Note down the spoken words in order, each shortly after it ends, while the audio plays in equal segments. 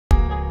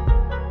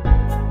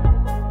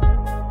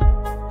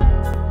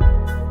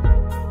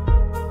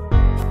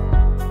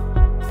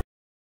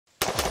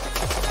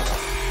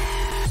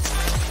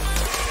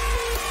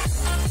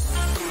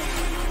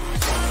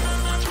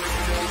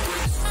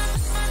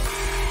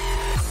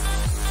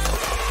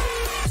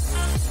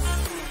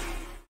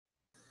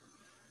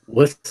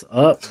What's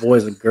up,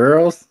 boys and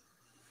girls?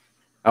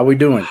 How we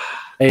doing?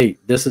 Hey,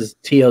 this is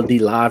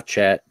TLD Live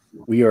Chat.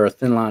 We are a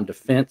Thin Line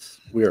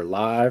Defense. We are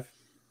live.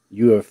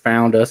 You have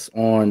found us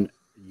on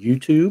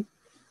YouTube,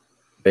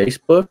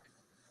 Facebook,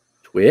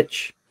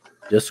 Twitch,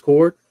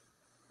 Discord,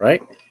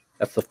 right?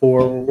 That's the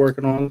four we're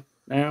working on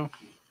now.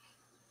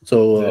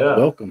 So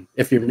welcome.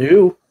 If you're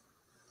new,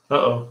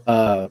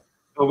 oh,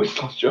 we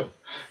lost Joe.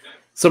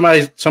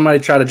 Somebody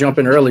try to jump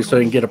in early so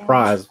they can get a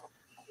prize.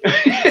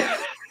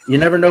 You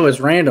never know.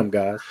 It's random,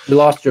 guys. We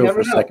lost Joe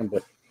for a second,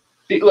 but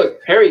see, look,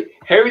 Harry's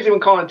even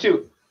calling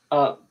too.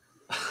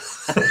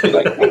 He's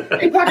like,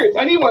 hey, Placards,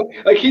 I need one.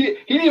 Like he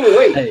didn't even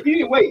wait. He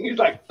didn't wait. He's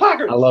like,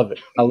 Placards. I love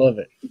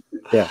it.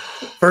 Yeah.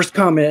 First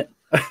comment.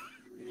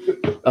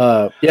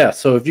 Yeah.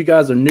 So if you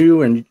guys are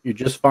new and you're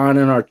just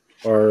finding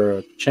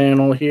our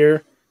channel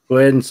here, go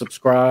ahead and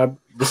subscribe.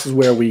 This is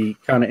where we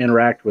kind of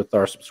interact with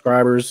our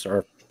subscribers,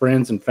 our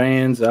friends and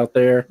fans out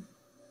there.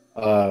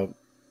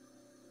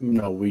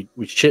 We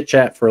chit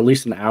chat for at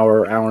least an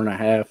hour and a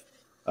half.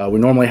 We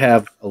normally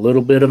have a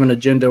little bit of an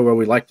agenda where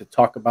we like to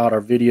talk about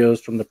our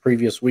videos from the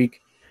previous week.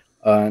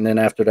 And then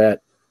after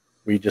that,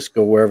 we just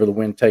go wherever the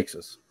wind takes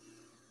us.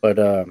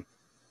 But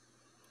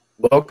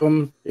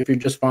welcome, if you're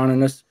just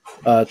finding us,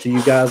 to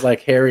you guys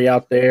like Harry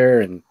out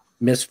there and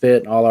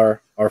Misfit and all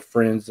our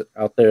friends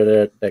out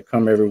there that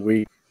come every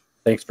week.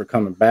 Thanks for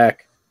coming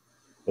back.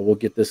 But we'll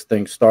get this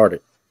thing started.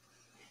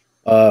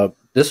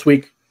 This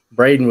week,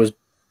 Braden was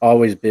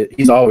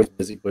he's always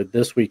busy, but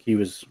this week he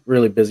was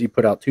really busy. He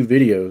put out 2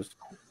 videos.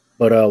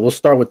 But we'll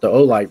start with the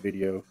Olight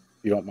video,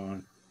 if you don't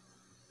mind.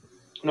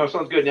 No,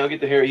 sounds good. Now I'll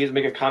get to Harry. He's going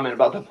to make a comment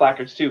about the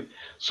placards too.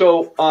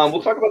 So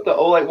we'll talk about the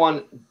Olight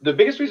one. The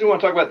biggest reason we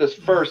want to talk about this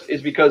first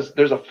is because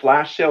there's a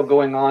flash sale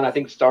going on. I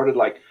think it started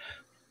like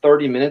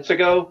 30 minutes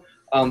ago.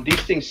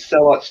 These things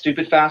sell out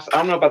stupid fast. I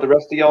don't know about the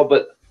rest of y'all,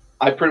 but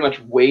I pretty much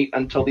wait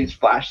until these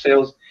flash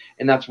sales,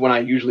 and that's when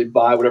I usually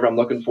buy whatever I'm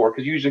looking for,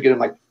 because you usually get them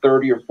like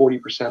 30 or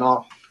 40%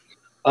 off.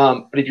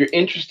 But if you're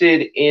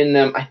interested in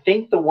them, I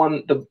think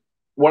one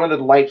of the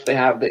lights they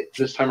have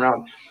this time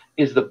around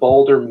is the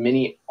Baldr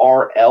Mini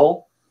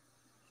RL.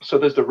 So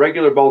there's the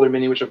regular Baldr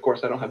Mini, which of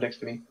course I don't have next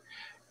to me,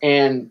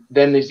 and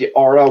then there's the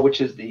RL, which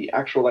is the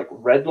actual like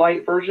red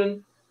light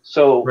version.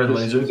 So red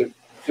laser.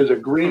 There's a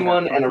green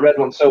one and a red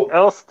one. So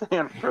L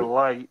stand for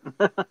light.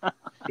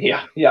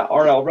 yeah,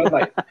 RL, red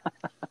light.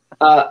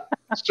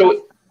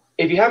 So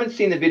if you haven't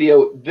seen the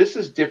video, this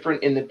is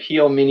different in the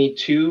PL Mini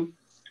 2,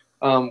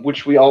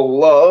 which we all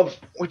love,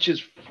 which is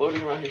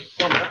floating around here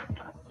somewhere.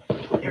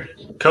 Here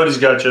it is. Cody's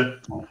got you.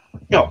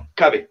 No,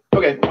 copy.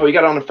 Okay. Oh, you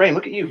got it on the frame.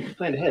 Look at you. You're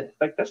playing ahead.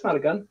 Like, that's not a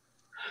gun.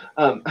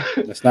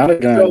 It's not a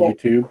gun, so,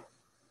 YouTube.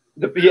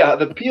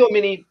 The PL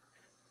Mini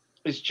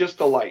is just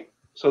a light.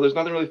 So there's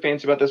nothing really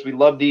fancy about this. We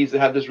love these. They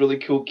have this really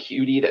cool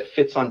cutie that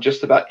fits on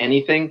just about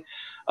anything.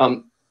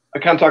 I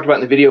kind of talked about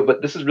in the video,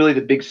 but this is really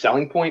the big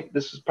selling point.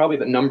 This is probably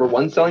the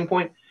 #1 selling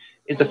point,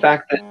 is the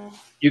fact that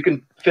you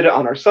can fit it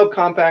on our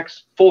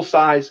subcompacts, full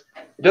size.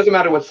 It doesn't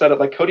matter what setup.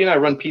 Like Cody and I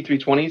run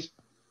P320s,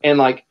 and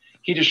like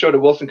he just showed a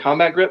Wilson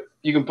combat grip.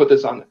 You can put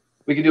this on it.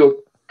 We can do a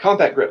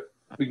compact grip.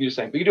 We can do the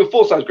same. We can do a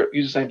full size grip.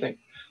 Use the same thing.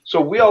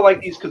 So we all like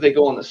these because they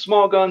go on the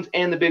small guns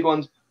and the big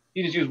ones.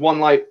 You just use one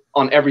light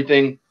on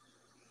everything,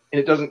 and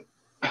it doesn't.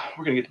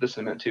 We're gonna get to this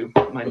in a minute too.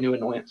 My new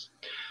annoyance,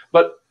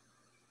 but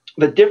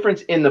the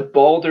difference in the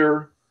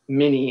Baldr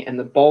Mini and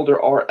the Baldr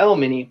RL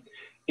Mini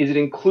is it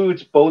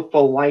includes both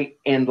the light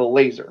and the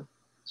laser.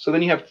 So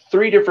then you have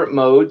 3 different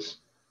modes.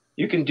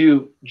 You can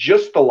do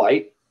just the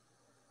light.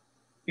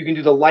 You can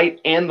do the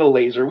light and the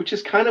laser, which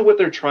is kind of what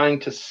they're trying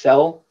to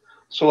sell.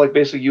 So like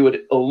basically you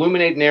would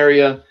illuminate an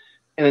area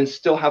and then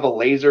still have a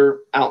laser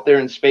out there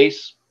in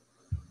space.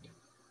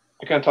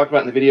 I kind of talked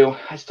about in the video.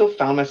 I still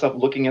found myself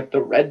looking at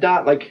the red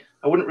dot. Like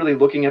I wasn't really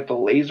looking at the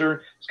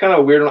laser. It's kind of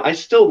a weird one. I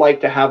still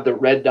like to have the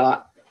red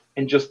dot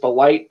and just the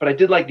light, but I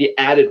did like the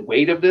added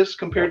weight of this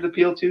compared to the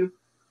PL2.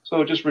 So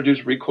it just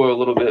reduced recoil a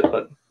little bit,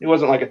 but it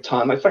wasn't like a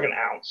ton. It's like an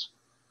ounce.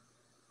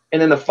 And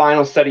then the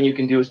final setting you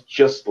can do is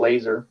just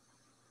laser.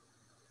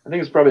 I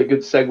think it's probably a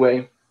good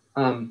segue.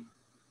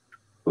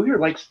 Who here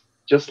likes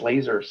just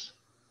lasers?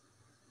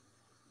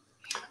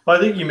 Well, I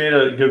think you made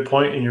a good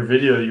point in your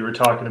video. You were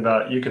talking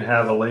about you can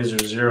have a laser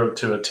 0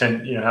 to a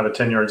 10, have a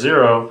 10-yard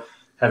 0,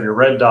 have your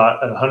red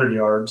dot at 100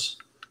 yards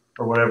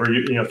or whatever,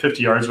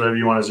 50 yards, whatever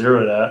you want to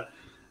zero it at.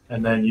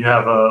 And then you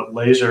have a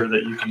laser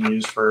that you can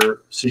use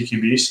for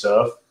CQB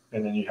stuff.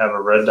 And then you have a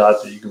red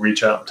dot that you can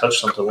reach out and touch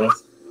something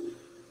with.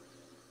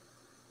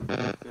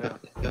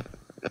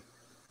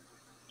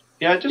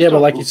 Yeah,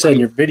 but like you said in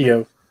your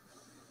video,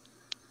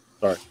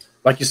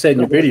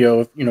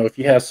 if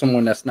you have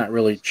someone that's not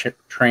really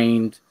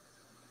trained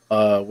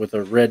with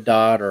a red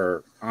dot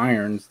or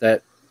irons,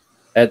 that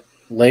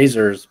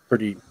laser is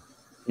pretty,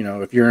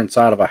 if you're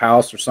inside of a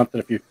house or something,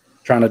 if you're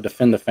trying to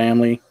defend the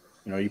family,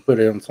 you put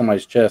it on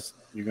somebody's chest,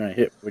 you're going to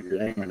hit what you're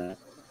aiming at.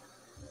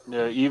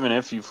 Yeah, even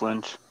if you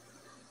flinch.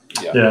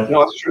 Yeah.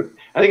 No, that's true.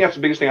 I think that's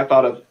the biggest thing I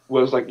thought of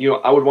was like,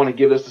 I would want to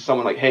give this to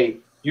someone like, hey,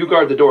 you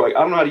guard the door. Like, I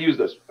don't know how to use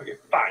this. Okay,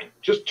 fine.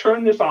 Just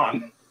turn this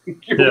on.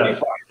 You'll be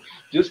fine.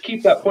 Just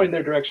keep that point in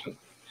their direction.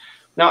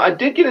 Now, I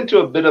did get into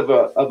a bit of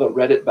a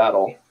Reddit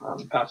battle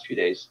the past few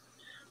days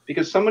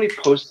because somebody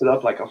posted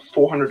up like a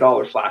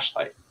 $400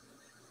 flashlight.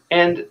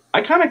 And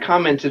I kind of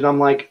commented, I'm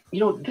like, you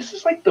know, this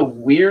is like the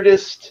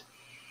weirdest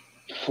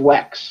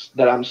flex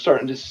that I'm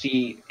starting to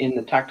see in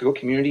the tactical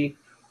community,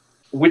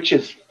 which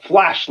is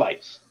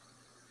flashlights.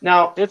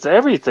 Now, it's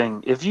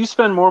everything. If you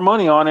spend more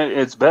money on it,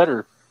 it's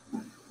better.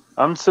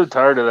 I'm so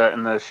tired of that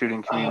in the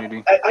shooting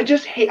community. I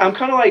just hate. I'm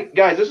kind of like,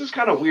 guys, this is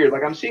kind of weird.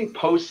 Like, I'm seeing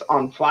posts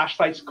on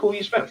flashlights. Cool,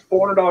 you spent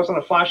 $400 on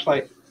a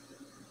flashlight,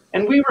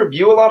 and we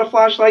review a lot of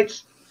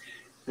flashlights.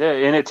 Yeah,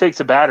 and it takes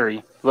a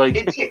battery. Like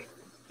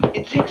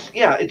it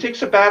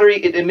takes a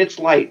battery. It emits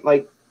light.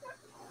 Like,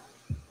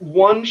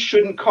 one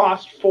shouldn't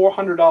cost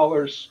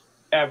 $400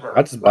 ever.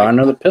 I just buy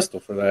another pistol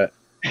for that.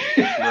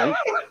 Right?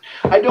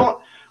 I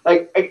don't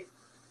like.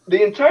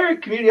 The entire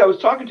community I was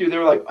talking to, they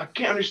were like, I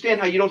can't understand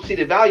how you don't see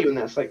the value in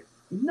this. Like,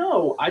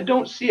 no, I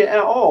don't see it at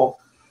all.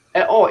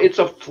 At all. It's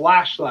a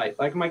flashlight.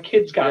 Like, my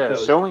kids got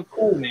those.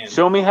 Cool, man.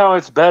 Show me how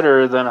it's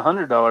better than a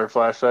 $100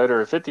 flashlight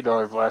or a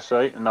 $50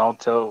 flashlight, and I'll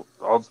tell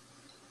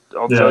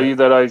you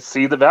that I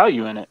see the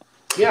value in it.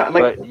 Yeah,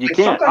 like, but you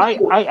can't.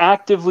 I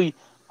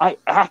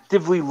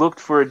actively looked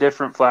for a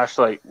different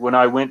flashlight when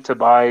I went to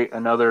buy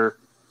another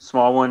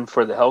small one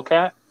for the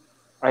Hellcat.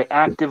 I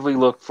actively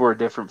looked for a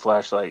different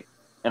flashlight.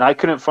 And I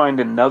couldn't find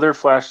another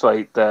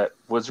flashlight that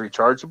was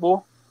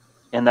rechargeable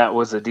and that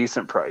was a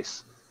decent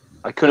price.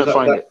 I couldn't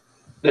find it.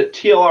 The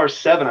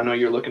TLR7 I know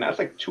you're looking at, it's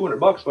like $200,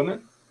 wasn't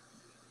it?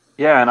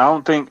 Yeah, and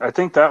I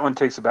think that one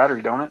takes a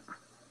battery, don't it?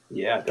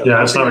 Yeah.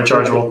 Yeah, it's not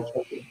rechargeable.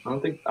 I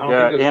don't think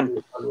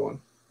it's a one.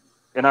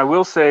 And I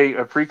will say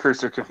a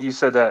precursor, you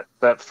said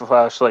that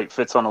flashlight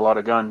fits on a lot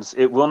of guns.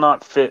 It will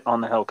not fit on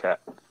the Hellcat.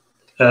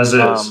 As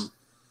is.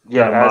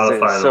 Yeah, as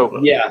is.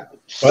 So, yeah.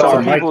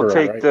 Some people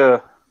take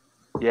the...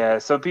 Yeah,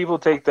 some people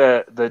take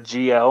the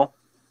GL,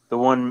 the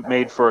one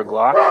made for a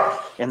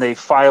Glock, and they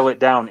file it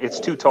down.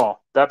 It's too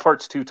tall. That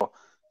part's too tall.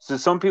 So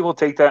some people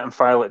take that and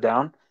file it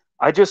down.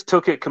 I just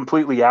took it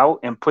completely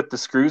out and put the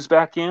screws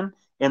back in,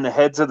 and the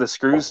heads of the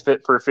screws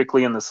fit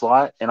perfectly in the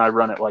slot, and I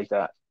run it like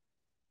that.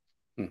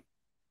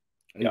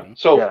 Yeah.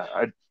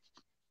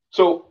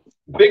 So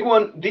big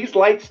one. These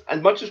lights,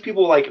 as much as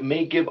people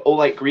may give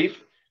Olight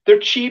grief, they're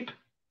cheap.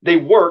 They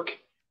work.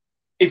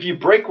 If you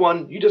break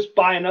one, you just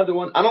buy another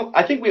one.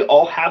 I think we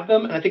all have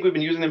them, and I think we've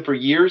been using them for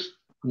years.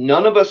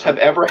 None of us have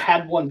ever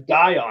had one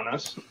die on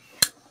us.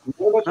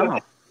 None of us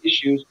have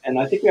issues, and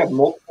I think we have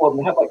multiple of them.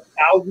 We have like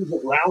thousands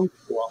of rounds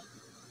to them.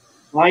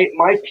 My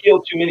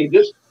PL2 Mini,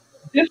 this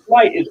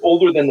light is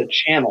older than the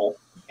channel,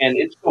 and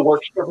it still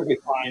works perfectly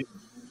fine.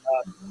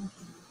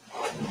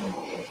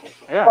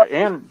 Yeah,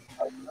 and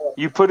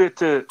you put it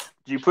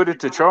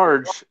to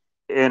charge,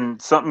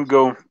 and something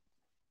go,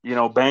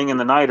 bang in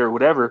the night or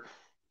whatever.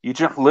 You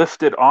just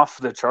lift it off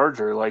the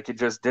charger, like it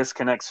just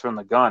disconnects from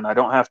the gun. I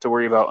don't have to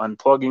worry about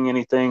unplugging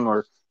anything,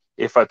 or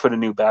if I put a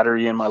new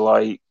battery in my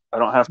light, I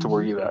don't have to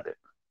worry about it.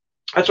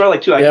 That's what I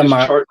like too. I can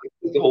just charge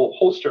the whole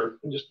holster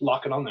and just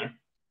lock it on there.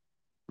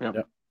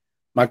 Yep.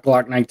 My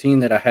Glock 19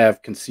 that I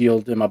have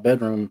concealed in my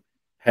bedroom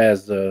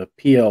has a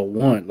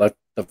PL1, like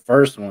the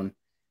first one,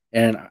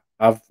 and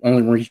I've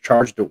only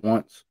recharged it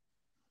once.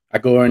 I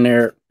go in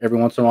there every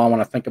once in a while when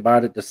I think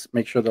about it, just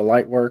make sure the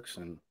light works,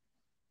 and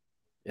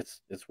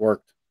it's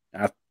worked.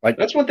 That's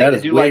one thing that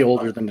is way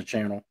older than the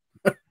channel.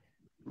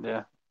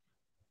 Yeah.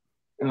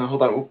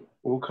 Hold on,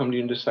 we'll come to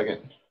you in just a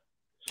second.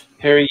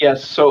 Harry,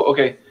 yes. So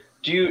okay,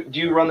 do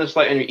you run this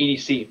light on your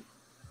EDC?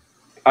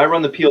 I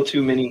run the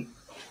PL2 Mini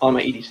on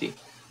my EDC.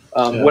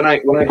 When I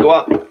go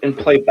out and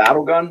play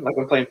battle gun, like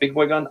when I'm playing big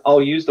boy gun,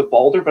 I'll use the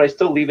Baldr, but I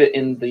still leave it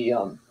in the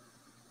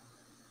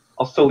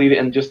I'll still leave it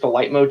in just the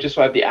light mode, just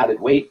so I have the added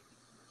weight,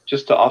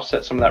 just to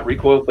offset some of that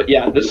recoil. But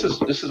yeah, this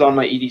is on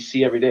my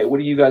EDC every day. What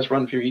do you guys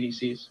run for your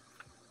EDCs?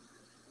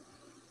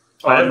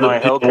 On my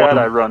Hellcat,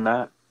 I run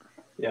that.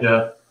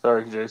 Yeah.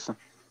 Sorry, Jason.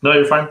 No,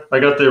 you're fine. I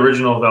got the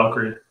original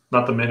Valkyrie,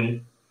 not the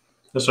Mini.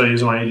 That's what I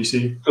use on my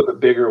EDC. So the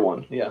bigger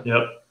one, yeah.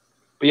 Yep.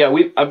 But yeah,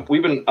 I've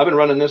been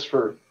running this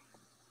for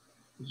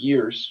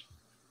years.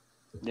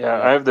 Yeah,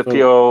 I have the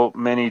PL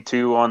Mini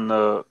 2 on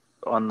the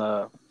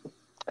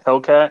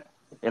Hellcat,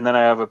 and then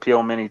I have a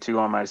PL Mini 2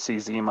 on my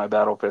CZ, my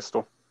battle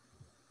pistol.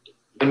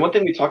 And one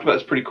thing we talked about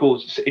is pretty cool.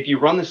 Is if you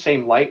run the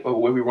same light,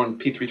 or when we run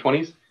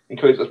P320s,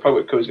 and Cody's, that's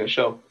probably what Cody's going to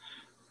show.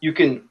 We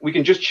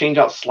can just change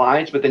out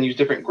slides, but then use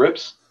different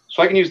grips.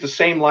 So I can use the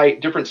same light,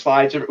 different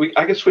slides.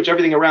 I can switch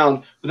everything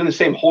around within the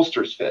same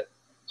holsters fit.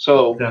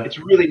 So it's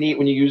really neat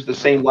when you use the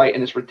same light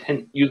and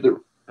use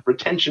the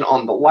retention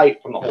on the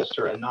light from the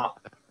holster and not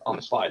on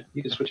the slide.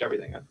 You can switch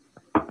everything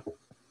in.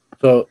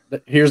 So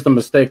here's the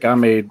mistake I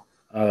made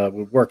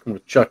with working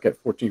with Chuck at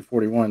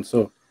 1441.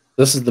 So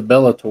this is the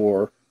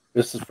Bellator.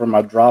 This is for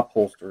my drop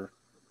holster,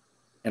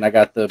 and I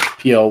got the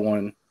PL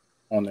one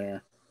on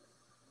there.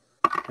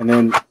 And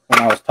then when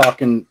I was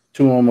talking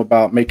to him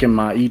about making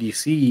my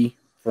EDC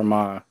for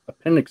my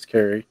appendix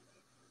carry,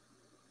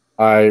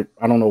 I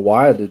don't know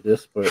why I did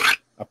this, but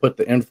I put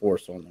the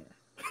Enforce on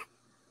there.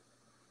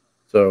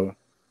 So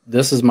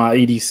this is my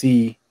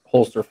EDC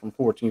holster from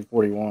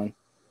 1441. And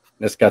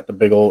it's got the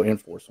big old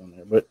Enforce on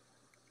there, but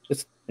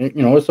it's, you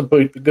know, it's a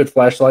good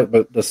flashlight.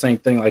 But the same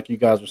thing, like you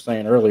guys were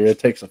saying earlier, it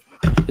takes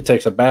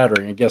a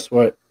battery, and guess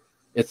what?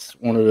 It's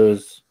one of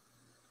those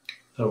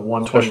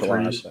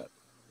 123s.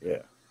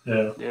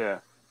 Yeah.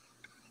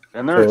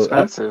 And they're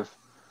expensive.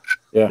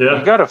 Yeah.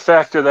 You got to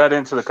factor that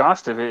into the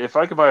cost of it. If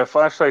I could buy a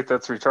flashlight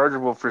that's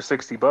rechargeable for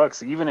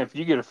 $60, even if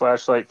you get a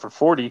flashlight for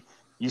 $40,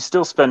 you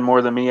still spend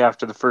more than me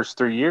after the first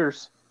 3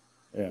 years.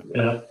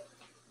 Yeah.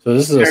 So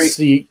this is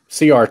a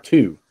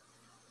CR2.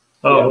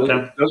 Oh,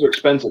 okay. Those are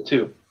expensive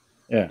too.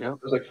 Yeah. Those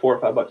like $4 or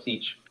 $5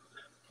 each.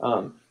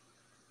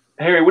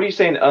 Harry, what are you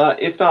saying?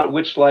 If not,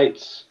 which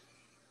lights,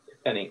 if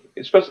any?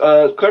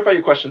 Clarify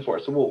your question for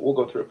us, and we'll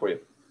go through it for you.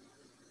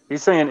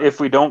 He's saying if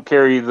we don't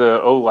carry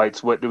the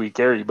Olights, what do we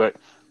carry? But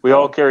we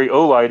all carry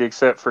Olight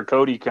except for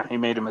Cody. He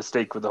made a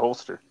mistake with the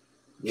holster.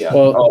 Yeah.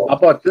 Well, I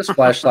bought this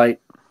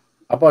flashlight.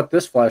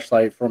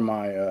 From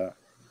my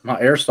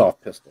my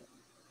airsoft pistol.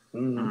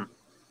 Mm-hmm.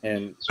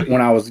 And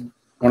when I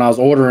was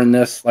ordering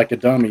this like a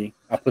dummy,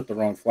 I put the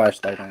wrong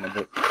flashlight on it.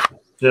 But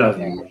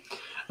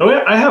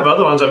I have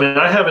other ones. I mean,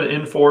 I have an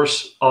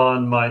Enforce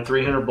on my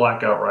 300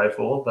 blackout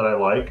rifle that I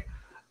like.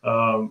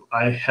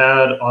 I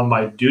had on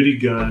my duty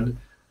gun,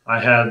 I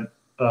had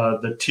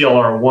the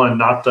TLR1,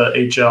 not the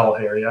HL,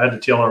 Harry. I had the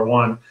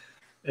TLR1,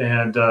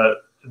 and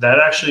that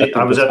actually,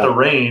 I was at the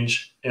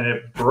range and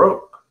it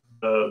broke.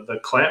 The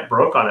clamp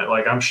broke on it.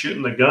 Like, I'm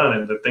shooting the gun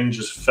and the thing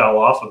just fell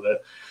off of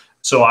it.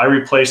 So I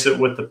replaced it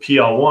with the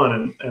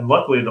PL1, and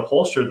luckily the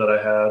holster that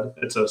I had,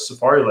 it's a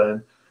Safari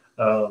Land.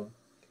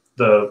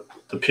 The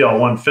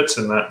PL1 fits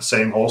in that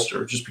same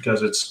holster just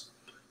because it's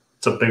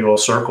a big old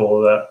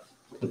circle that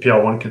the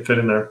PL1 can fit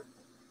in there.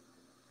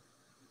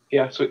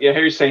 Yeah. So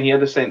Harry's saying he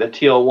had the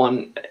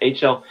TL1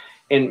 HL,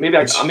 and maybe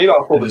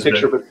I'll pull the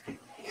picture, but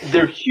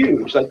they're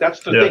huge. Like,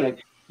 that's the thing.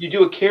 Like, you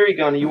do a carry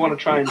gun and you want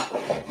to try and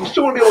you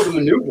still want to be able to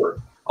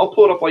maneuver. I'll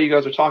pull it up while you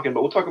guys are talking,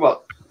 but we'll talk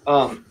about.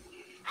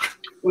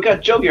 We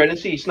got Joe here. I didn't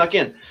see he snuck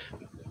in.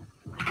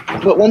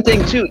 But one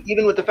thing too,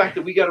 even with the fact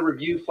that we got to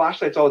review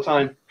flashlights all the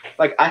time,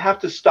 like, I have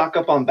to stock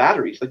up on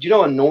batteries. Like, you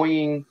know how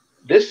annoying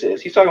this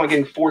is. He's talking about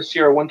getting 4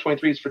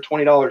 CR123s for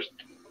 $20.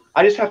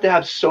 I just have to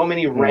have so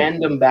many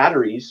random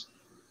batteries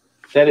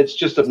that it's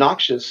just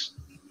obnoxious.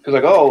 Because,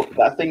 like, oh,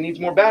 that thing needs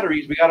more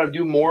batteries. We got to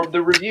do more of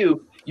the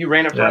review. You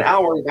ran it for an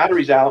hour, the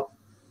battery's out.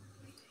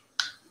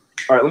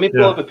 All right, let me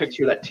pull up a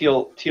picture of that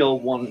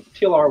TLR1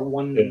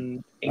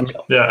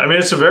 HL. Yeah, I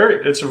mean,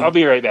 I'll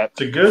be right back.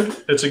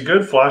 It's a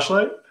good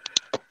flashlight.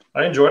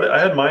 I enjoyed it. I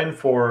had mine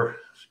for,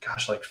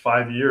 like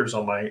 5 years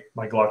on my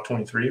Glock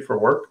 23 for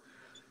work.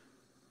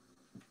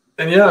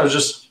 And yeah,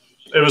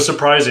 it was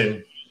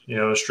surprising, you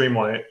know, a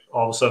Streamlight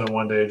all of a sudden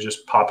one day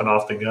just popping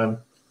off the gun.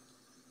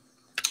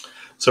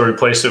 So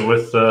replace it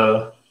with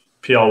the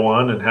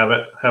PL1 and have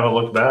it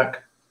look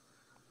back.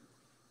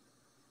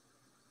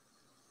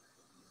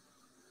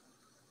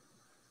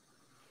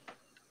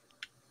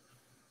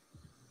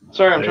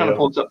 Sorry, I'm trying to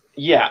pull this up.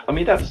 Yeah, I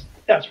mean, that's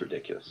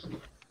ridiculous.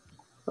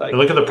 Like,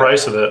 look at the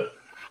price of it.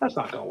 That's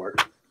not gonna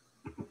work.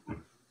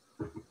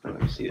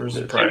 Let me see. Where's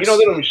the price? You know,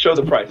 they don't even show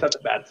the price. That's a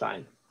bad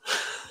sign.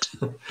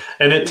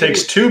 And it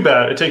takes two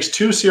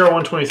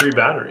CR123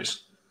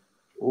 batteries.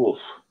 Oof.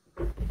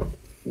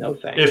 No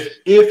thanks.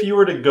 If you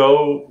were to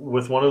go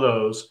with one of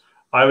those,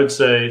 I would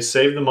say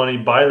save the money,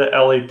 buy the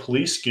LA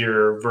police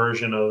gear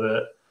version of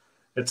it.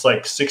 It's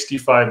like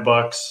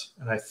 $65,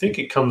 and I think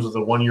it comes with a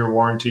 1-year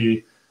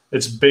warranty.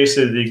 It's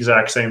basically the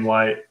exact same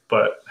light,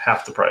 but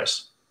half the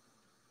price.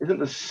 Isn't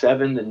the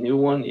 7 the new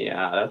one?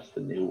 Yeah, that's the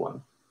new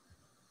one.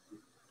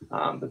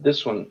 But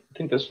this one, I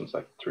think this one's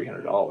like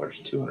 $300,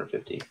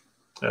 $250.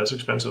 Yeah, it's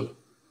expensive.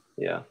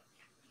 Yeah.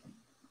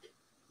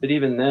 But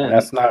even then,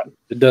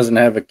 it doesn't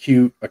have a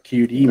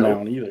QD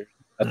mount either.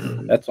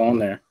 That's on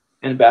there.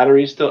 And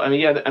batteries still. I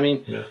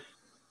mean,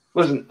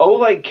 listen,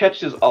 Olight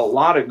catches a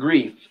lot of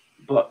grief,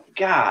 but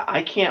God,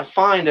 I can't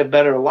find a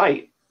better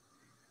light.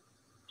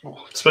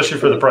 Especially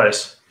for the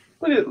price.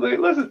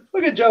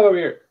 Look at Joe over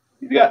here.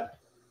 He's got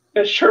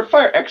a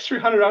Surefire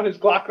X300 on his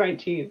Glock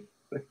 19.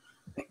 I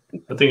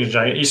think it's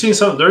giant. You seen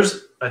some?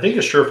 I think a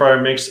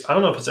Surefire makes. I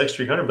don't know if it's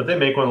X300, but they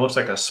make one that looks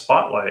like a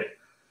spotlight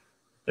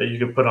that you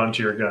can put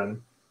onto your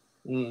gun.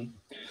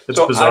 It's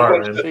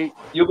bizarre.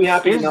 You'll be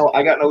happy to know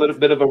I got in a little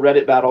bit of a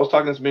Reddit battle. I was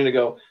talking this a minute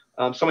ago.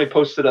 Somebody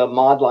posted a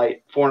mod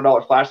light,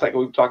 $400 flashlight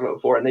we've talked about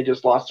before, and they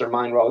just lost their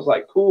mind. Where I was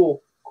like,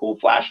 cool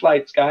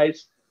flashlights,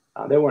 guys.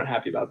 They weren't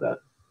happy about that.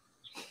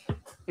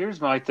 Here's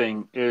my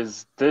thing: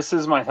 this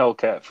is my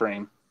Hellcat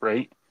frame,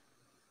 right?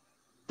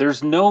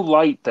 There's no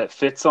light that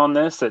fits on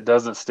this that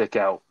doesn't stick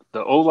out.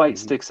 The Olight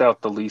sticks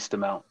out the least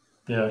amount.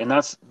 Yeah, Mm-hmm.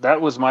 and that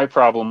was my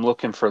problem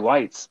looking for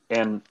lights.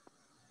 And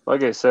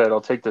like I said,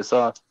 I'll take this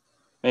off.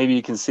 Maybe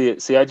you can see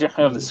it. See, I just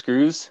have the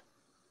screws.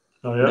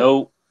 Oh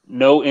yeah.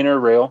 No inner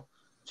rail,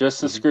 just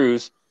the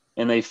screws,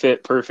 and they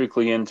fit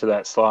perfectly into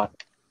that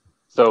slot.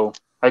 So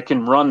I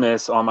can run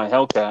this on my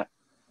Hellcat.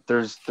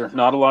 There's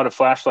not a lot of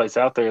flashlights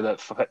out there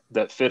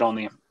that fit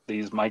on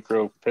these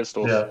micro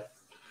pistols. Yeah.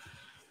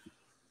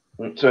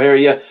 So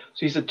Harry, yeah.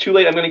 So he said, too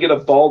late. I'm going to get a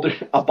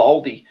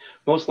Baldy,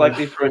 most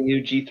likely for a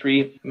new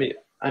G3.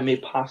 I may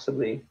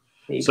possibly.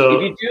 Maybe. So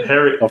if you do,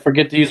 Harry, don't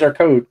forget to use our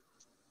code.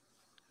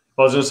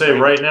 I was going to say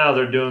right now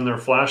they're doing their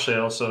flash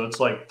sale, so it's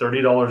like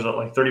 $30,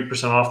 like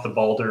 30% off the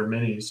Baldr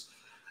minis.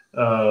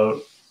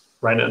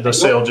 Right now, the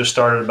sale just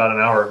started about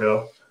an hour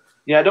ago.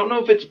 Yeah, I don't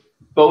know if it's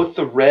both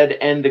the red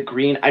and the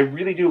green. I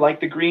really do like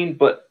the green,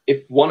 but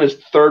if one is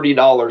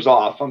 $30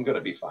 off, I'm going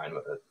to be fine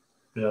with it.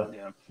 Yeah.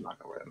 I'm not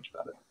going to worry much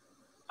about it.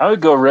 I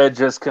would go red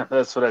just 'cause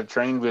that's what I've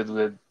trained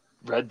with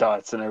red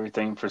dots and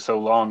everything for so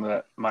long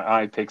that my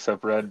eye picks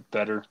up red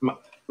better. My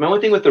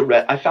only thing with the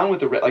red, I found with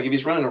the red, like if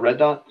he's running a red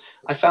dot,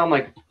 I found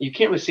like you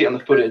can't really see it on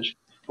the footage.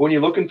 But when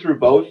you're looking through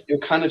both, you'll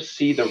kind of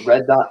see the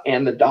red dot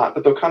and the dot,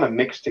 but they'll kind of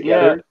mix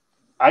together. Yeah,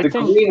 I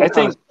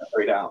think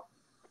separate out.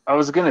 I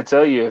was gonna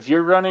tell you, if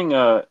you're running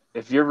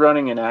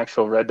an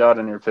actual red dot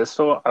in your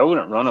pistol, I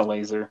wouldn't run a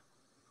laser.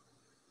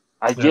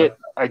 I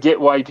get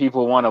why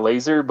people want a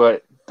laser,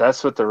 but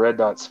that's what the red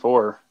dot's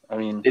for. I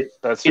mean, it's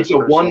a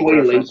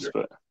one-way laser.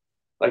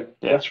 But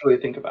let's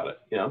really think about it.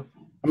 You know,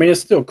 I mean,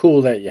 it's still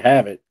cool that you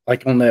have it,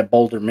 like on that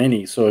Baldr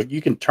Mini. So if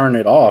you can turn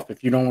it off,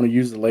 if you don't want to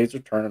use the laser,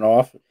 turn it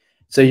off.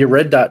 Say your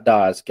red dot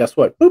dies, guess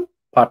what? Boop,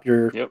 pop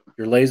your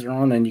laser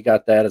on, and you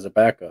got that as a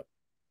backup.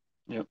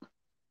 Yep.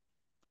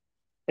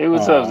 Hey,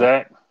 what's up,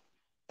 Zach?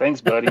 Thanks,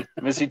 buddy.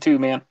 Miss you too,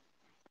 man.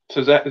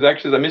 So Zach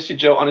says, I miss you,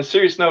 Joe. On a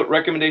serious note,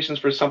 recommendations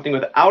for something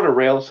without a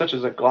rail, such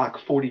as a Glock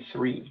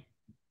 43.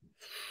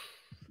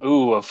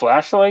 Ooh, a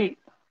flashlight?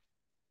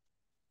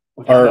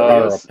 Or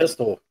a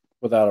pistol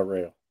without a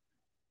rail.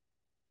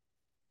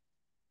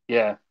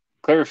 Yeah.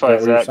 Clarify,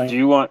 Zach.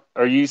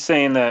 Are you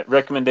saying that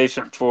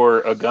recommendation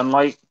for a gun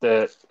light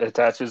that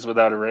attaches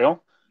without a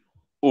rail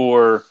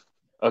or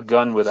a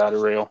gun without a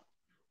rail?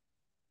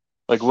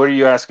 Like, what are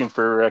you asking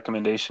for a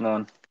recommendation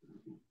on?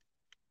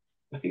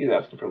 I think he's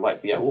asking for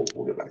light. But yeah,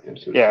 we'll get back to him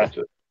soon. Yeah.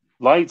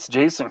 Lights,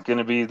 Jason's going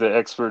to be the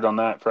expert on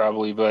that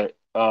probably, but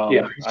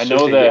I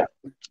know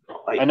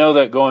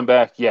that going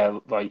back,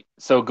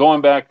 so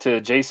going back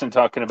to Jason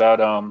talking about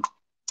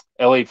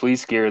LA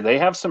Police Gear, they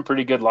have some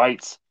pretty good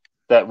lights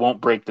that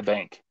won't break the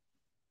bank.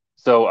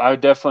 So I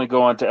would definitely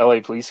go on to LA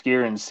Police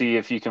Gear and see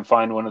if you can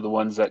find one of the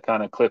ones that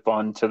kind of clip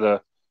on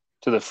to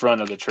the front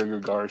of the trigger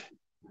guard.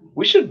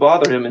 We should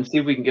bother him and see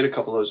if we can get a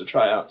couple of those to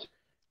try out.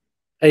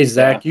 Hey,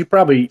 Zach, you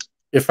probably,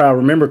 if I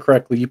remember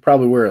correctly, you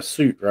probably wear a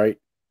suit, right?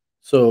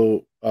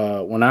 So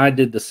when I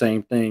did the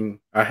same thing,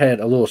 I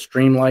had a little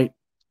stream light.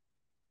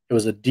 It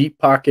was a deep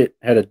pocket,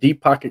 had a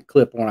deep pocket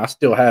clip on. I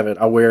still have it.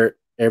 I wear it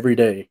every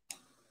day.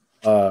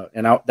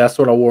 And that's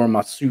what I wore in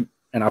my suit.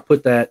 And I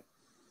put that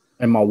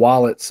in my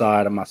wallet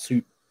side of my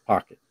suit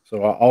pocket.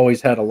 So I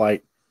always had a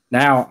light.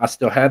 Now I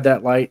still have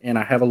that light, and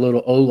I have a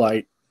little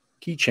Olight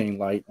keychain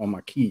light on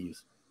my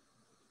keys.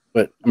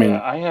 But I mean,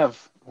 I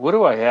have. What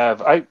do I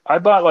have? I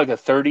bought like a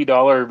 $30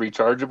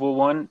 rechargeable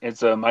one.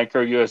 It's a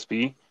micro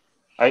USB.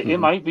 It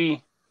might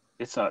be.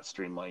 It's not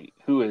Streamlight.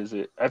 Who is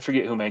it? I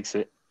forget who makes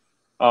it.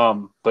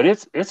 But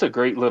it's a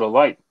great little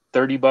light.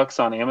 $30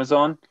 on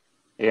Amazon,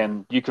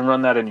 and you can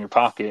run that in your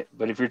pocket.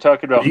 But if you're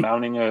talking about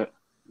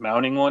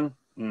mounting one,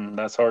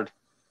 that's hard.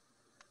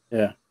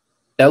 Yeah,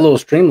 that little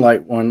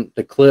Streamlight one,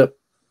 the clip.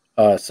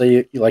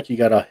 Say you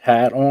got a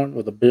hat on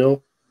with a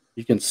bill,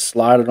 you can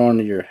slide it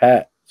onto your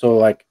hat. So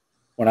like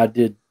when I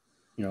did,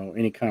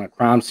 any kind of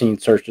crime scene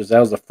searches, that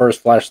was the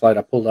first flashlight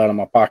I pulled out of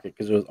my pocket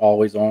because it was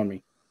always on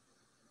me.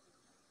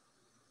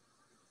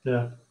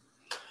 Yeah,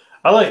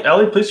 I like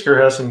LA Police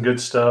Gear has some good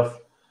stuff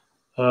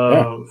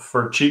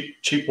for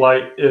cheap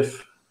light.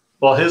 His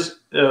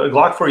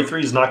Glock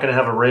 43 is not going to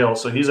have a rail,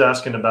 so he's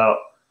asking about.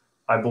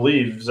 I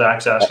believe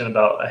Zach's asking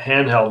about a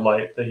handheld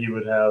light that he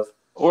would have,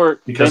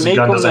 or because the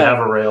gun doesn't have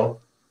a rail.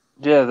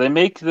 Yeah, they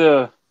make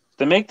the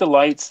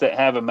lights that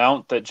have a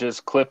mount that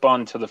just clip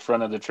onto the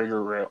front of the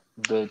trigger rail,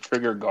 the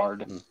trigger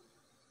guard.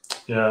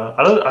 Yeah,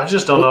 I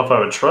just don't know if I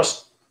would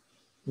trust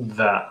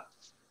that.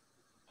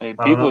 Hey,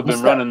 people have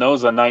been running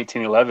those on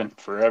 1911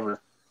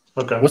 forever.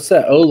 Okay. What's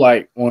that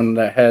Olight one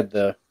that had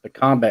the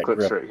combat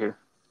clips grip? Right here.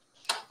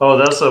 Oh,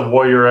 that's a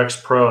Warrior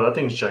X Pro. That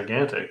thing's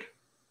gigantic.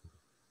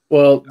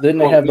 Well, didn't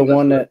they have the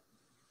one that?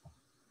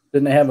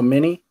 Didn't they have a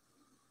mini?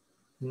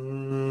 I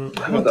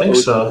don't think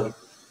so.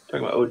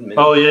 Talking about Odin Mini.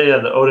 Oh yeah,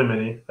 the Odin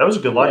Mini. That was a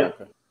good light.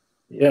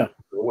 Yeah.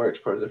 The Warrior X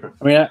Pro is different.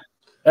 I mean,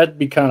 that'd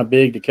be kind of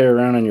big to carry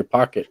around in your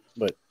pocket,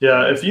 but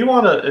yeah, if you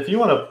want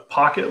a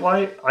pocket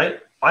light, I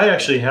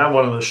actually have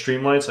one of those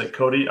stream lights like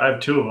Cody. I have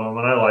two of them,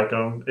 and I like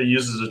them. It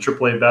uses a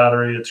AAA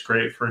battery. It's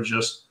great for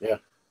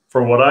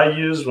for what I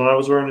used when I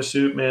was wearing a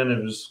suit. Man,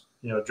 it was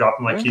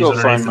dropping my keys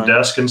underneath the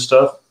desk and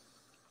stuff.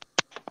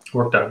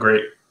 Worked out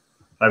great.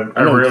 I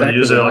rarely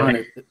use it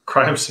like a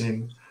crime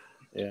scene.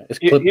 Yeah, it's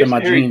clipped in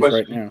my jeans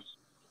right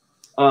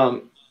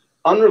now.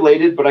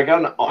 Unrelated, but I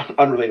got an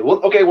unrelated.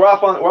 Well, okay, we're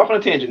off on a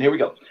tangent. Here we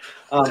go.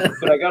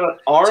 But I got an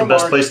RMR. It's the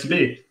best place to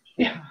be.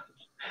 Yeah,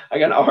 I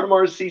got an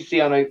RMR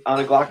CC on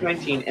a Glock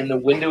 19, and the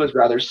window is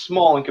rather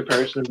small in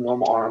comparison to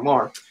normal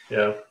RMR.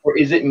 Yeah. Or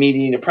is it me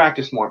needing to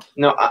practice more?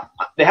 No,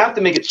 they have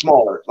to make it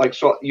smaller. Like,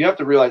 so you have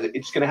to realize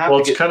it's going to have to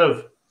it's kind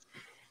of.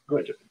 Go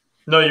ahead, Jeff.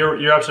 No,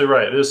 you're absolutely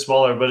right. It is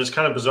smaller, but it's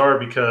kind of bizarre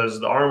because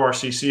the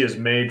RMR-CC is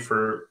made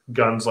for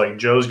guns like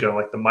Joe's gun,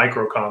 like the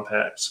micro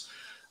compacts.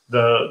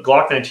 The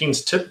Glock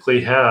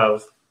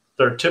 19s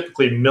they're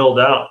typically milled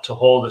out to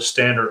hold a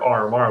standard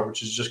RMR,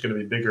 which is just going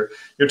to be bigger.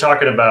 You're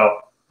talking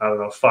about, I don't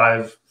know,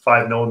 5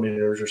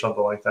 millimeters or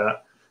something like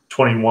that,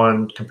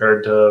 21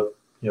 compared to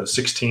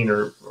 16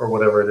 or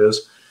whatever it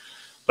is.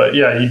 But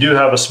yeah, you do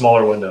have a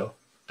smaller window,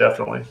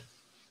 definitely.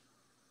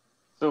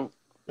 So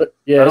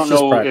yeah, I don't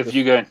know if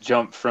you got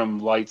jump from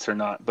lights or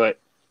not, but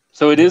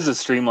so it is a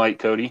stream light,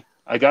 Cody.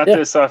 I got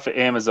this off of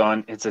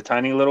Amazon. It's a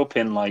tiny little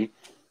pin light.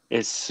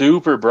 It's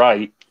super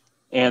bright,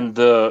 and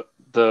the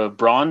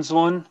bronze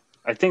one,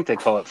 I think they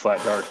call it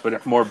flat dark,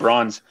 but more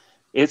bronze.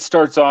 It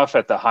starts off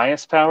at the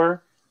highest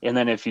power, and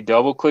then if you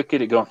double click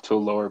it, it goes to a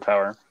lower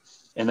power,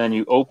 and then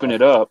you open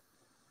it up,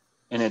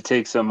 and it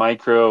takes a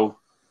micro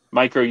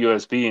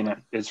USB,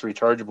 and it's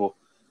rechargeable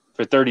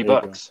for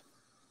 $30.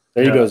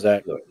 There you go,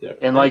 Zach.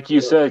 And like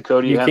you said,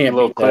 Cody, you have a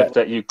little clip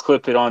that you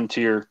clip it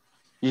onto your.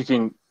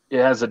 It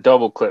has a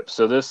double clip,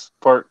 so this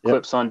part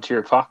clips onto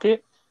your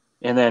pocket,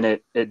 and then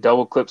it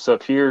double clips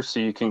up here, so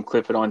you can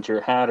clip it onto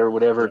your hat or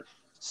whatever.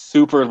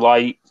 Super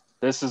light.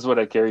 This is what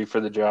I carry for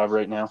the job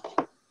right now.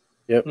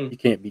 Yep, you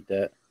can't beat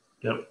that.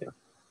 Yep.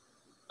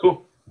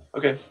 Cool.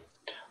 Okay.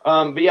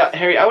 But yeah,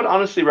 Harry, I would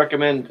honestly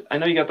recommend. I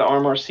know you got the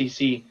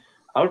RMR-CC.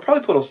 I would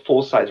probably put a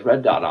full-size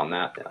red dot on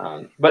that,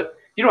 but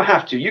you don't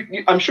have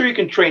to. I'm sure you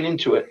can train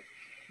into it.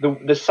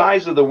 The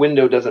size of the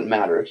window doesn't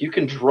matter. If you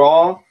can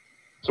draw,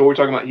 so we're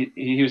talking about.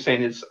 He was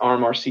saying his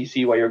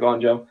RMR-CC while you're gone,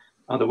 Joe.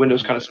 The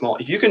window's kind of small.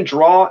 If you can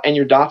draw and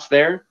your dot's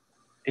there,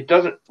 it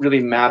doesn't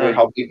really matter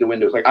how big the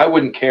window is. Like, I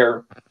wouldn't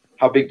care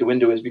how big the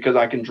window is because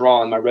I can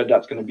draw and my red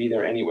dot's going to be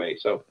there anyway.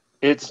 So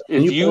if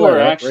you are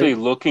actually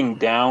looking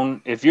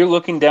down, if you're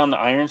looking down the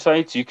iron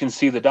sights, you can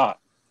see the dot.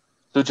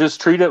 So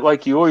just treat it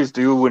like you always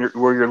do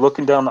where you're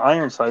looking down the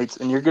iron sights,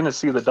 and you're going to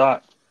see the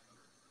dot,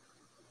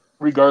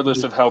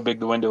 regardless of how big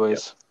the window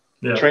is.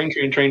 Yeah. Train,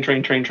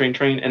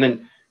 and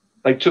then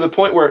like to the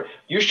point where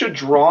you should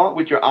draw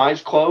with your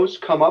eyes closed,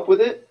 come up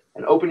with it,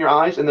 and open your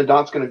eyes, and the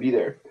dot's going to be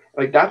there.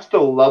 Like, that's the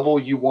level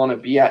you want to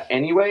be at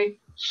anyway,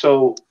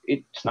 so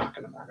it's not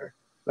going to matter.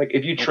 Like,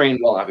 if you train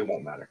well enough, it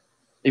won't matter.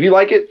 If you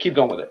like it, keep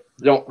going with it.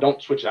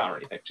 Don't switch it out or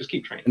anything. Just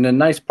keep training. And the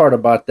nice part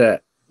about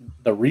that,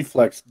 the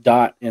reflex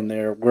dot in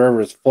there,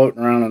 wherever it's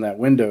floating around in that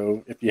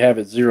window, if you have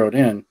it zeroed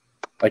in,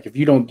 like if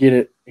you don't get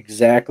it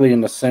exactly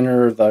in the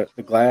center of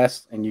the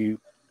glass and you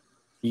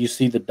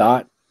see the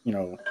dot,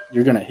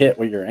 you're going to hit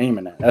what you're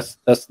aiming at. That's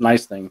the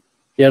nice thing.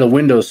 Yeah, the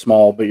window's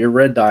small, but your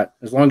red dot,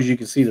 as long as you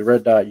can see the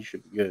red dot, you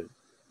should be good.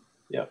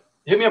 Yeah.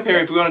 Hit me up,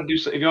 Harry, if you want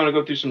to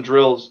go through some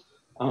drills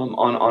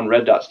on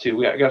red dots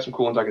too. I got some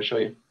cool ones I can show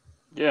you.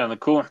 Yeah, and the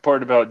cool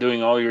part about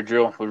doing all your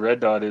drill with red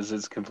dot is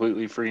it's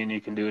completely free and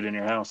you can do it in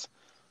your house.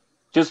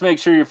 Just make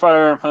sure your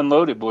firearm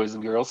unloaded, boys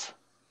and girls.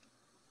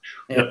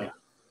 Yeah.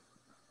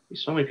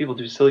 So many people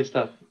do silly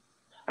stuff.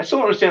 I still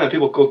don't understand that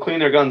people go clean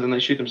their guns and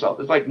they shoot themselves.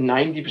 It's like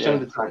 90% of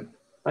the time.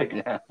 Like,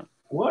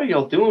 what are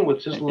y'all doing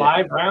with just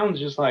live rounds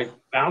just like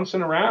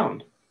bouncing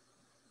around?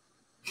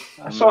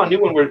 I saw a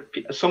new one where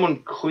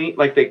someone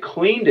they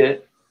cleaned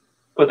it,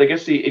 but I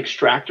guess the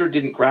extractor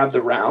didn't grab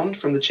the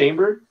round from the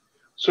chamber.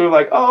 So they're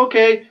like, oh,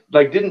 okay.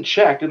 Like, didn't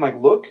check,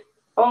 didn't look.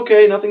 Oh,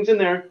 okay, nothing's in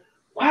there.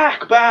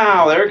 Whack,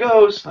 bow, there it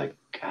goes. Like,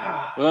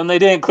 God. Well, and they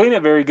didn't clean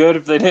it very good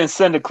if they didn't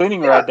send a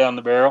cleaning rod down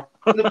the barrel.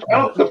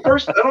 The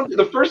first thing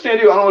I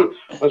do, I don't know,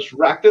 let's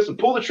rack this and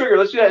pull the trigger.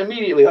 Let's do that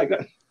immediately like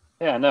that.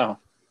 Yeah, no.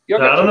 I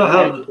don't know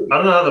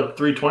how the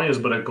 320 is,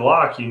 but a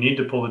Glock, you need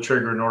to pull the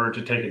trigger in order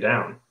to take it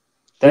down.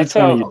 That's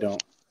how you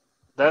don't.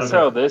 That's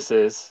how this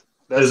is.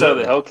 That's how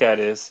the Hellcat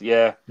is.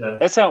 Yeah.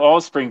 That's how all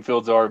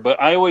Springfields are.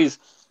 But I always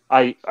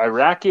I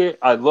rack it,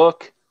 I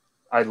look,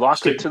 I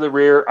lock it to the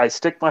rear, I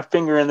stick my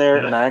finger in there,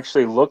 and I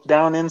actually look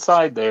down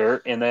inside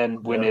there, and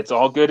then when it's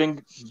all good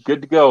to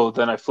go,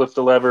 then I flip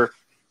the lever,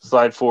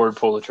 slide forward,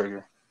 pull the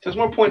trigger. There's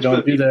more points.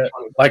 Don't do that.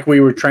 Like we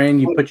were trained,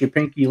 you put your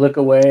pinky, look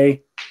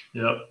away.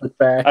 Yep. Look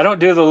back. I don't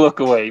do the look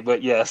away,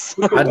 but yes.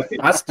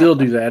 I still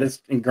do that.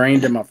 It's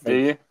ingrained in my face. Do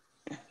you?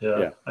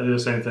 Yeah, I do the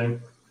same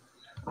thing.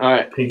 All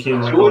right. Pinky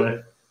and look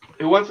away.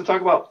 Who wants to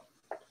talk about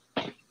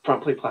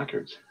front plate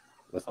placards?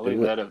 I'll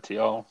leave that up to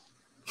y'all.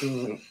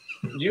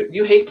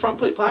 You hate front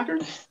plate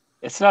placards?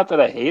 It's not that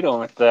I hate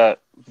them. It's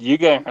that you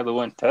guys are the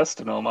one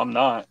testing them. I'm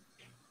not.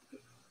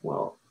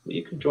 Well,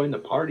 you can join the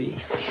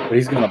party. But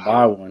he's going to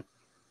buy one.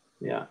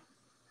 Yeah.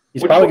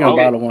 He's probably going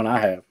to buy the one I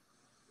have.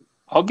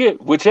 I'll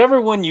get whichever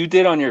one you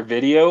did on your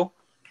video.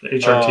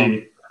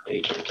 HRT.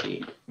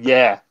 HRT.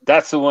 Yeah,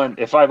 that's the one.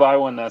 If I buy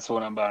one, that's the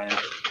one I'm buying.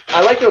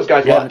 I like those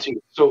guys a lot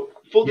too. So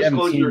full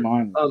disclosure,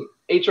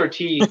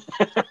 HRT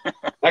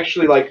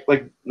actually like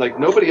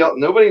nobody else,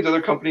 nobody's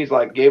other companies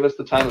gave us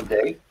the time of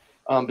day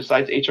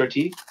besides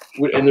HRT,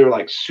 and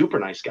they're super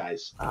nice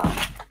guys.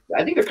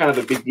 I think they're kind of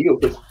a big deal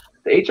because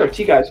the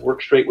HRT guys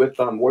work straight with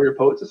Warrior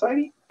Poet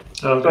Society.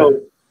 Okay.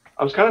 So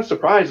I was kind of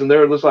surprised, and they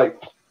were just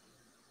like,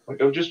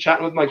 Like I was just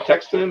chatting with him, like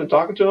texting him and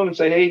talking to him and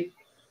say,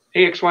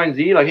 hey, X, Y, and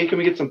Z, like, hey, can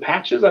we get some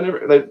patches?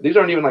 These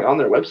aren't even like on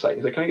their website.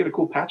 He's like, can I get a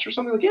cool patch or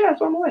something? Like, yeah,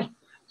 it's on the way.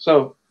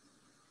 So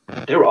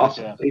they were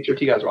awesome. Yeah. The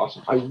HRT guys were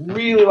awesome. I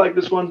really like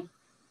this one.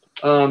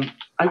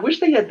 I wish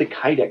they had the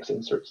Kydex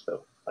inserts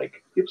though.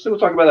 Like people still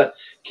talk about that.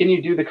 Can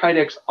you do the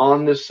Kydex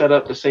on this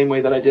setup the same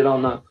way that I did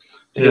on the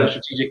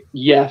strategic?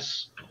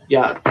 Yes.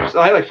 Yeah. So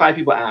I had like 5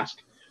 people ask.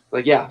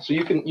 Like, yeah. So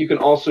you can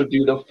also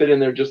do. They'll fit in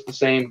there just the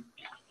same.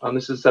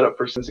 This is set up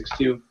for Sin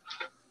 6.2,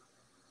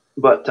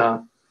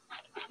 but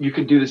you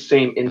could do the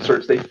same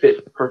inserts. They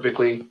fit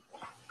perfectly.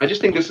 I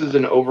just think this is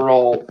an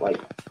overall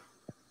like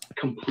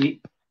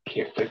complete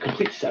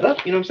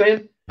setup. You know what I'm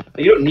saying?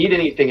 You don't need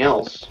anything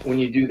else when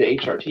you do the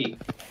HRT.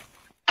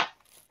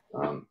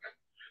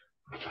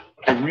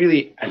 I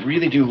really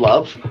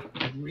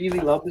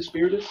love the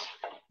Spiritus,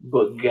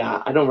 but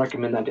God, I don't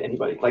recommend that to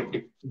anybody.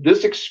 Like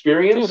this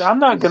experience, dude, I'm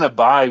not gonna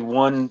buy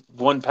one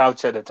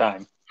pouch at a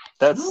time.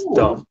 That's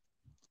dumb.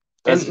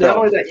 That's and not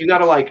only that, you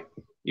gotta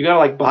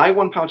like buy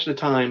 1 pouch at a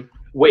time,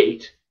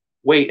 wait,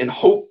 and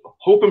hope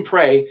and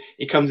pray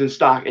it comes in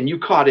stock, and you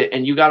caught it,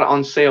 and you got it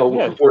on sale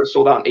before it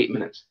sold out in 8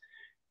 minutes.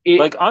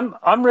 Like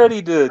I'm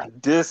ready to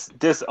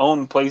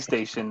disown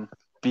PlayStation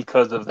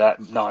because of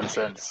that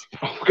nonsense.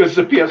 Because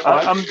the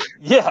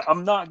PS5.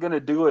 I'm not gonna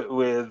do it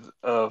with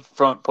a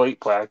front plate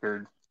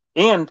placard.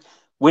 And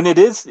when it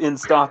is in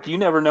stock, you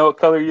never know what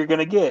color you're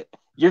gonna get.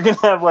 You're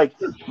gonna have like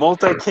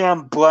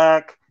multicam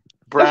black,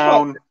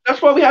 brown.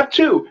 That's why we have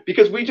 2,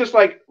 because I was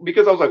like,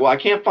 well, I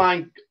can't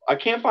find the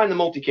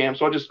multicam,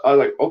 so I was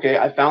like, okay,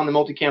 I found the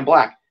multicam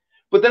black,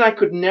 but then I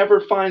could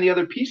never find the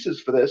other pieces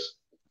for this.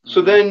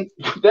 So then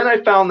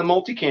I found the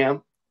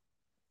multicam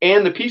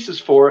and the pieces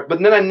for it, but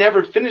then I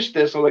never finished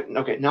this. I was like,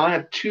 okay, now I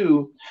have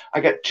 2.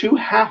 I got 2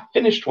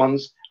 half-finished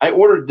ones. I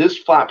ordered this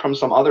flap from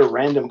some other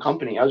random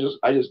company. I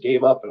just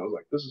gave up, and I was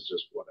like, this is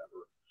just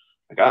whatever.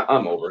 Like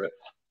I'm over it.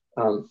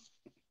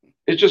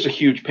 It's just a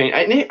huge pain.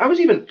 I was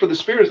even for the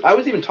Spiritus. I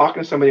was even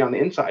talking to somebody on the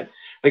inside.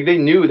 Like they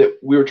knew that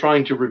we were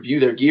trying to review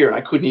their gear, and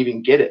I couldn't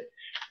even get it.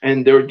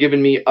 And they were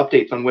giving me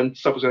updates on when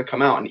stuff was going to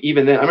come out. And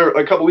even then, I remember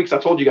like, a couple of weeks I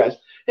told you guys,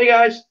 hey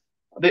guys,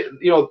 they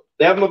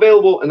have them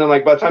available, and then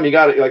like by the time you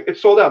got it, you're like,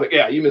 it's sold out. Like,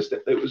 yeah, you missed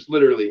it. It was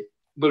literally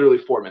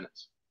 4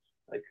 minutes.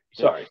 Like,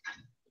 sorry.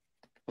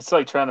 It's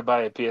like trying to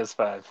buy a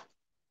PS5.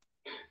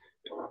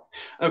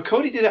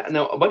 Cody did that.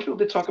 No, a bunch of people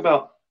did talk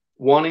about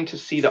wanting to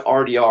see the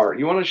RDR.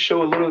 You want to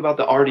show a little about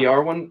the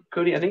RDR one,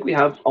 Cody? I think we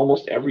have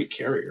almost every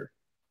carrier.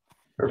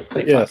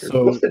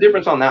 So what's the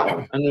difference on that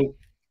one?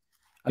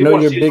 I know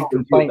your big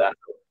complaint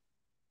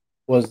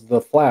was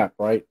the flap,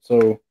 right?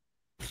 So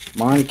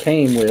mine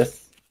came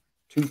with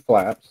 2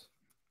 flaps,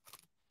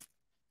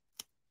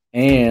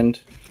 and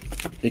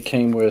it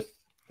came with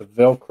the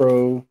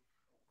Velcro.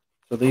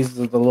 So these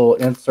are the little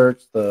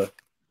inserts, the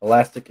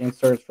elastic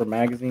inserts for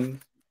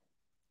magazines.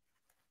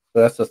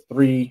 So that's a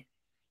 3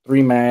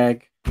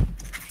 mag, 2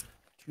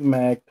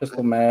 mag,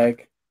 pistol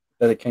mag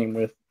that it came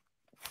with.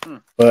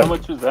 But how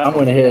much was that? I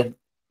went ahead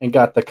and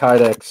got the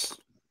Kydex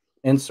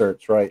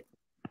inserts, right?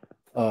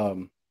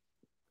 And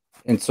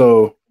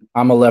so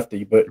I'm a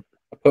lefty, but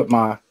I put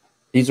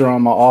these are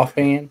on my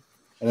offhand,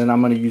 and then I'm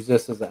going to use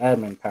this as an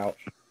admin pouch.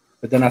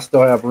 But then I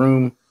still have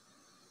room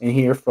in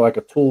here for like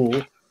a tool,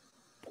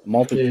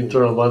 multi-tool. You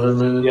throw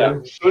 11 in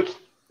there.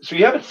 So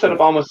you have it set up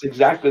almost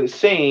exactly the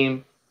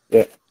same.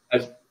 Yeah.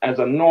 As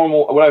a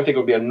normal, what I think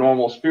would be a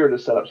normal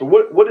Spiritus setup. So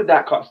what did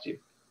that cost you?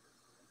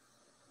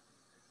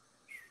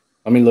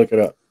 Let me look it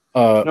up.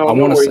 I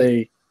want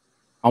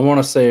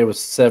to say it was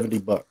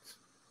 $70.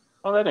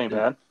 Oh, that ain't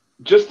bad.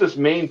 Just this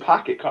main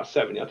pocket cost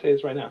 $70. I'll tell you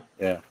this right now.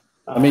 Yeah.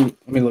 Let me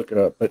look it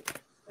up. But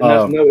and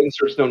there's no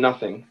inserts, no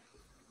nothing.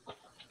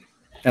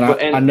 And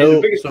I know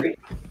the biggest thing,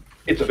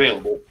 it's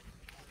available.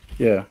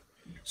 Yeah.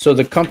 So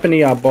the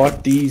company I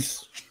bought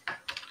these.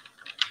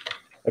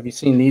 Have you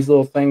seen these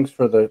little things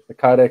for the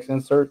Kydex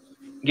inserts?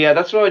 Yeah,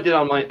 that's what I did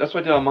on mine. That's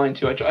what I did on mine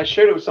too. I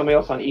shared it with somebody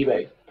else on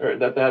eBay, or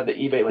that they had the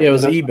eBay link. Yeah, it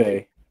was eBay.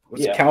 It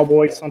was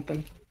Cowboy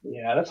something.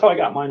 Yeah, that's how I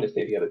got mine to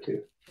stay together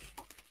too.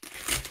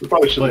 We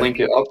probably should link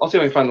it. I'll see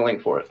if I can find the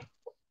link for it.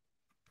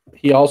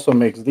 He also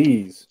makes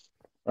these,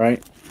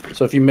 right?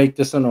 So if you make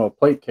this into a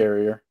plate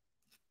carrier,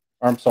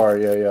 or I'm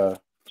sorry, a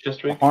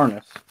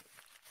harness.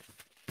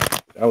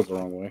 That was the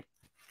wrong way.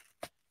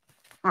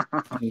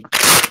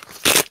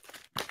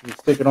 You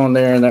stick it on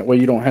there, and that way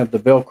you don't have the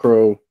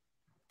Velcro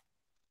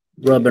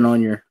rubbing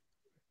on your.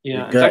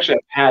 Yeah, it's actually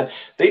a pad.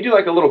 They do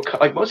like a little,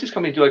 like most of these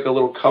companies do like a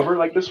little cover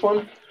like this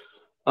one.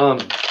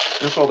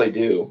 That's all they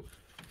do.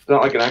 It's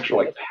not like an actual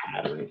like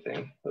pad or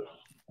anything. But,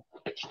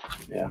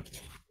 yeah.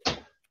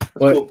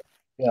 But cool.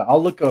 Yeah,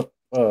 I'll look up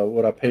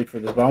what I paid for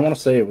this, but I want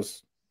to say it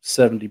was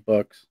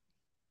 $70.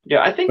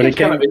 Yeah, I think it's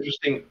kind of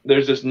interesting.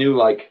 There's this new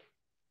like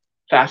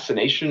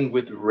fascination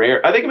with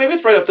rare. I think maybe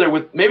it's right up there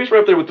with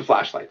the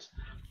flashlights.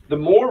 The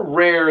more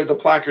rare the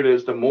placard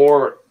is, the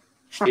more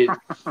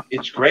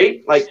it's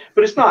great. Like,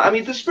 but it's not. I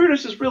mean, the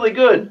Spiritus is really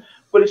good,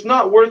 but it's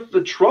not worth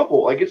the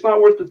trouble. Like, it's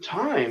not worth the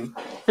time.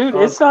 Dude,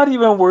 it's not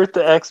even worth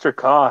the extra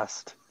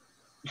cost.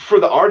 For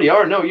the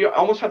RDR, no, you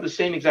almost have the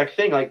same exact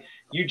thing. Like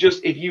you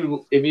just if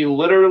you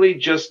literally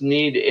just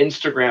need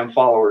Instagram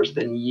followers,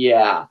 then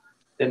yeah,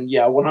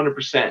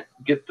 100%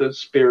 get the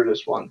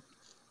Spiritus one.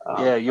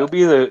 Yeah, you'll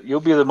be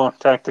the more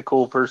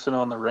tactical person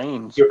on the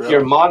range.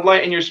 Your Mod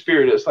Light and your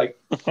Spiritus, like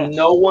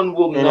no one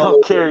will know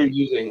what you're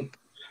using.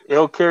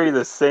 It'll carry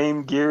the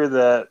same gear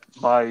that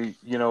my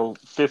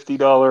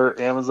 $50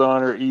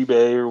 Amazon or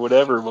eBay or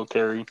whatever will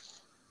carry.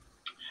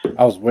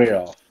 I was way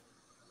off.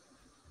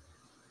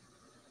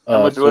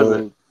 How much was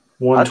it?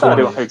 120. I thought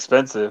it was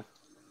expensive.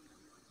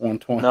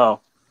 120.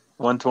 No,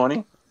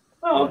 120.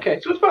 Oh, okay.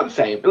 So it's about the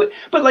same. But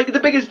like the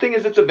biggest thing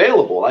is it's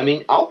available. I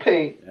mean, I'll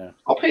pay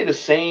the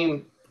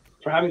same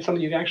for having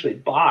something you can actually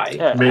buy.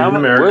 Yeah, made in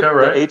America,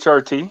 right? The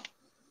HRT.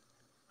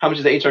 How much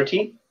is the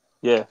HRT?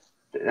 Yeah.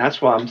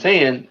 That's what I'm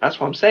saying. That's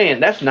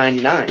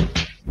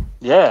 $99.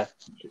 Yeah,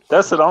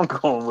 that's what I'm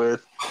going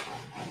with.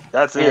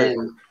 That's it.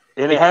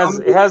 And it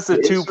has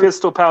the two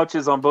pistol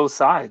pouches on both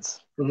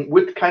sides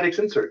with Kydex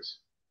inserts.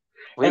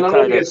 With and I don't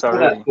know if you guys saw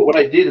that, but what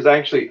I did is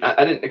I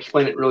didn't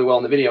explain it really well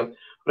in the video,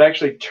 but I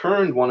actually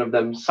turned one of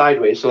them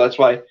sideways. So that's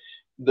why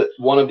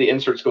one of the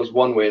inserts goes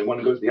one way and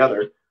one goes the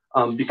other.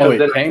 Because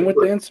it came with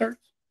the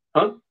inserts?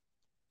 Huh?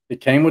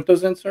 It came with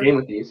those inserts? It came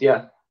with these,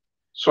 yeah.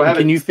 So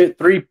can you fit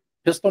 3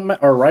 pistol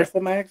or rifle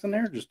mags in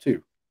there, or just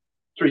 2?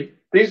 3.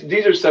 These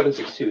are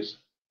 7.62s.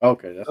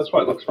 Okay, that's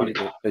why it looks funny.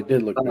 They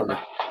did look good.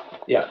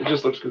 Yeah, it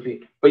just looks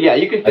goofy. But yeah,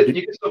 you can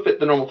still fit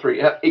the normal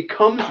 3. It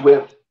comes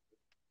with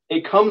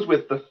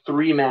the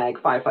 3 mag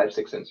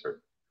 5.56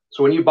 insert.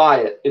 So when you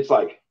buy it, it's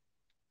like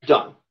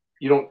done.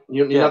 You don't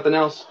need nothing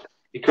else.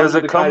 Does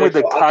it come with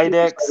the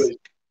Kydex?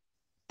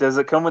 Does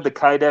it come with the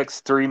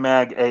Kydex 3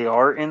 mag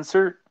AR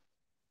insert?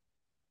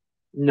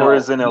 No, or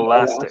is it an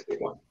elastic?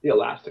 The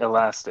elastic.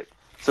 Elastic.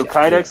 So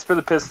Kydex for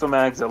the pistol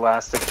mags,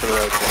 elastic for the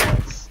rifle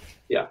mags.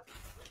 Yeah.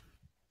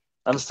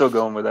 I'm still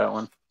going with that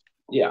one.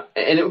 Yeah,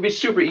 and it would be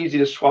super easy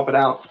to swap it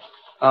out.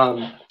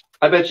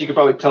 I bet you could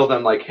probably tell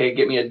them, like, hey,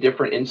 get me a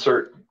different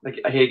insert. Like,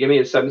 hey, give me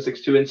a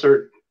 7.62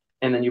 insert,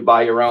 and then you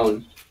buy your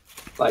own,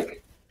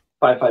 like,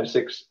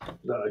 5.56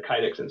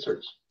 Kydex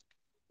inserts.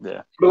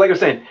 Yeah. But like I was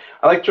saying,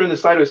 I like turning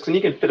this sideways because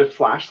you can fit a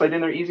flashlight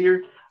in there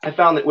easier. I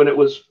found that when it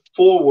was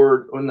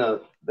forward, when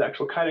the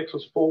actual Kydex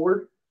was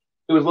forward,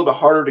 it was a little bit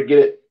harder to get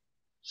it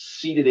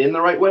seated in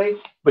the right way.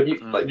 But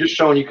like just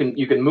showing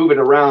you can move it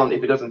around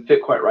if it doesn't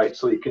fit quite right,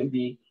 so it can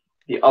be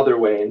the other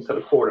way instead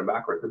of forward and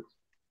backwards.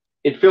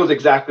 It feels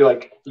exactly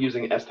like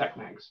using S-Tac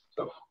mags.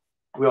 So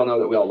we all know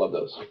that we all love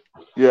those.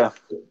 Yeah.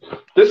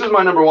 This is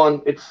my number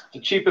one. It's the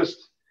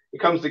cheapest. It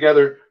comes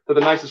together. They're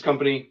the nicest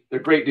company. They're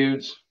great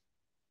dudes.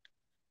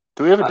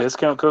 Do we have a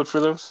discount code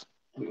for those?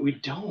 We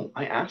don't.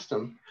 I asked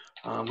them.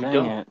 We Dang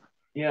don't. it.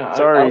 Yeah.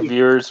 Sorry,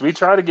 viewers. We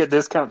try to get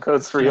discount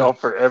codes for y'all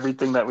for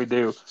everything that we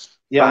do.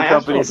 Yeah. Some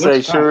companies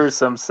say sure,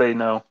 some say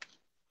no.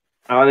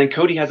 And then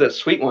Cody has that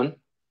sweet one.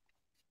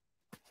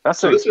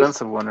 That's the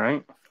expensive one,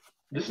 right?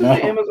 This is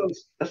the Amazon.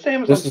 That's the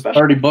Amazon this is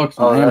special. $30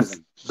 on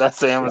Amazon.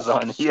 That's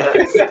Amazon.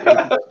 Yes.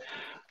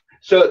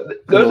 So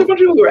there's a bunch of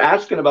people who are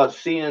asking about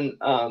seeing.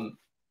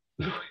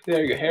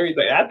 There you go. Harry's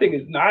like, that thing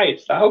is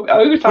nice. I hope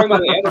you're talking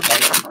about the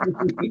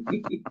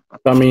Amazon.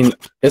 I mean,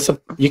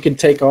 you can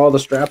take all the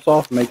straps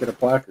off and make it a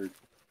placard.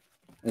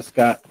 It's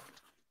got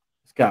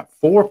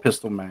 4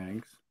 pistol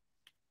mags,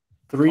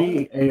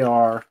 3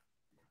 AR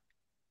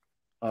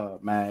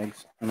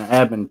mags, and an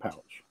admin pouch.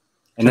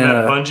 And Can then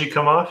that bungee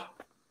come off?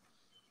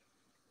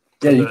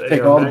 Yeah, you can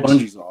take all the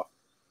bungees off.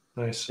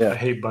 Nice. Yeah. I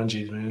hate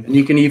bungees, man. And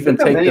you can even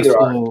take this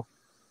little.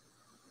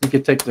 You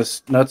can take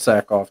this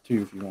nutsack off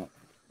too if you want.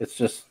 It's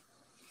just.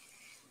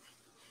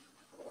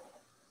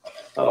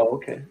 Oh,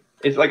 okay.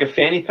 It's like a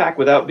fanny pack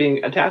without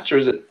being attached, or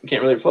is it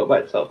can't really float by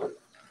itself?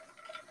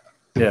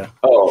 Yeah.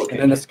 Oh, okay.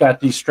 And then it's got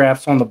these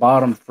straps on the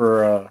bottom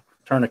for a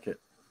tourniquet.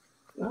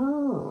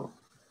 Oh.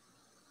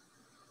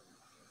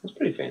 That's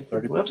pretty fancy.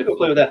 We'll have to go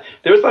play with that.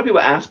 There was a lot of people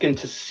asking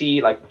to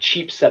see like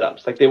cheap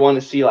setups. Like they want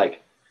to see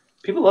like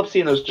people love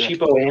seeing those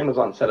cheapo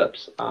Amazon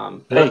setups.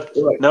 Hey,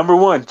 number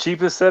one,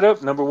 cheapest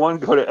setup. Number one,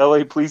 go to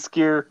LA Police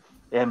Gear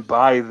and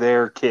buy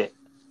their kit.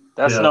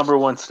 That's number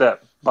one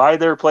step. Buy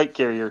their plate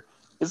carrier.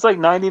 It's like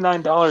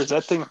 $99.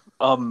 That thing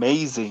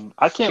amazing.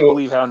 I can't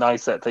believe how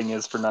nice that thing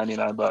is for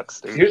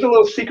 $99, dude. Here's a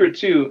little secret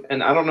too,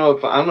 and I don't know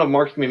if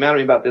Mark's gonna be mad at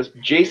me about this.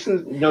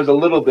 Jason knows a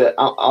little bit.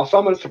 I'm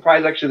going to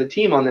surprise actually the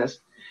team on this.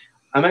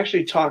 I'm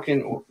actually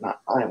talking, or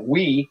not I,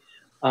 we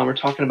are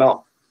talking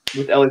about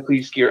with LA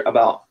Police Gear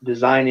about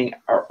designing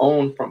our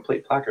own front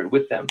plate placard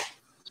with them.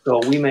 So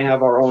we may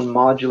have our own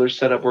modular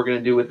setup we're going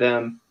to do with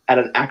them at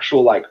an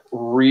actual like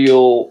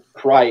real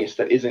price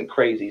that isn't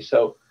crazy.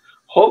 So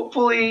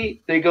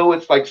hopefully they go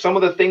with like some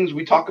of the things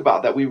we talk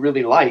about that we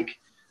really like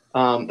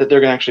that they're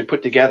going to actually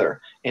put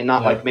together and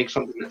not like make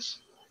something that's,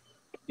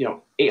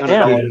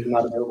 $800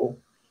 not available.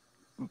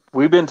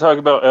 We've been talking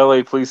about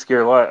LA Police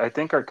Gear a lot. I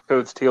think our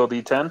code's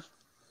TLD 10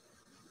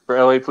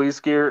 for LA Police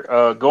Gear.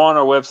 Go on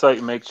our website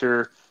and make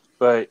sure.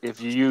 But if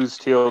you use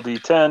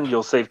TLD 10,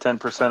 you'll save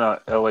 10% on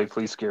LA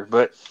Police Gear.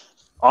 But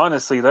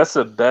honestly, that's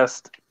the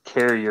best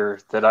carrier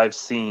that I've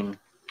seen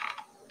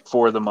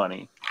for the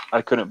money.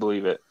 I couldn't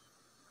believe it.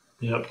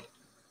 Yep.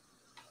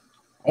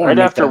 Right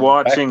after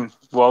watching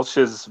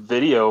Welsh's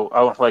video,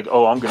 I was like,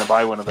 "Oh, I'm going to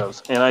buy one of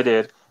those," and I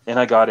did, and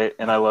I got it,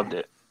 and I loved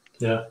it.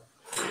 Yeah,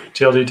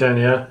 TLD 10.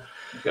 Yeah.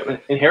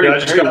 And Harry, I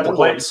just got the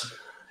plates.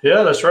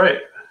 Yeah, that's right.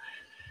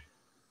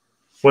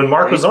 When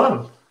Mark was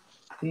on.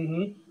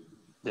 Mm-hmm.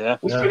 Yeah.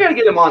 We still got to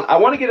get him on. I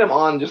want to get him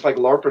on, just like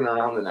LARPing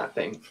around in that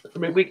thing.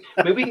 Maybe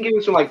we can give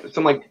him some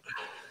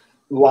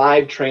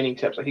live training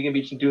tips. Like he can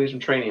be doing some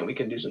training, and we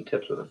can do some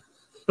tips with him.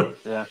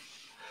 Yeah.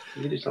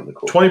 We can do something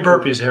cool. 20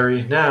 burpees,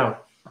 Harry. Now.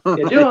 Yeah,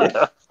 do it.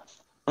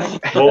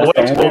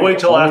 We'll wait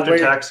till after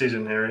tax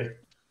season, Harry.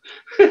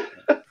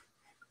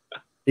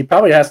 He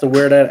probably has to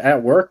wear that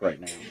at work right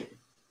now.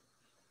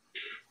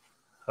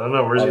 I don't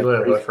know. Where's he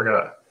live? I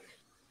forgot.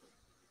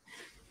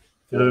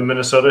 You live in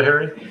Minnesota,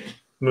 Harry?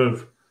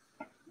 Move.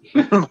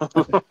 So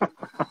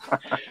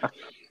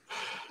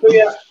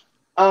yeah,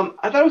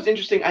 I thought it was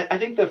interesting. I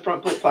think the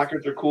front plate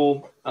placards are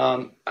cool,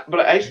 but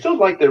I still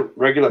like the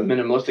regular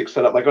minimalistic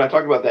setup. Like when I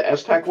talk about the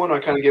S-Tac one, I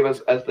kind of give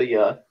us as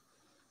the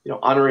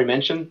honorary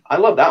mention. I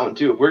love that one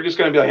too. If we're just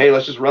going to be like, hey,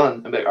 let's just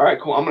run, I'm like, all right,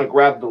 cool. I'm going to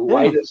grab the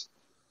lightest,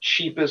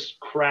 cheapest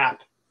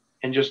crap,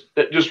 and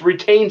that just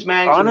retains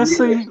mags.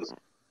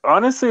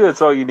 Honestly,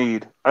 that's all you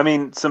need. I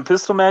mean, some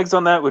pistol mags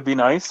on that would be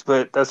nice,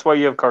 but that's why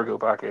you have cargo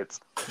pockets.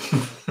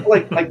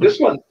 like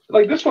this one.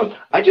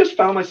 I just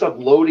found myself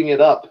loading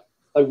it up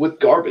with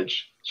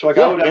garbage. So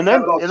and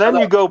then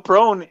you go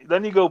prone.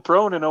 Then you go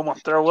prone and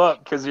almost throw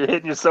up because you're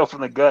hitting yourself in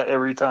the gut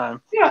every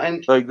time. Yeah,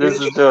 and this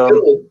is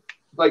dumb.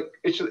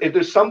 It's just, if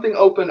there's something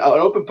open, an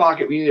open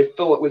pocket, we need to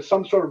fill it with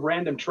some sort of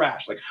random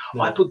trash.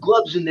 I put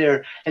gloves in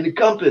there and a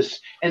compass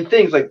and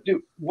things. Like,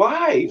 dude,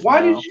 why?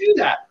 Why did you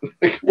do that?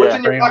 What's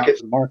in your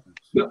pockets?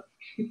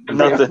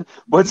 Nothing.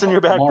 What's in your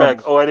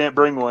backpack? Oh, I didn't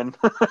bring one.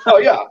 Oh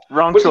yeah,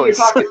 wrong What's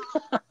choice. I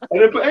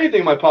didn't put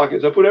anything in my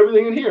pockets. I put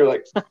everything in here. And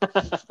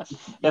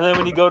then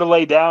when you go to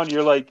lay down,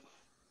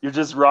 you're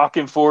just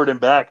rocking forward and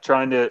back,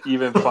 trying to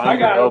even find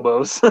your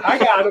elbows. I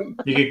got them.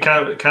 You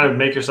could kind of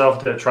make yourself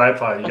into a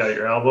tripod. You got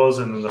your elbows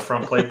and then the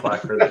front plate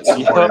placard that's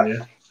supporting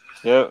you.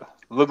 Yep.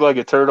 Look like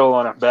a turtle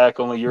on a back,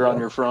 only you're on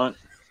your front.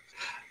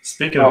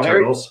 Speaking of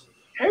turtles.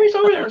 Harry's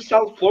over there in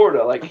South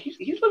Florida.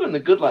 He's living the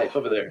good life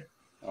over there.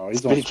 Oh,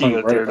 he's on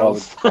spring break all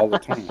the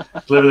time.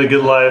 Living the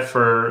good life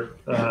for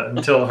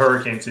until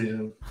hurricane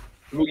season.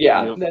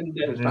 Yeah. Yep. Then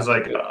he's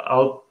like,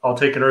 I'll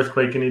take an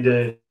earthquake any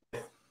day.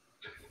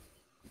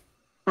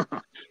 All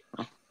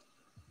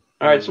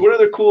right. So what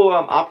other cool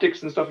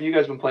optics and stuff have you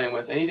guys been playing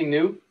with? Anything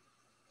new?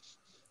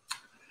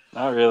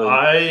 Not really.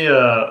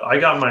 I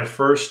got my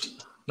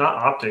first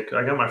I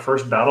got my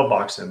first battle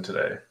box in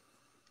today.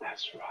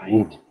 That's right.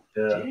 Ooh.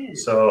 Yeah.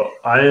 So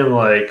I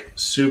am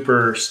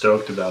super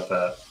stoked about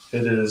that.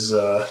 It is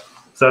so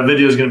that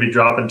video is going to be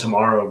dropping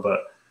tomorrow,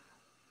 but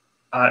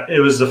it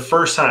was the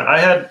first time I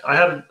had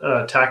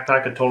a tac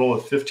pack a total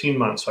of 15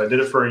 months. So I did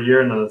it for a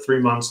year and then the 3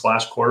 months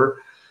last quarter.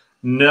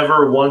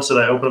 Never once did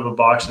I open up a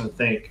box and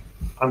think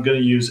I'm going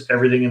to use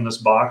everything in this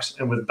box.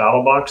 And with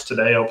Battle Box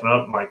today, open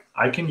up, I'm like,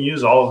 I can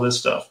use all of this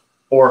stuff,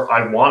 or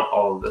I want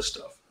all of this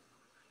stuff.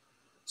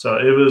 So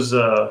it was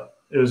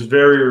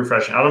very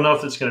refreshing. I don't know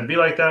if it's going to be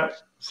like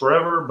that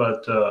forever,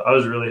 but I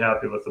was really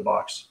happy with the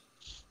box.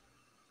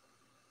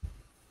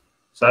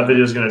 So that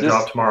video is going to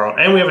drop tomorrow,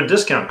 and we have a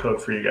discount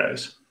code for you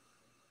guys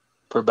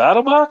for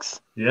Battle Box.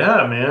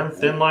 Yeah, man,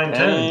 Thin Line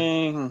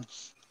 10.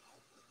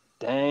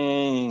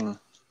 Dang.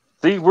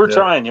 See, we're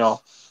trying,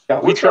 y'all. Yeah,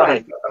 we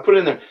trying. I put it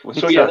in there.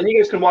 Then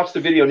you guys can watch the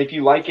video, and if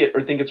you like it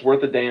or think it's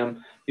worth a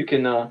damn, you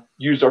can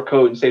use our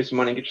code and save some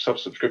money and get yourself a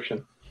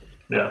subscription.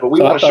 Yeah. But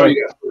we want to show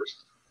you guys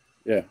first.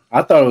 Yeah,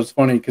 I thought it was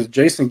funny because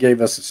Jason gave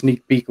us a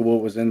sneak peek of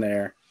what was in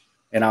there,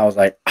 and I was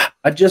like,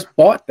 I just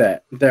bought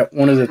that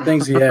one of the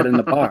things he had in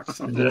the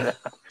box. Yeah.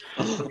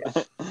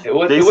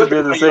 Jason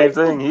did the same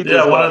thing. He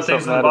just one of the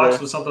things in the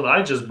box was something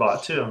I just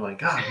bought too. I'm like,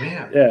 God,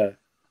 man. Yeah.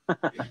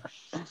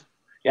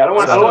 Yeah, I don't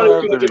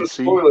want to do a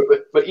spoiler,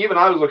 but even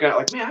I was looking at it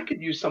like, man, I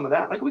could use some of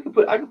that. I could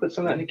put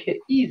some of that in the kit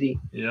easy.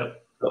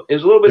 Yep. So it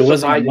was a little bit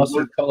surprising. It wasn't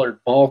a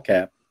mustard-colored ball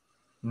cap.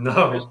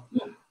 No.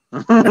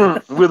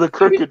 With a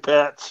crooked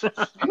patch.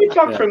 Let me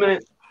talk for a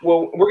minute.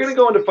 Well, we're going to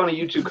go into funny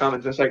YouTube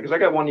comments in a second because I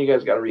got one you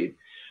guys got to read.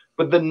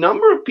 But the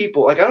number of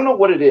people, I don't know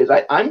what it is.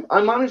 I'm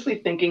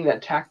honestly thinking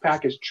that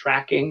TacPack is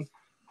tracking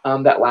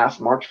that last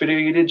March video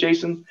you did,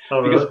 Jason.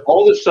 Oh, because really?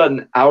 all of a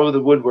sudden, out of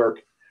the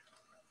woodwork,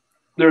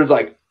 there's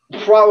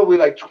probably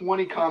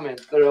 20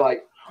 comments that are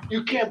like,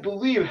 you can't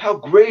believe how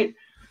great,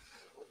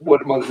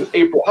 what month is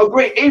April? How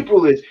great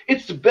April is.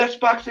 It's the best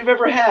box they've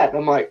ever had. And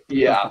I'm like,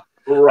 yeah,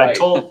 right. I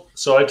told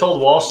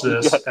Walsh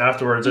this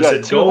afterwards. I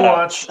said, go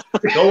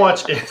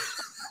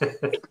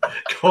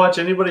watch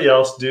anybody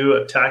else do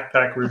a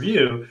TacPack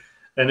review.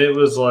 And it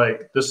was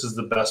like, this is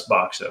the best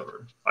box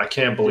ever. I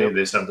can't believe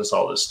they sent us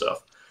all this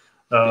stuff.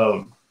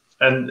 And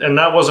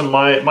that wasn't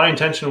my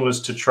intention was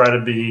to try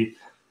to be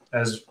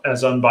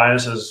as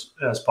unbiased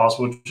as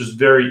possible, which is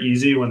very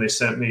easy when they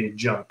sent me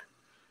junk.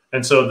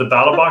 And so the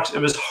battle box, it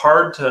was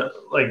hard to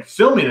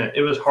filming it.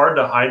 It was hard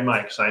to hide my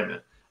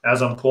excitement.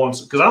 as I'm pulling,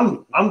 because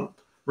I'm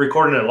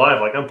recording it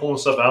live. Like I'm pulling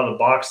stuff out of the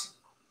box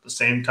at the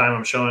same time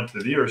I'm showing it to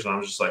the viewers, and I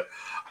was just like,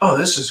 oh,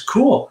 this is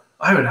cool.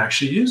 I would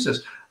actually use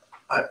this.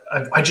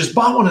 I just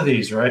bought one of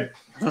these, right?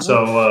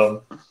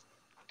 So,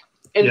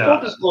 in full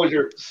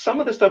disclosure, some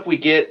of the stuff we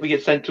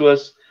get sent to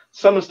us.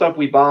 Some of the stuff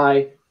we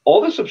buy,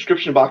 all the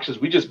subscription boxes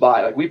we just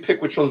buy. Like we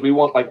pick which ones we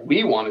want. Like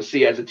we want to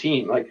see as a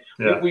team. Like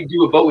we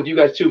do a vote with you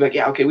guys too. Like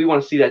okay, we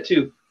want to see that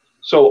too.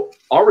 So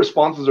our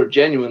responses are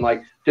genuine.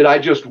 Like, did I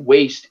just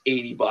waste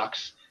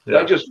 $80? Did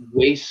I just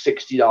waste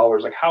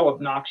 $60? Like, how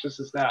obnoxious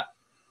is that?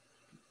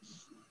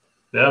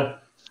 Yeah.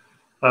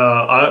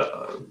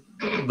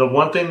 The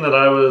one thing that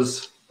I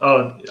was,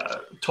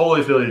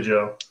 totally feel you,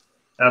 Joe.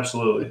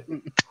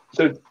 Absolutely.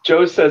 So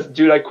Joe says,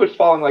 dude, I quit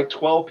following like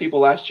 12 people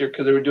last year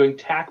because they were doing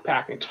tack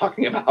packing,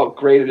 talking about how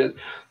great it is.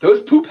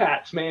 Those poop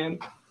hats, man.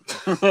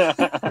 You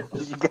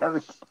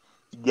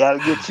gotta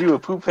get you a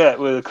poop hat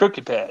with a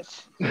crooked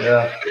patch.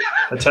 Yeah.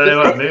 I tell you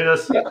what, maybe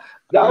that's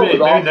maybe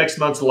next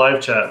month's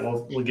live chat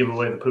we'll give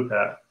away the poop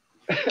hat.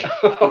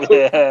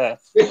 Yeah.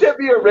 Make that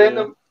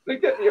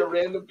be a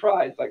random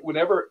prize. Like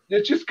whenever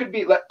it just could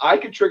be like I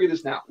could trigger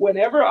this now.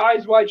 Whenever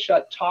Eyes Wide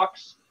Shut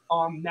talks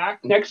on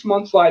next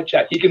month's live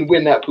chat, he can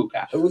win that poop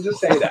hat. I will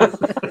just say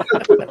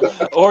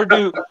that. or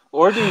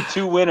do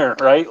two winner,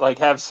 right? Like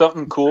have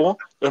something cool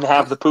and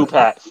have the poop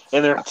hat.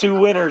 And there are two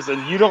winners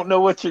and you don't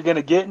know what you're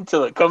gonna get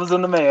until it comes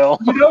in the mail.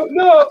 You don't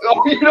know.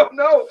 Oh, you don't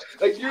know.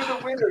 Like you're the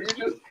winner.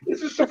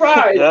 It's a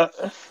surprise. Yeah.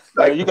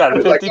 Like, you got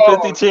a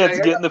 50-50 chance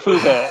of getting the poop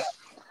hat.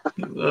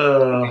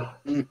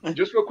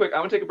 Just real quick,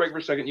 I'm gonna take a break for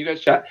a second. You guys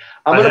chat.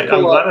 I'm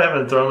glad I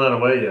haven't thrown that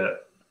away yet.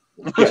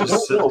 Yeah,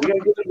 no, we gotta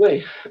give it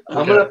away. Okay.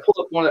 I'm gonna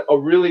pull up a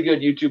really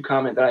good YouTube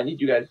comment that I need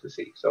you guys to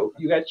see. So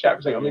you guys chat for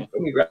a second. Let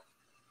me grab.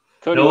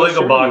 No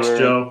Lego box,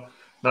 Joe.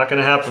 Not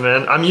gonna happen,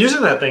 man. I'm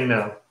using that thing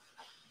now.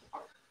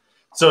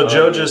 So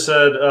Joe just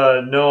said,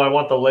 no, I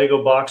want the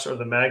Lego box or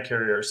the mag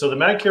carrier. So the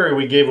mag carrier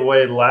we gave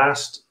away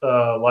last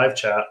live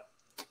chat.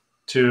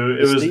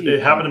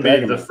 It happened to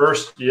be the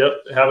first.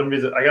 Yep, it happened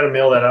to be. I got to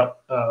mail that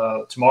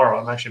out tomorrow.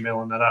 I'm actually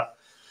mailing that out.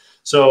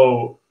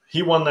 So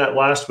he won that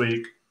last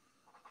week,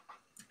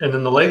 and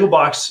then the Lego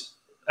box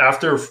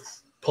after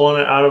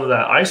pulling it out of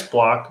that ice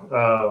block,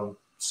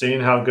 seeing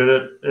how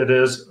good it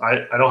is.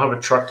 I don't have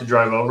a truck to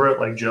drive over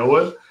it like Joe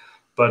would,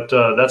 but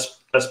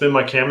that's been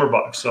my camera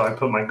box. So I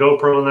put my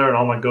GoPro in there and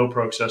all my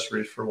GoPro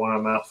accessories for when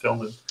I'm out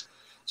filming.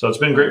 So it's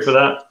been great for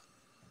that.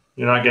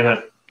 You're not getting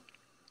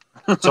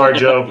it. Sorry,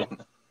 Joe.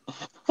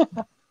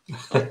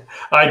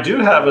 I do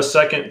have a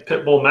second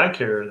Pitbull mag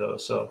carrier though,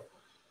 so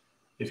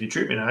if you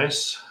treat me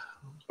nice,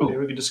 maybe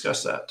we could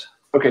discuss that.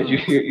 Okay, you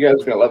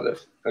guys are gonna love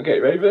this. Okay,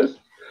 ready for this?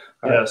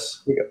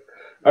 Yes. Here we go.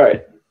 All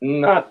right,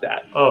 not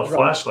that. Oh,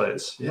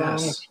 flashlights.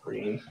 Yes.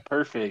 Screen.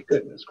 Perfect.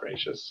 Goodness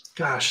gracious.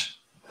 Gosh,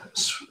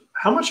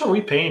 how much are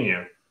we paying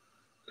you?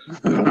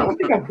 I don't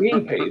think I'm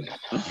being paid.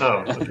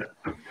 Oh, okay.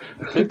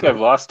 I think I've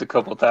lost a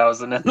couple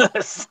thousand in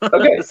this.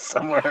 Okay.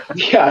 Somewhere.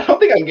 Yeah, I don't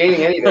think I'm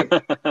gaining anything.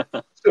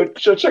 So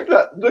check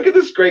that. Look at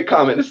this great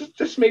comment.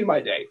 This made my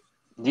day.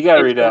 You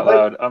gotta read it out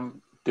loud.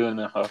 I'm doing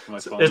that off my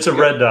phone. It's a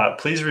red dot.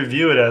 Please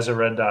review it as a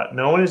red dot.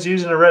 No one is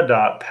using a red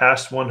dot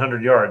past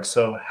 100 yards.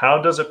 So how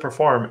does it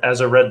perform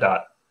as a red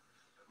dot?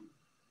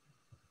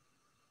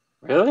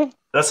 Really?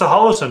 That's a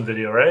Holosyn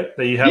video, right?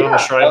 That you had on the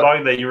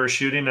Shrybog that you were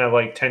shooting at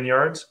like 10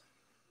 yards?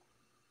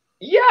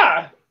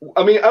 Yeah.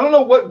 I mean, I don't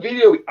know what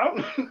video.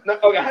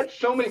 I had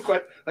so many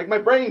questions. Like, my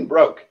brain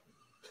broke.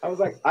 I was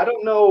like, I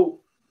don't know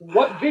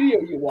what video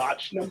you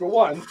watched, number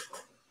one.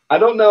 I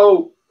don't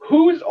know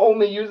who's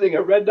only using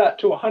a red dot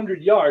to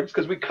 100 yards,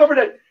 because we covered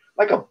it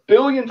like a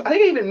billion. I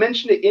think I even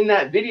mentioned it in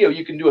that video.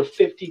 You can do a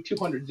 50,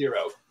 200, 0.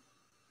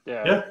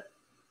 Yeah. Yeah.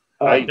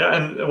 Yeah,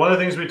 and one of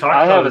the things we talked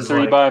about I have a is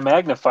 3-by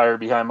magnifier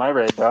behind my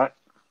red dot.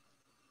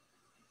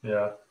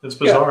 Yeah, it's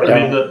bizarre. Yeah. I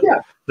mean,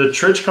 the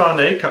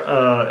TrichCon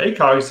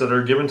ACOGs that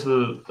are given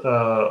to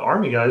the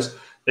Army guys,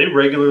 they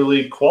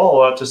regularly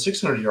qual out to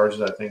 600 yards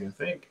of that thing, I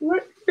think.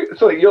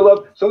 So you'll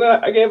love. So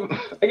then I gave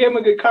him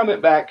a good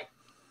comment back.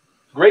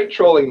 Great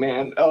trolling,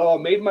 man. Oh,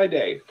 made my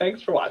day.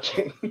 Thanks for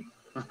watching.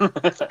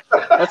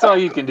 That's all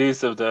you can do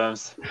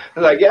sometimes. I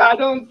was like, yeah, I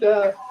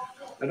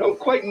don't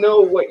quite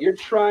know what you're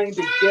trying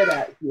to get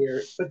at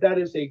here, but that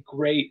is a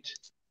great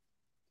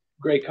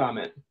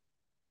comment.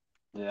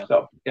 Yeah.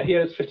 So yeah, he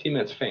has 15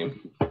 minutes of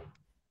fame.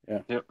 Yeah.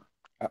 Yep.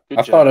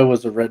 I thought it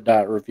was a red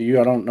dot review.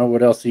 I don't know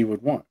what else he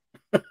would want.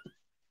 I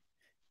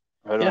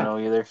don't know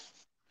either.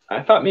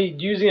 I thought me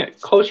using it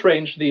close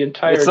range the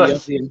entirety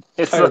of the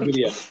entire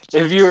video.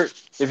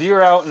 If you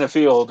were out in the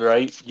field,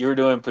 right, you were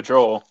doing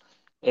patrol,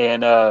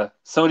 and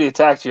somebody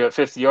attacked you at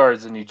 50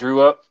 yards, and you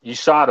drew up, you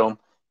shot him,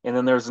 and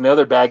then there's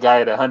another bad guy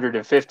at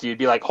 150. You'd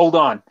be like, hold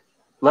on.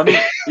 Let me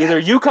either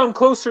you come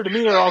closer to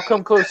me or I'll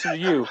come closer to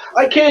you.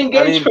 I can't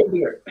engage from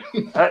here.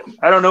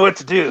 I don't know what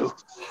to do.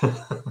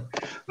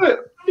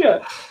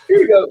 Yeah, here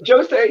you go.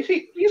 Joe says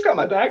he's got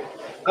my back.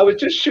 I was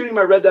just shooting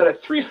my red dot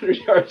at 300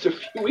 yards a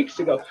few weeks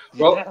ago.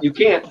 Well, you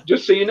can't.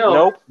 Just so you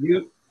know,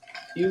 nope.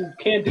 You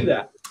can't do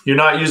that. You're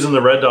not using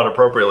the red dot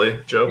appropriately,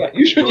 Joe. Yeah,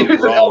 you should use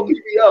an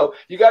LPVO.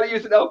 You got to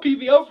use an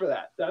LPVO for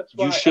that. That's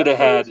why you should have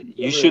had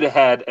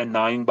a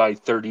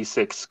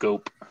 9x36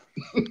 scope.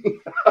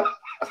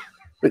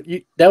 But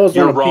that was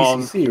You're on a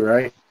wrong. PCC,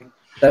 right?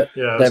 Yeah, it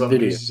was that on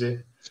video.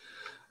 PCC.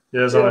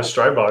 Yeah, it was on a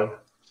Strybog.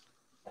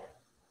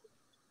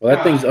 Well,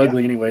 that thing's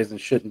ugly anyways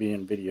and shouldn't be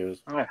in videos.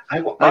 My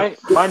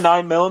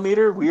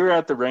 9mm, we were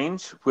at the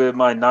range with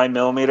my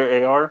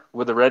 9mm AR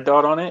with a red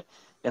dot on it,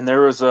 and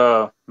there was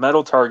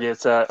metal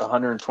targets at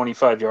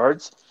 125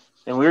 yards,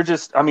 and we were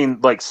just, I mean,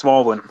 like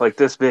small one, like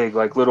this big,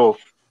 like little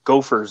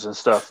gophers and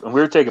stuff, and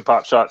we were taking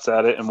pot shots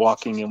at it and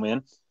walking them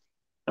in.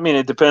 I mean,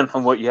 it depends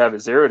on what you have it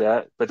zeroed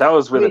at, but that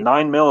was with a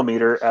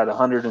 9mm at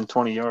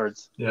 120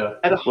 yards. Yeah.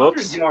 At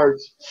 100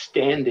 yards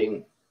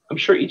standing, I'm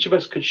sure each of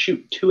us could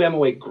shoot 2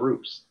 MOA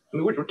groups. I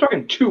mean, we're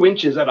talking 2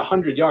 inches at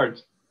 100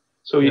 yards.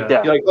 So you're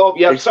like, oh,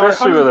 yeah, sorry,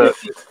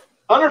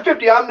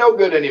 150, I'm no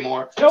good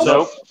anymore.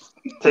 Nope.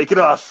 Take it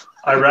off.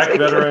 Iraq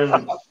veteran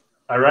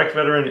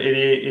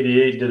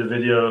 8888 did a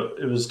video.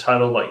 It was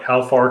titled, like,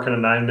 How Far Can a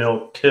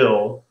 9mm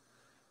Kill?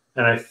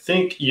 And I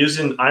think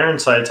using iron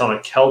sights on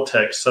a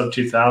Kel-Tec sub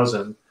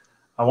 2000,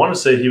 I want to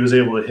say he was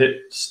able to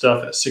hit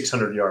stuff at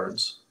 600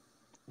 yards.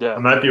 Yeah. I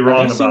might be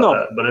wrong about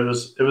that, but it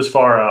was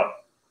far out.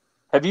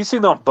 Have you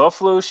seen the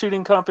buffalo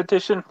shooting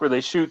competition where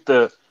they shoot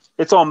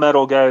it's all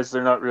metal, guys.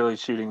 They're not really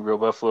shooting real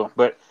buffalo,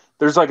 but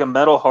there's like a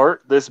metal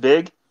heart this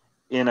big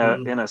in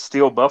a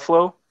steel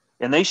buffalo,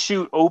 and they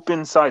shoot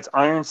open sights,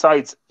 iron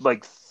sights,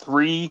 like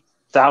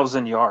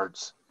 3,000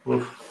 yards.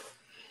 Oof.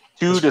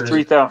 2,000 to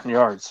 3,000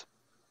 yards.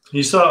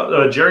 You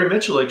saw Jerry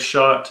Mitchell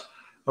shot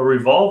a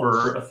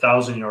revolver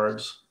 1,000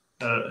 yards.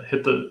 I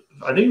think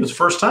it was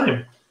first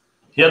time.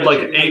 He had like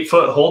an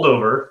 8-foot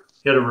holdover.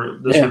 He had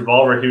this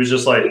revolver. He was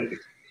just like,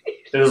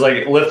 it was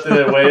like lifting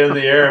it way in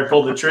the air and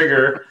pulled the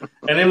trigger.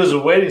 And it was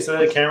waiting. So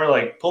the camera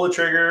like pull the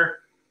trigger,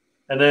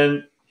 and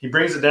then he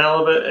brings it down a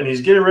little bit, and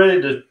he's getting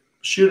ready to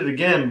shoot it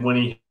again when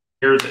he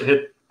hears it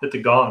hit the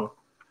gong.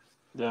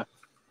 Yeah.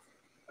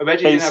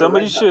 Hey,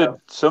 somebody should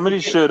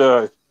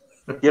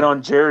get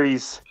on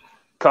Jerry's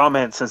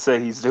comments and say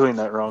he's doing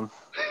that wrong.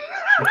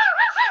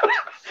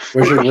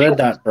 Where's your red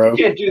dot, bro?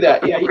 You can't do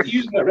that. Yeah, you're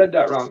using that red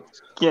dot wrong.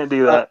 Can't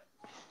do that.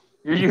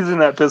 You're using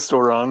that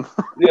pistol wrong.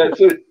 Yeah,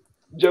 so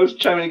Joe's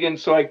chiming again.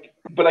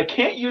 But I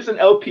can't use an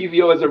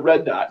LPVO as a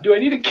red dot. Do I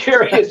need to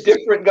carry a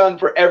different gun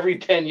for every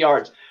 10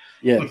 yards?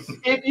 Yes.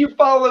 If you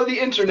follow the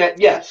internet,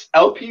 yes.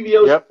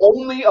 LPVOs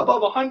only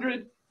above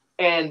 100,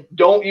 and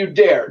don't you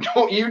dare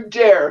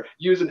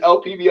use an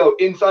LPVO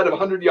inside of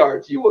 100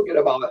 yards. You will get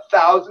about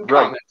 1,000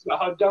 comments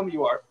about how dumb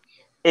you are.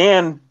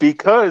 And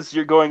because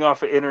you're going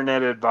off of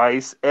internet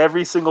advice,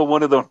 every single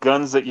one of the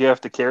guns that you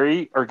have to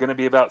carry are going to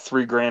be about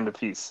 $3,000 a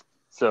piece.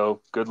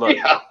 So good luck.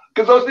 Yeah,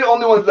 because those are the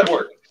only ones that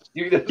work.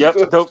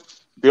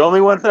 The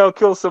only one that'll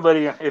kill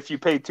somebody if you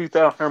pay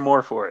 $2,000 or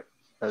more for it.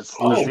 That's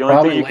the only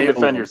thing you can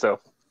defend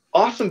yourself.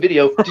 Awesome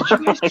video. Did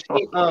you guys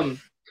see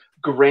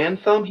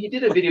Grand Thumb? He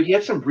did a video. He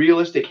had some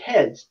realistic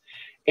heads,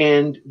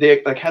 and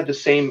they like had the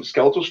same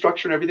skeletal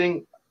structure and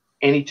everything.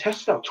 And he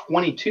tested out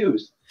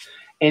 22s,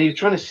 and he was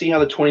trying to see how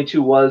the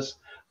 22 was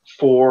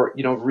for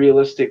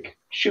realistic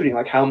shooting,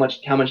 like how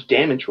much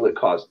damage will it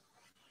cause.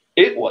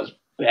 It was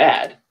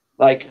bad.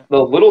 Like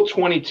the little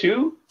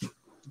 22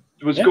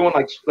 was going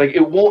like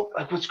it won't.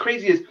 Like what's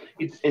crazy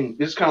is and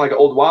this is kind of like an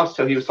old Wild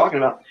Tale he was talking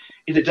about.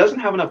 Is it doesn't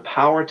have enough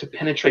power to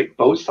penetrate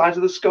both sides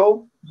of the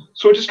skull,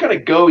 so it just kind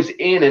of goes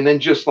in and then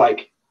just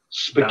like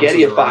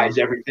spaghettifies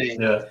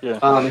everything.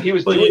 Yeah. He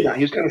was doing that.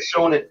 He was kind of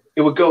showing it.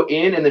 It would go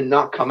in and then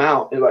not come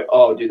out. And like,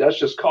 oh, dude, that's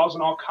just causing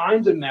all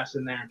kinds of mess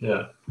in there.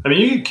 Yeah. I mean,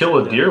 you could kill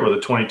a deer with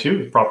a 22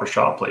 with proper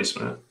shot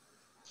placement.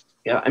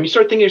 Yeah. I mean, you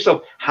start thinking to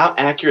yourself, how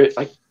accurate?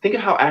 Like, think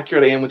of how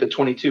accurate I am with a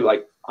 22.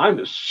 Like, I'm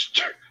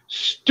just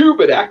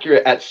stupid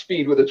accurate at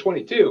speed with a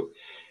 22.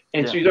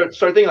 And so you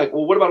start thinking like,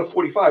 well, what about a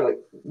 45? Like,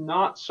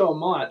 not so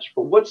much.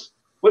 But what's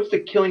the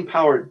killing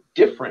power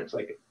difference?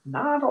 Like,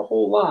 not a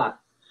whole lot.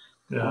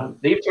 Yeah.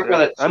 They've talked about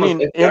that. I mean,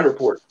 FBI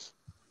report.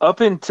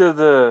 Up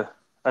into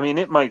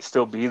it might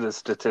still be the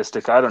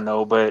statistic. I don't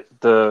know, but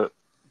the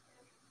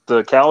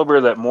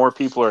caliber that more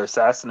people are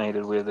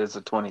assassinated with is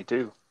a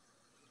 22.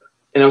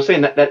 And I was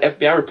saying that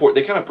FBI report,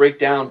 they kind of break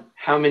down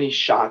how many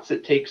shots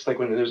it takes, like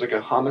when there's like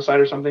a homicide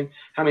or something,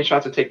 how many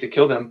shots it takes to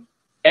kill them.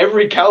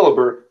 Every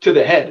caliber to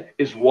the head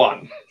is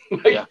 1.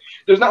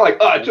 There's not like,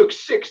 it took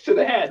 6 to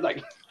the head.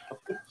 Like,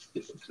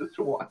 it's just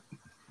 1.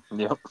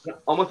 Yep.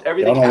 Almost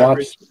everything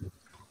average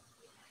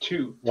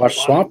 2. Watch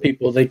swamp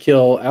people. They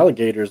kill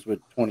alligators with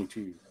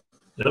 22.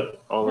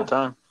 Yep. All the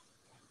time.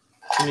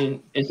 I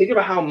mean, and think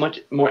about how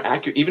much more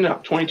accurate, even a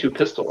 22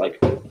 pistol, like,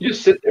 you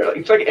just sit there. Like,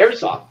 it's like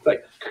airsoft.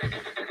 Like,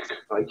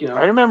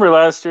 I remember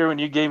last year when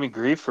you gave me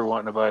grief for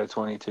wanting to buy a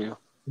 22.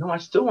 No, I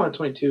still want a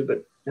 22,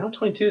 but now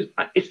 22s,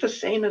 it's the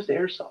same as the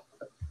airsoft.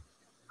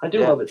 I do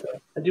love it, though.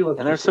 I do love it.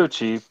 And they're so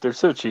cheap. They're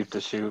so cheap to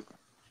shoot.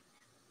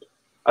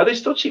 Are they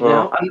still cheap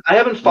now? I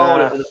haven't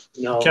followed it.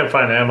 No. You can't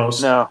find ammo.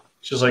 No.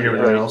 It's just like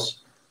everything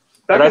else.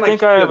 But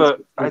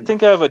I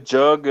think I have a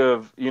jug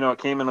of, it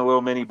came in a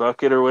little mini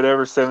bucket or whatever,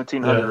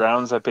 1,700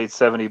 rounds. I paid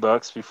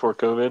 $70 before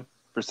COVID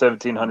for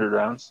 1,700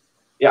 rounds.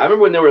 Yeah, I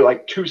remember when they were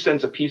like 2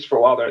 cents a piece for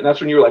a while there, and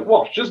that's when you were like,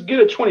 "Well, just get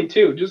a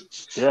 22."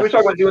 We were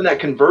talking about doing that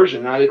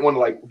conversion, and I didn't want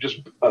to just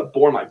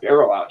bore my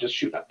barrel out, just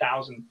shooting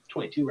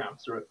 1,022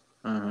 rounds through it.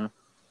 Mm-hmm.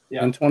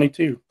 Yeah, and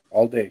 22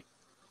 all day.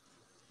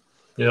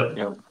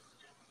 Yep.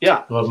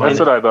 Yeah, that's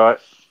what I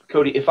bought.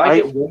 Cody, if I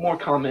get one more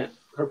comment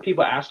or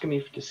people asking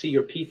me to see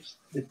your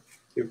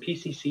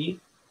PCC,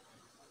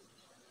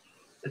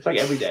 it's like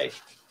every day.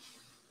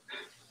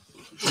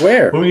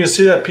 Where? When we can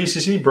see that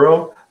PCC,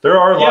 bro. There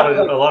are a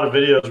lot of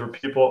videos where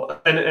people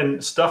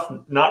and stuff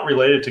not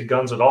related to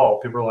guns at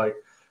all. People are like,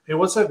 "Hey,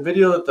 what's that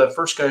video that the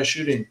first guy is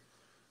shooting?"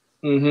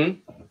 Mm-hmm.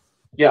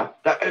 Yeah.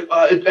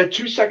 At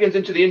 2 seconds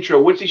into the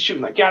intro, what's he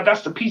shooting? Like, yeah,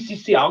 that's the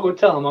PCC. I'll go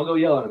tell him. I'll go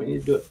yell at him. He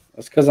needs to do it.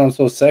 That's because I'm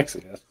so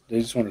sexy.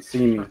 They just want to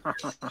see me.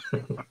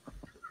 Him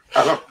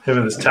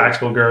and his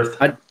tactical girth.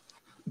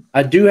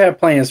 I do have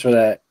plans for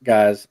that,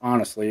 guys.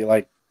 Honestly,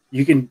 like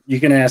you can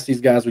ask these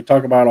guys. We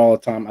talk about it all the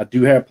time. I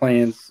do have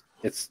plans.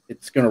 It's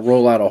going to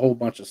roll out a whole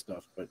bunch of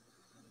stuff, but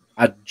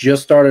I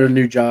just started a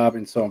new job,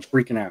 and so I'm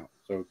freaking out.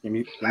 So give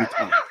me time.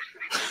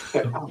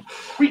 I'm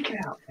freaking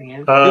out,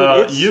 man.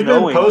 Dude, you've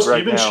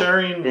been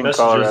sharing messages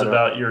Colorado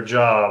about your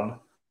job.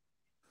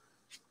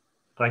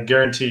 I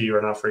guarantee you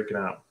are not freaking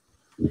out.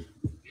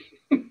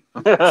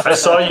 I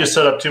saw you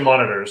set up 2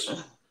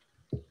 monitors.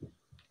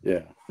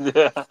 Yeah.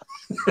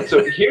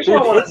 So here's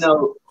what I want to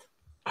know.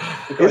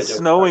 It's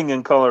snowing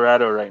in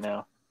Colorado right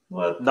now.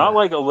 What? Not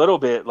like a little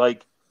bit.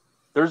 Like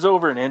there's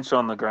over an inch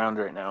on the ground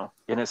right now,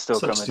 and it's still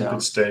coming down.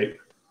 State.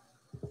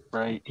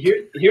 Right.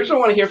 Here's what I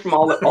want to hear from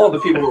all the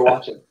people who are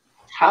watching.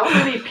 How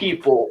many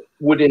people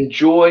would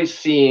enjoy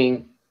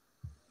seeing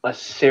a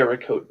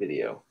Cerakote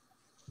video?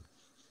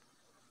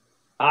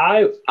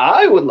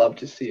 I would love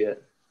to see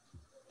it.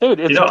 Dude,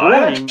 it's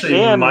boring,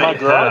 and my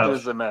garage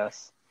is a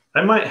mess.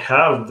 I might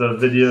have the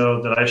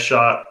video that I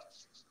shot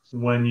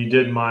when you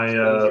did my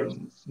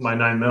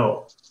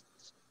 9mm.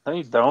 No,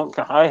 you don't.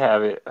 I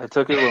have it. I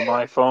took it with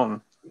my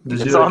phone.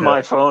 It's on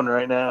my phone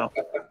right now.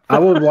 I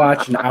would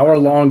watch an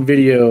hour-long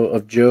video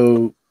of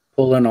Joe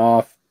pulling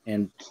off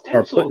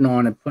or putting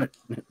on and pull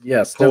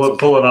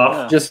it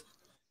off.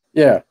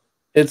 Yeah.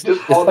 It's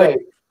like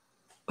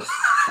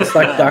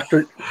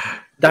Dr.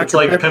 It's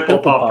like Pimple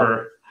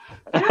Popper.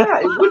 Yeah,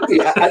 it would be.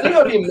 I think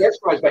I would be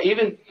mesmerized by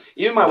even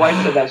my wife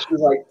said that.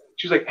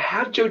 She was like,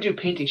 have Joe do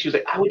painting. She was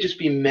like, I would just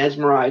be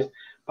mesmerized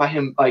by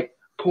him like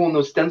pulling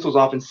those stencils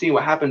off and seeing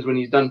what happens when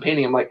he's done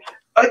painting. I'm like,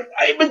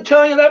 I've been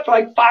telling you that for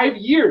like 5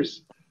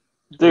 years.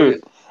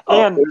 Dude.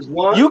 And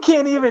you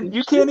can't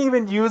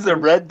even use a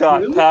red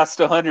dot past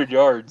 100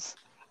 yards.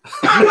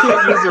 You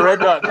can't use a red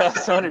dot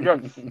past 100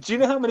 yards. Do you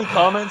know how many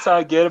comments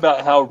I get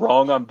about how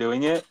wrong I'm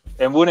doing it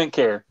and wouldn't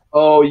care?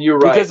 Oh, you're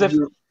right. Because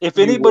if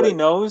anybody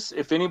knows,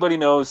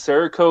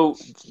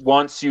 Cerakote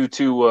wants you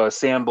to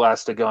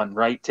sandblast a gun,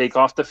 right? Take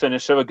off the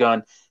finish of a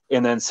gun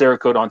and then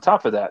Cerakote on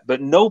top of that.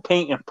 But no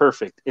paint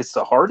imperfect. It's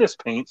the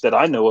hardest paint that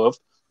I know of.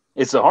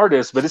 It's the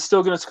hardest, but it's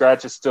still going to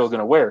scratch. It's still going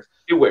to wear.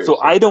 It wears. So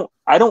I don't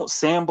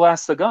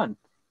sandblast the gun.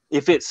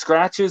 If it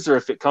scratches or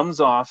if it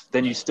comes off,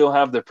 then you still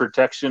have the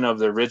protection of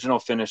the original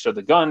finish of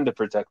the gun to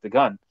protect the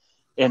gun.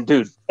 And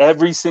dude,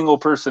 every single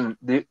person,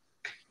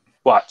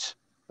 watch.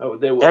 Oh,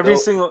 they will. Every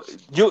single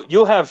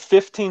you'll have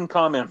 15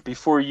 comment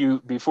before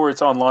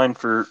it's online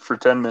for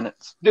 10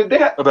 minutes. Dude, they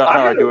about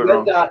how I do it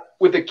wrong. Dot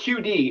with a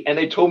QD, and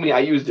they told me I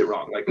used it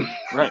wrong. Like,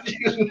 right.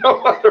 There's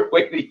no other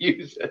way to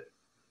use it.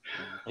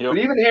 Yep. But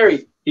even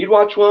Harry, he'd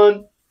watch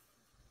one.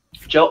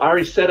 Joe, I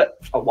already said it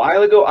a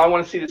while ago. I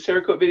want to see the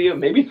Cerakote video.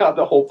 Maybe not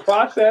the whole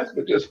process,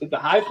 but just the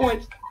high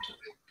points.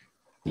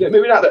 Yeah,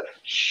 maybe not the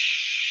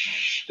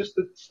just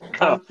the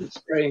constant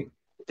spraying.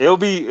 It'll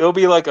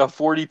be like a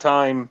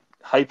 40-time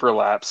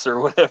hyperlapse or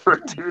whatever,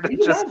 dude.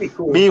 It's just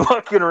cool. Me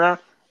walking around,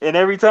 and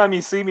every time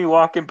you see me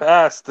walking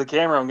past the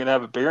camera, I'm gonna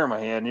have a beer in my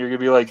hand. You're gonna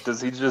be like,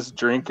 "Does he just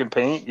drink and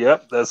paint?"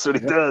 Yep, that's what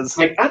he does.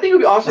 Like, I think it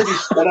would be awesome if you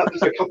set up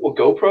just a couple of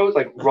GoPros,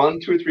 like run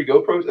 2 or 3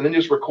 GoPros, and then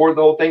just record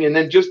the whole thing, and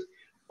then just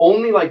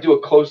only like do a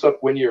close up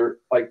when you're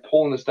like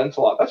pulling the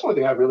stencil off. That's the only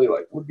thing I really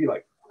like. Would be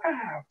like,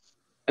 wow,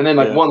 and then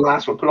like one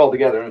last one, put it all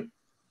together, and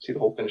see the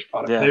whole finished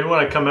product. Yeah. Maybe when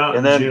I come out,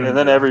 and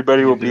then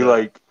everybody will be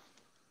like.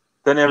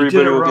 Then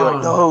everybody will be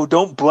like, no,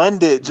 don't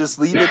blend it. Just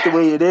leave it the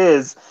way it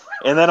is.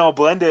 And then I'll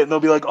blend it, and they'll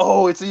be like,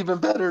 oh, it's even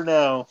better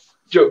now.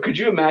 Joe, could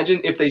you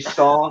imagine if they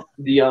saw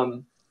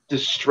the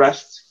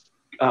distressed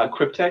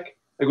Cryptek?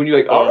 Like when you're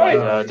like, all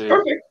right,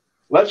 perfect.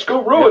 Let's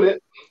go ruin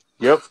it.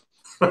 Yep.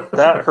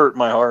 That hurt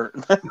my heart.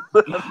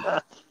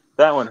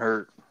 That one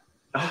hurt.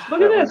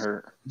 Look at this.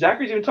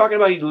 Zachary's even talking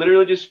about he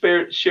literally just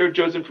shared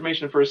Joe's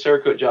information for a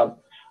Cerakote job.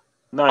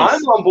 Nice.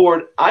 I'm on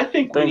board. I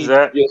think Thanks,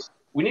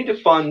 we need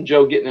to fund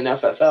Joe getting an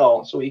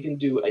FFL so he can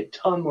do a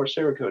ton more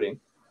Cerakoting.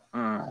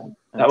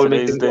 That would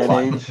make it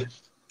fun.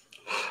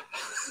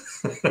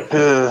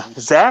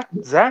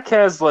 Zach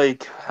has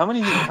like how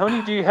many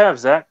do you have,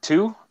 Zach?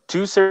 Two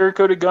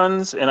Cerakoted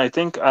guns, and I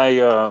think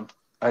I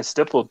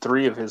stippled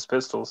 3 of his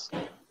pistols.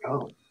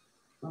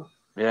 Oh.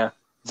 Yeah.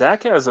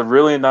 Zach has a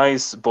really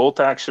nice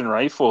bolt-action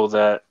rifle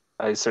that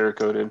I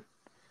Cerakoted.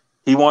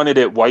 He wanted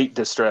it white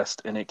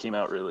distressed, and it came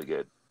out really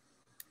good.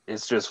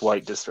 It's just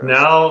white distressed.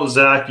 Now,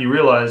 Zach, you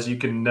realize you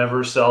can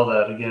never sell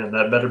that again.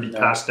 That better be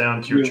passed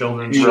down to your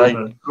children's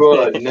children.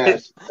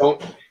 Goodness.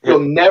 You'll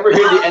never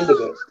hear the end of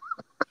this.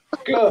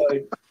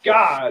 Good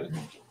God.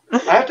 I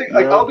have to,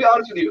 I'll be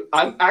honest with you.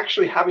 I'm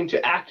actually having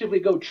to actively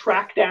go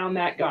track down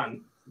that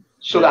gun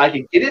so that I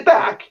can get it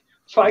back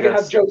so I can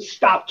have Joe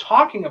stop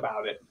talking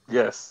about it.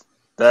 Yes.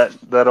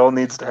 That all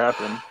needs to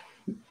happen.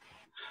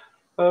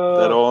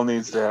 That all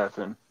needs to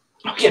happen.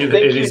 Okay, the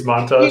 80s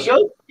montage.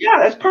 Yeah,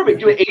 that's perfect.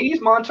 Do an 80s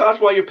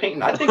montage while you're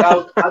painting. I think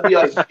I'd be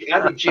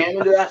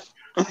jamming to that.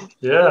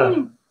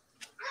 Yeah.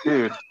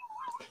 Dude.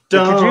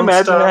 Could you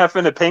imagine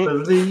having to paint?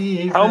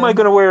 How am I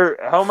gonna wear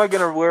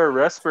a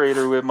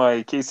respirator with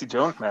my Casey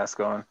Jones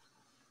mask on?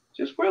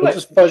 Just wear like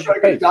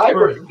diving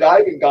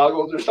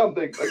goggles or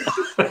something.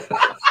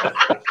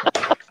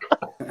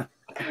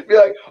 Be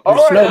like, all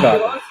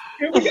right,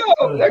 here we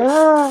go. Next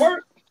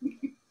work.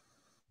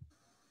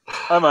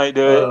 I might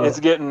do it. It's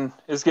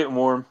getting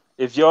warm.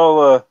 If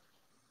y'all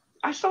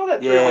I saw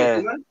that 308,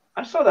 didn't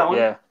I? I saw that one.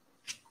 Yeah.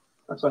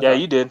 Yeah,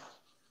 you did.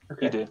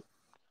 Okay. You did.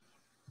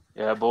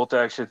 Yeah, bolt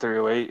action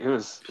 308. It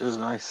was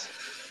nice.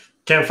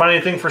 Can't find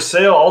anything for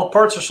sale. All the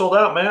parts are sold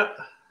out, Matt.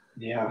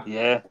 Yeah.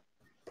 Yeah.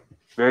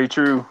 Very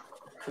true.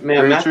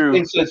 Man, Matt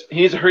says he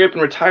needs to hurry up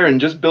and retire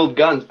and just build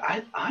guns.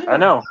 I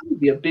know. I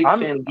would be a big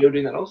fan of Joe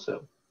doing that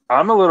also.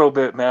 I'm a little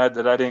bit mad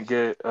that I didn't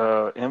get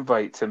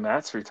invite to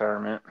Matt's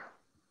retirement.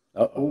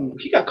 Oh,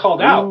 he got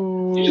called out.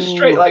 He just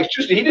straight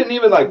he didn't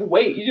even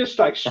wait. He just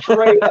straight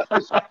up.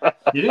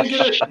 You didn't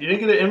get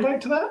an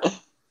invite to that?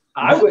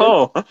 I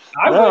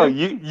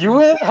went. You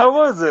went? How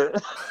was it?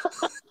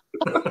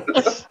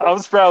 I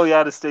was probably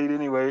out of state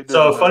anyway.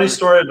 So a funny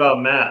story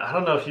about Matt. I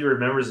don't know if he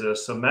remembers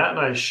this. So Matt and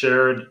I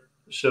shared.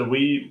 So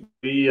we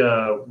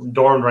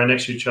dormed right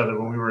next to each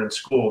other when we were in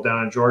school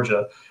down in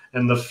Georgia.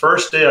 And the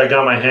first day I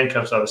got my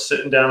handcuffs, I was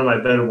sitting down in my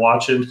bed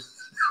watching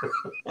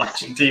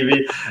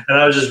TV, and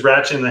I was just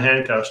ratcheting the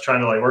handcuffs,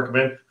 trying to work them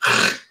in.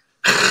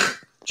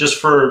 Just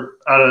for,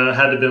 I don't know, it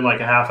had to have been a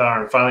half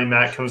hour. And finally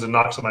Matt comes and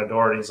knocks on my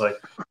door, and he's like,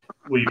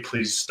 will you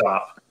please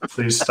stop?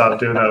 Please stop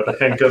doing that with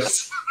the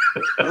handcuffs.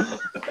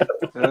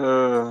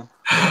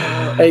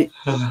 Hey,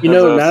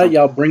 now that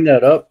y'all bring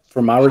that up,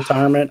 for my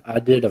retirement, I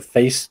did a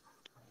face,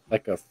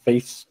 what do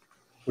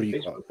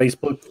you call it?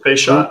 Facebook face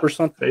shot or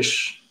something?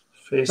 Face.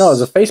 No, it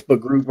was a Facebook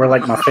group where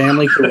my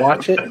family could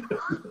watch it,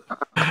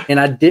 and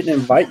I didn't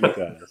invite you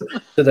guys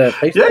to that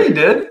Facebook. Yeah, you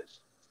did.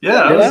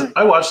 Yeah,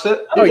 I watched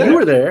it. Oh, you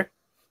were there.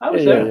 I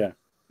was there.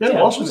 Yeah,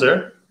 Walsh was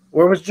there.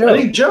 Where was Joe? I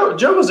think Joe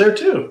was there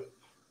too.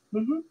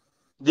 Mm-hmm.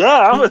 Yeah,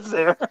 I was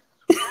there.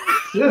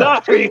 Yeah.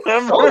 Not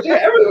remember. Oh, yeah,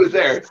 everyone was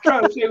there.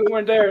 Trying to say we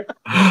weren't there.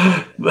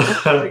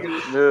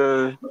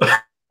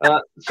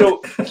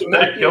 So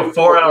there you go.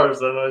 4 hours.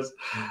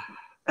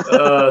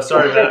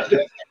 Sorry, Matt.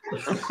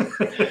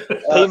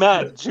 Hey,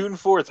 Matt, June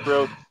 4th,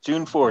 bro.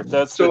 June 4th.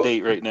 That's the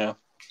date right now.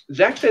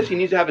 Zach says he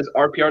needs to have his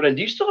RPR done.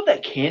 Do you still have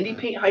that candy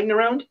paint hiding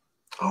around?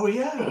 Oh,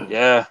 yeah.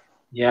 Yeah.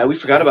 Yeah, we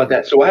forgot about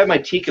that. So I have my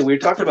Tika. We were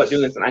talking about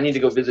doing this, and I need to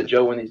go visit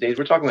Joe one of these days.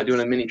 We're talking about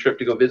doing a mini trip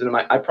to go visit him.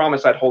 I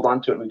promised I'd hold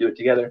on to it and we'd do it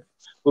together.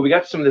 But we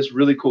got some of this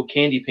really cool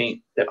candy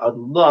paint that I'd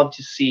love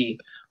to see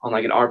on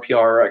an RPR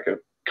or a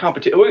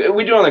competition.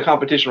 We do it on a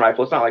competition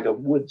rifle. It's not like a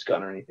woods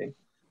gun or anything.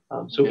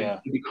 So it'd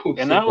be cool.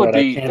 And that would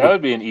be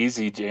an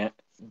easy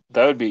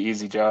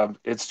job.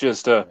 It's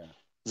just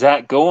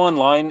Zach, go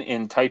online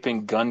and type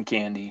in gun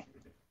candy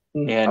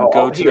and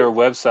go to their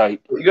website.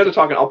 You guys are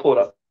talking. I'll pull it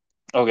up.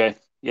 Okay.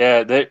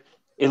 Yeah,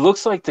 it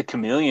looks like the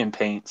chameleon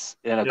paints,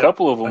 and a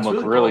couple of them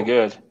look really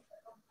good.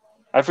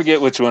 I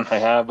forget which one I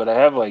have, but I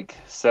have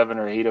 7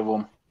 or 8 of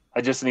them.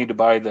 I just need to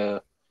buy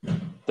the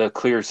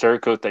clear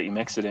Cerakote that you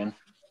mix it in.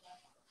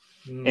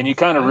 And you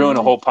kind of ruin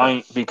a whole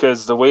pint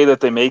because the way that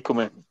they make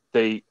them,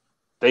 they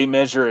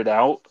measure it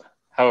out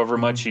however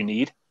much you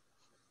need,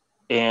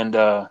 and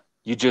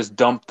you just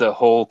dump the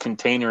whole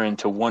container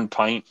into 1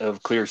 pint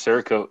of clear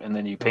Cerakote, and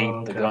then you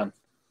paint the gun.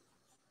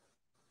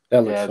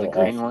 That looks the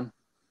green awesome. one,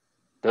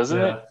 doesn't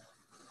it?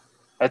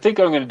 I think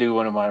I'm going to do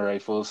one of my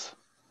rifles.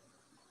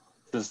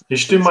 You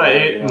should do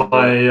my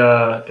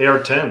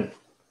AR-10.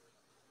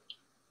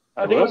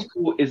 I think what's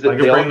cool is that I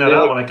can bring that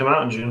out when I come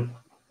out in June.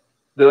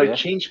 They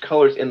change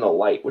colors in the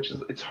light, which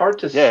is it's hard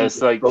to see. Yeah,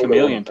 it's like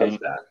chameleon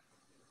paint. That.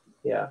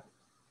 Yeah.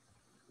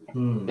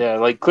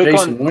 Yeah, click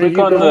Jason,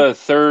 on the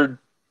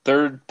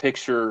third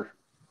picture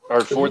or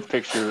 4th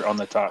picture on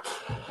the top.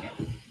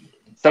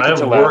 I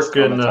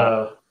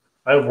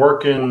have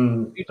work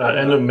in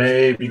end of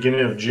May,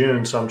 beginning of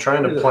June, so I'm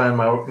trying to plan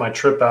my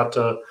trip out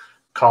to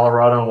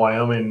Colorado and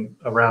Wyoming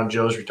around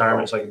Joe's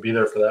retirement so I can be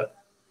there for that.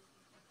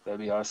 That'd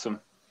be awesome.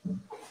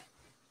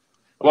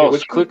 Well,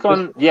 click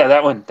on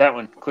that one.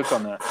 Click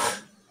on that.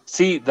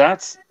 See,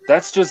 that's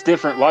just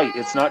different light.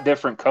 It's not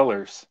different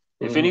colors.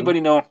 If anybody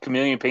knows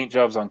chameleon paint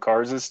jobs on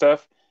cars and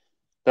stuff,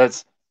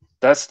 that's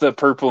the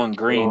purple and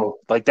green.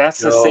 That's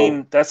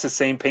the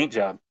same paint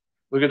job.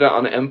 Look at that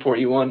on the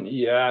M4E1.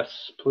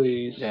 Yes,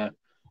 please. Yeah.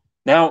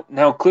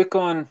 Now click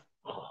on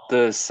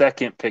the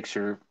second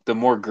picture, the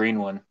more green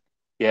one.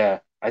 Yeah,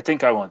 I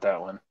think I want that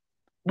one.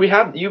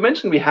 You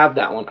mentioned we have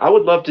that one. I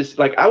would love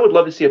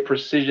to see a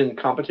precision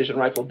competition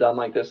rifle done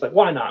like this. Like,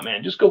 why not,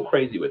 man? Just go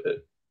crazy with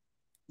it.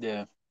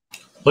 Yeah.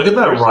 Look at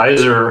that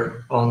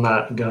riser on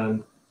that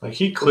gun. Like,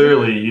 he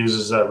clearly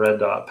uses that red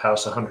dot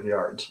past 100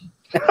 yards.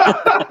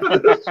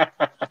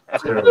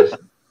 Clearly.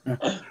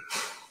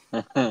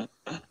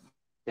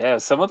 Yeah,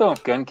 some of the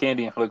gun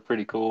candy look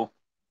pretty cool.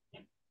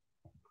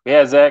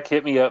 Yeah, Zach,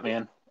 hit me up,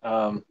 man.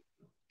 I'll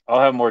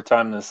have more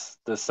time this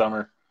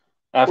summer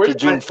after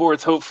June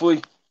 4th,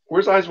 hopefully.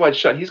 Where's Eyes Wide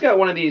Shut? He's got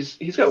one of these.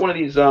 He's got one of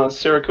these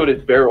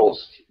Cerakoted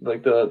barrels,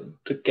 like the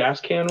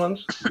gas can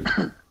ones.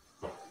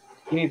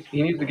 He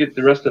needs to get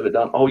the rest of it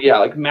done. Oh yeah,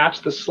 like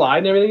match the slide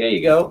and everything. There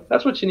you go.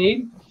 That's what you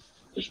need.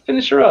 Just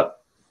finish her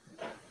up.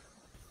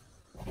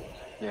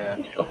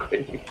 Yeah.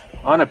 Okay.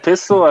 On a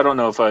pistol, I don't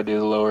know if I do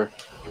the lower.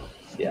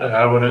 Yeah,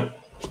 I wouldn't.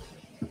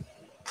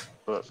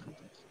 But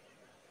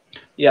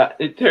yeah,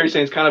 Terry's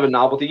saying it's kind of a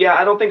novelty. Yeah,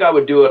 I don't think I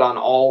would do it on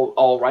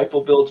all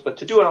rifle builds, but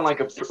to do it on like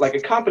a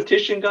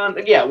competition gun,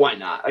 yeah, why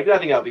not? Like, I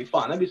think that would be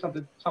fun. That'd be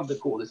something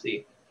cool to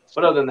see.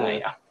 But other than that,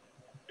 yeah,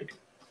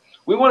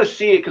 we want to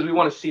see it because we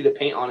want to see the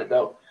paint on it,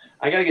 though.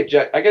 I gotta get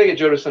Joe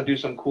to do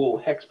some cool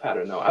hex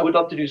pattern, though. I would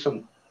love to do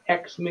some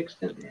hex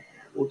mixed in there.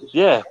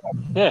 Yeah.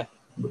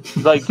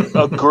 Like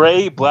a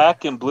gray,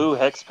 black, and blue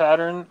hex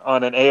pattern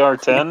on an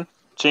AR-10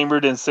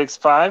 chambered in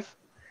 6.5.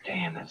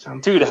 Damn, that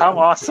sounds Dude, cool. How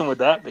awesome would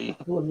that be?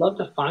 I would love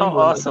to find How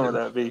one. awesome would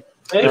that be?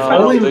 If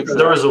only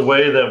there was a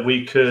way that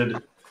we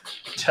could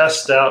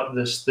test out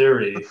this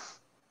theory.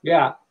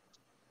 Yeah.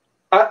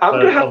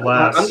 I'm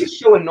just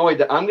so annoyed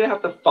that I'm going to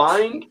have to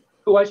find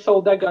who I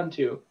sold that gun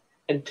to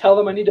and tell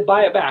them I need to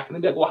buy it back. And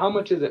then they're like, well, how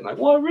much is it? I'm like,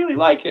 well, I really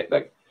like it.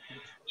 Like,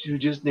 you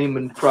just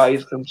naming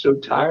price. I'm so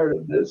tired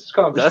of this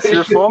conversation.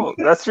 That's your fault.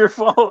 That's your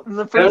fault in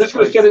the first place. I'm just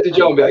going to send it to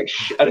Joe and be like,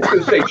 shh. I'm just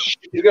going to say, shh.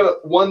 He's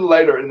got one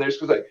letter, and they're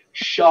just going to say,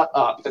 shut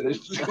up. And there's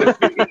just going to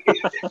be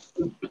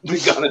the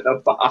gun in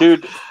the box.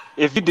 Dude,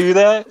 if you do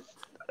that,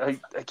 I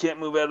can't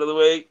move out of the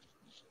way.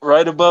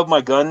 Right above my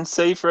gun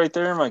safe right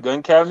there, my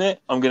gun cabinet,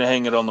 I'm going to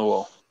hang it on the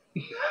wall.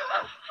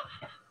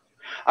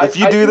 If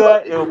you do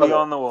that, it'll be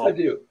on the wall. I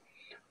do.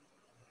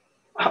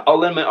 I'll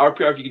lend my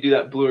RPR if you could do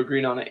that blue or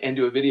green on it and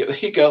do a video. There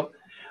you go.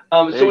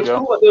 So what's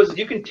cool about those is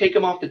you can take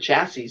them off the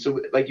chassis. So,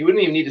 like, you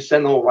wouldn't even need to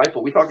send the whole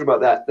rifle. We talked about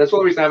that. That's the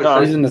only reason I haven't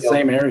sent it. He's in the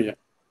same area.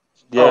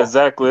 Yeah,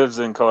 Zach lives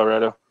in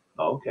Colorado.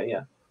 Oh, okay,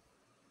 yeah.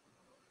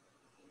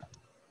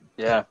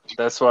 Yeah,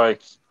 that's why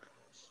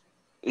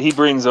he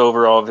brings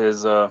over all of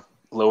his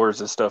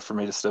lowers and stuff for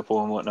me to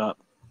stipple and whatnot.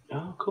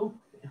 Oh, cool.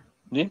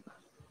 Yeah.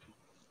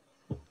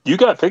 You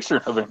got a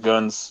picture of it,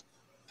 guns.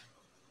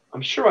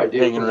 I'm sure I do.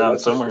 Hanging around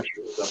somewhere.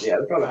 Yeah,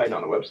 they're probably hiding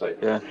on the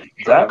website. Yeah.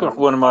 Zach was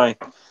one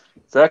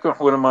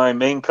of my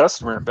main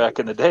customer back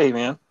in the day,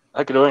 man.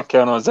 I could only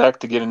count on Zach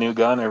to get a new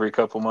gun every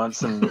couple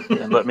months and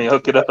let me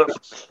hook it up.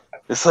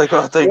 It's like,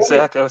 oh, thanks,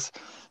 Zach. I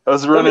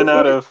was running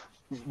out of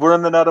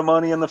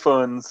money in the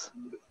funds.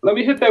 Let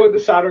me hit that with the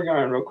soldering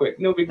iron real quick.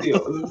 No big deal.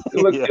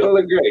 It'll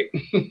look great.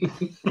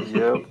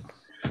 Yep.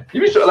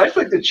 That's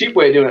like the cheap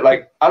way of doing it.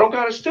 Like, I don't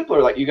got a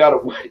stippler. Like, you got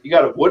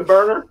a wood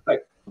burner.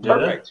 Like,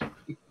 perfect.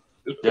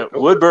 Yeah,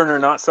 wood burner,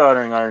 not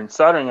soldering iron.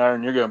 Soldering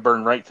iron, you're gonna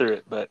burn right through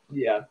it. But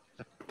yeah,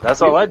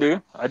 that's all I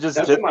do. I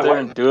just sit there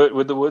and do it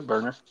with the wood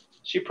burner.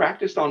 She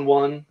practiced on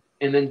one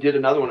and then did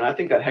another one. And I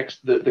think that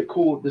the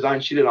cool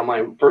design she did on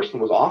my first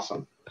one was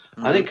awesome.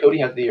 Mm-hmm. I think Cody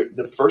had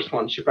the first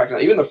one she practiced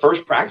on. Even the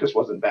first practice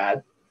wasn't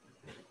bad.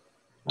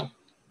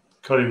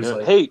 Cody was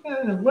like, "Hey,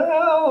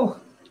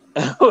 well,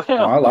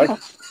 I like it."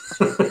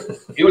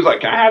 He was like,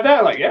 "Can I have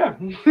that?" Like, yeah.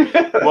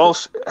 Well,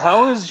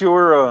 how's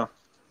your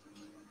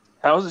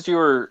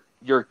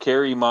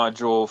carry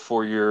module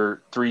for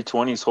your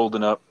 320s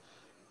holding up?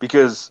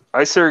 Because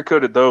I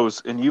Cerakoted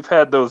those, and you've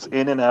had those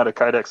in and out of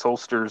Kydex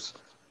holsters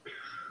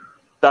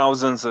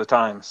thousands of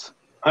times.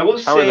 I will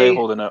say, how are they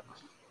holding up?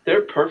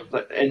 They're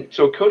perfect. And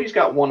so Cody's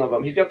got one of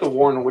them. He's got the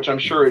Warren, which I'm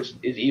sure is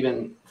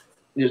even,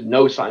 there's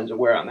no signs of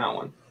wear on that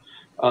one.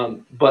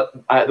 But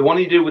the one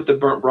he did with the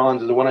burnt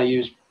bronze is the one I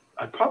use.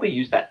 I probably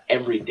use that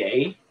every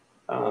day.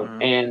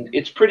 And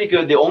it's pretty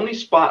good. The only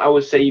spot I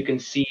would say you can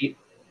see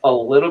a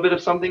little bit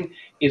of something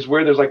is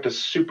where there's like the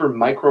super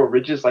micro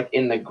ridges, like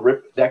in the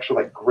grip, the actual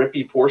like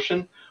grippy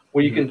portion,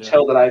 where you can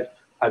tell that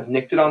I've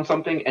nicked it on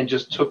something and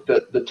just took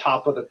the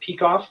top of the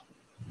peak off.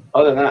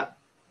 Other than that,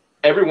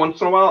 every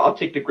once in a while I'll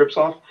take the grips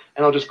off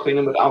and I'll just clean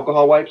them with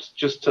alcohol wipes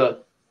just to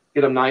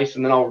get them nice,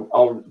 and then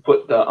I'll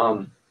put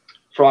the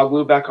frog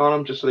glue back on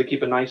them just so they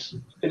keep a nice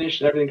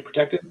finish and everything's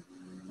protected.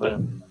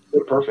 But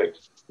they're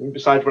perfect.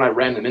 Besides when I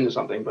ran them into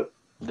something, but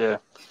yeah,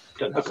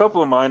 a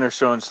couple of mine are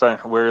showing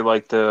stuff where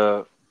like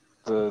the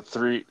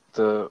SD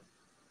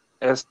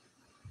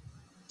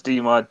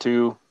Mod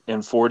 2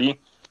 and 40,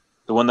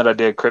 the one that I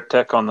did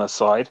Cryptech on the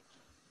slide,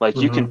 like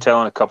you can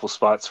tell in a couple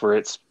spots where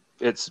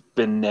it's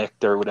been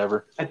nicked or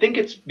whatever. I think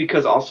it's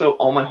because also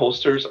all my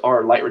holsters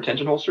are light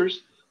retention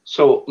holsters,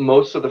 so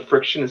most of the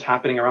friction is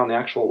happening around the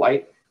actual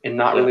light and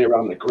not really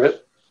around the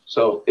grip.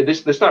 So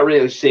it's not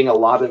really seeing a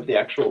lot of the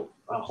actual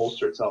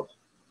holster itself.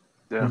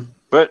 Yeah,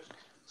 but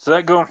so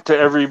that going to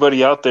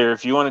everybody out there,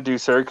 if you want to do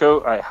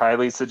Cerakote, I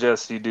highly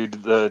suggest you do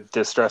the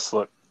distress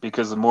look,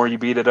 because the more you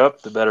beat it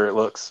up, the better it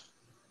looks.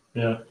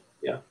 Yeah.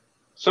 Yeah.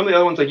 Some of the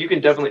other ones, like you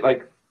can definitely,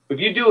 like if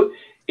you do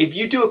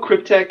a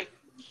Cryptek,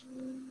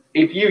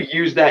 if you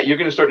use that, you're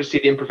going to start to see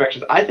the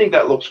imperfections. I think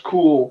that looks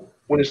cool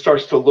when it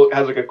starts to look,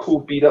 has like a cool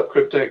beat up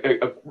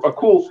Cryptek, a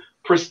cool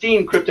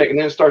pristine Cryptek, and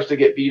then it starts to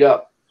get beat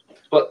up.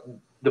 But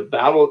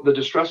the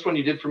distressed one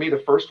you did for me, the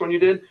first one you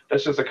did,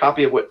 that's just a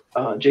copy of what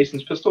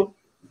Jason's pistol.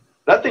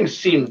 That thing's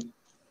seen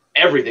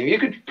everything. You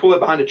could pull it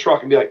behind a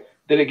truck and be like,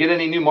 did it get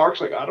any new marks?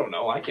 Like, I don't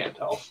know. I can't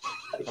tell.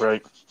 Like,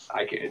 right.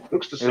 It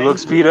looks the same. It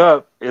looks beat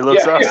up. It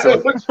looks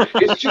awesome.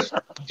 It's just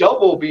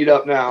double beat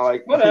up now.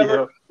 Like,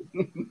 whatever.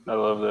 Yeah. I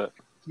love that.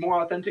 It's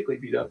more authentically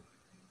beat up.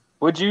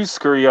 What'd you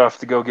scurry off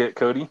to go get,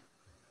 Cody?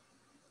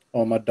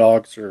 Oh, my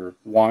dogs are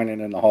whining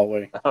in the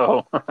hallway.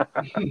 Oh.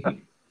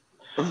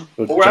 Well,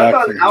 we're at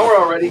about an hour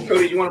already.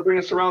 Cody, you want to bring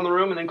us around the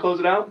room and then close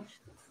it out?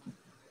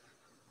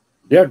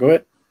 Yeah, go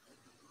ahead.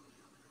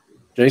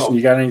 Jason,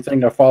 you got anything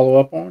to follow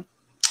up on?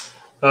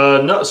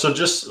 No, so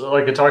just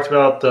like I talked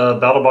about, the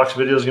Battle Box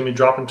video is going to be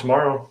dropping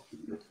tomorrow.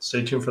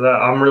 Stay tuned for that.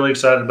 I'm really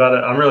excited about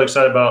it. I'm really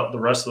excited about the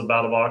rest of the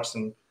Battle Box,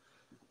 and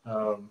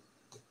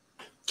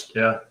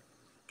yeah,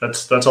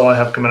 that's all I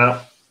have coming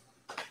out.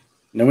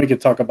 And then we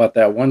could talk about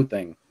that one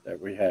thing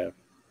that we have.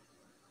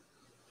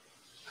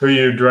 Who are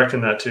you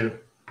directing that to?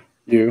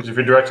 You. Because if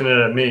you're directing it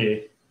at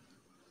me,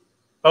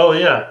 oh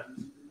yeah,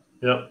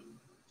 yep.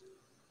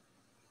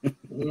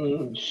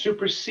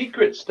 Super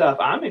secret stuff.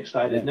 I'm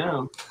excited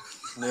now.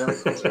 Yeah.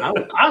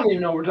 I don't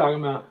even know what we're talking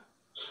about.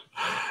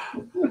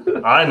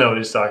 I know what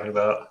he's talking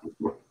about.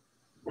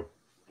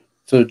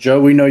 So, Joe,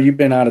 we know you've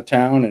been out of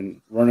town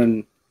and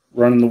running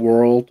the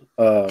world.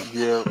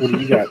 Yeah. What do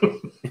you got?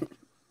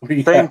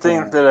 Same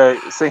thing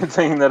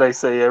that I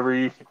say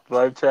every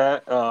live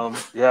chat.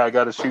 Yeah, I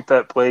got to shoot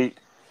that plate.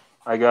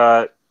 I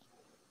got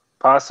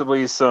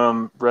possibly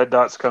some red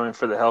dots coming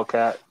for the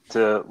Hellcat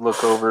to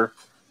look over.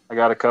 I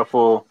got a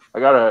couple.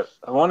 I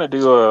want to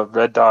do a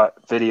red dot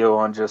video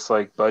on just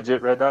like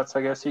budget red dots,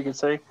 I guess you could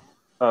say,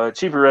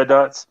 cheaper red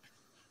dots.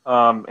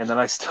 And then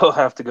I still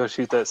have to go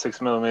shoot that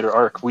 6mm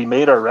arc. We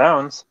made our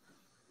rounds.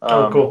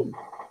 Cool.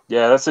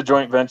 Yeah, that's a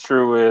joint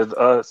venture with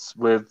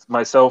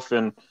myself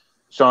and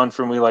Sean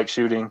from We Like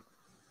Shooting.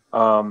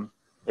 And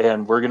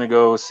we're gonna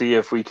go see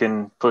if we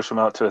can push them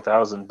out to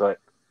 1,000. But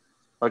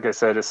like I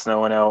said, it's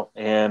snowing out,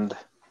 and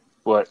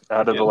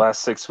out of the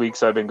last 6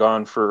 weeks, I've been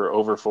gone for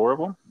over 4 of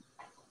them.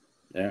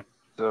 Yeah.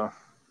 So,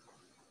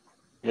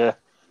 yeah,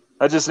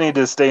 I just need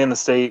to stay in the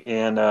state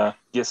and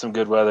get some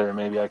good weather, and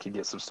maybe I could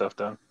get some stuff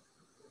done.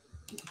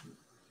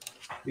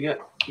 You got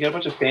a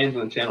bunch of fans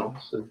on the channel,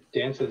 so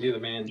Dan says you're the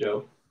man,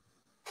 Joe.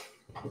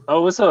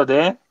 Oh, what's up,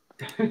 Dan?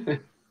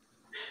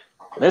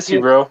 Miss you,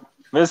 bro.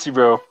 Miss you,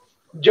 bro.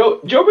 Joe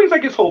brings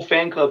like his whole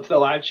fan club to the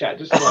live chat,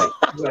 just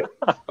like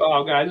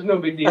oh god, it's no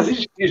big deal.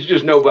 He's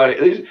just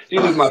nobody.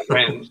 These are my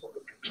friends.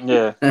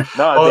 Yeah.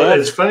 No, Dan,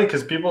 it's funny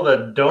because people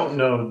that don't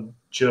know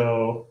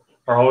Joe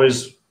are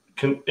always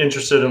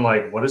interested in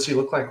like, what does he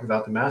look like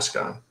without the mask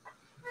on?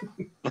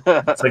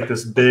 It's like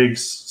this big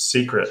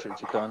secret.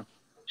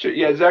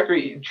 Yeah,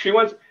 Zachary, he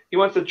wants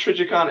the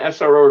Trigicon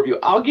SRO review.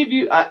 I'll give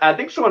you. I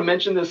think someone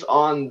mentioned this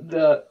on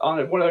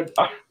one of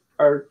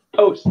our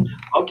posts.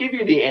 I'll give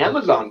you the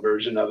Amazon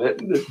version of it.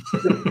 The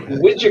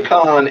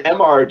Widgicon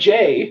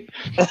MRJ.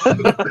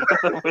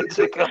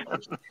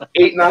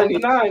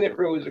 $8.99. It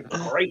was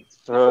great.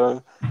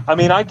 I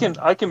mean, I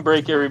can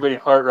break everybody's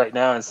heart right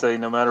now and say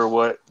no matter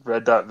what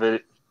red dot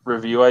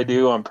review I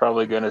do, I'm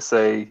probably gonna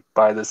say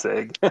buy the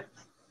SIG.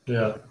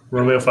 Yeah,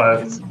 Romeo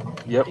 5.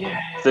 Yep, yeah.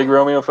 SIG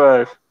Romeo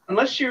 5.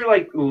 Unless you're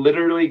like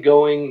literally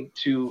going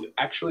to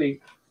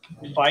actually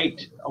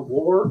fight a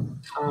war.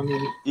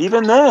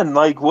 Even then,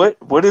 like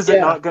what is it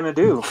not going to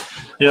do?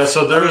 Yeah,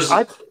 so there's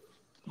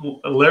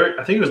Larry.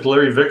 I think it was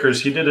Larry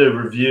Vickers. He did a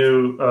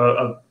review,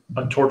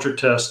 a torture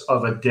test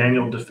of a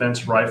Daniel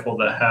Defense rifle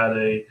that had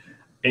a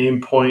aim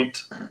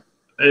point.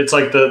 It's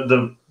like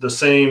the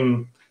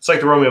same. It's like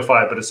the Romeo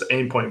 5, but it's the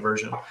aim point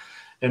version.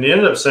 And he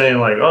ended up saying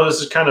like, "Oh,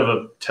 this is kind of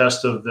a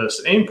test of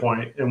this aim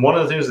point." And one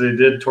of the things they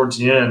did towards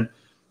the end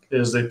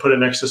is they put it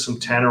next to some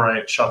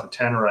tannerite, shot the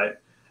tannerite.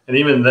 And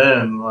even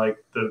then, like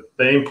the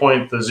aim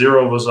point, the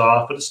 0 was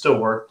off, but it still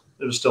worked.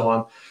 It was still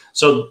on.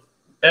 So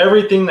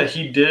everything that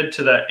he did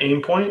to that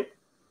aim point,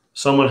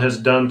 someone has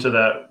done to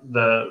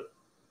that.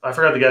 I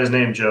forgot the guy's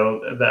name,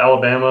 Joe, the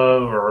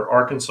Alabama or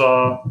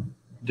Arkansas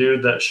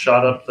dude that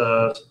shot up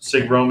the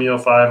SIG Romeo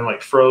 5 and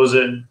like froze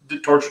it,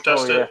 torture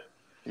tested it.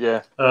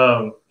 Yeah.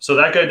 So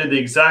that guy did the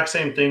exact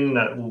same thing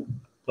that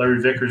Larry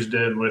Vickers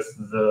did with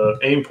the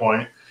aim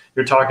point.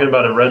 You're talking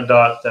about a red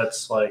dot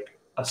that's like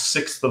a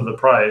sixth of the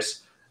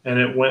price, and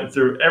it went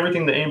through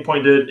everything the aim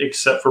point did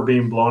except for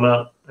being blown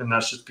up, and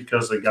that's just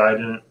because the guy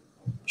didn't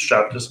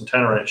strap to some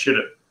tannerite and shoot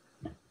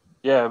it.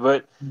 Yeah,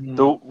 but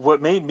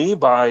what made me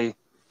buy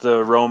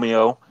the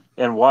Romeo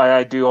and why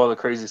I do all the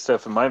crazy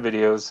stuff in my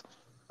videos,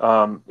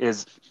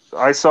 is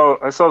I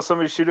saw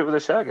somebody shoot it with a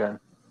shotgun,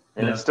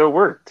 and it still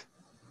worked.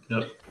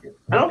 Yep.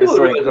 I don't It's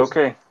feel like,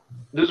 okay.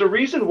 There's a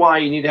reason why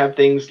you need to have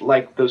things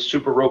like those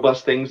super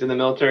robust things in the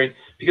military,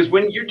 because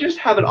when you just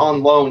have it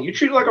on loan, you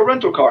treat it like a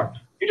rental car.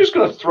 You're just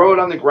going to throw it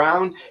on the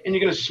ground and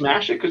you're going to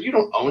smash it because you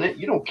don't own it.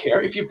 You don't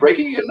care. If you break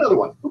it, you get another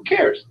one. Who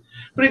cares?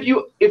 But if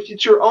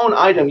it's your own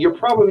item, you're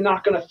probably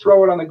not going to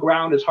throw it on the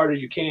ground as hard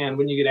as you can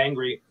when you get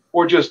angry,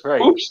 or just,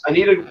 oops, I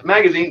need a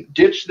magazine,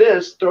 ditch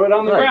this, throw it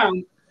on the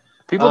ground.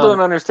 People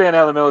don't understand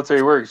how the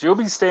military works. You'll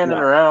be standing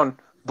around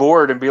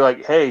bored and be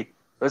like, hey,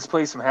 let's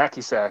play some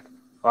hacky sack.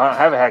 Well, I don't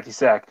have a hacky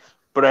sack,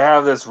 but I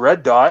have this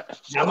red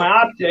dot. Now my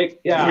optic.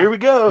 Yeah. Here we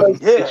go.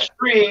 It's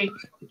free.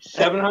 It's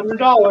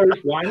 $700.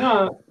 Why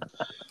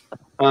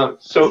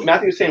not? So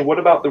Matthew was saying, what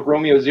about the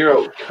Romeo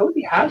Zero?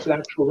 Cody has an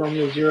actual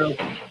Romeo Zero.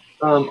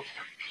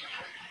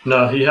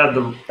 No, he had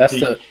the.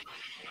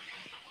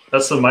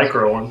 That's the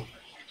micro one.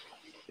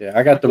 Yeah,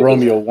 I got the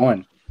Romeo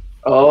 1.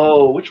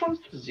 Oh, which one's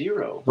the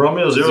Zero?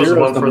 Romeo Zero is the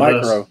one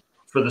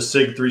for the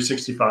SIG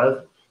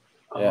 365.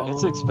 Yeah.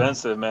 It's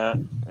expensive,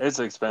 man. It's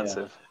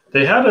expensive. Yeah.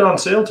 They had it on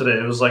sale today.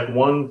 It was like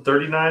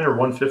 $139 or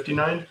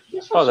 $159.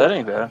 Oh, that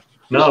ain't bad.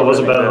 No, it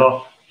wasn't bad at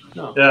all.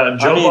 No. Yeah,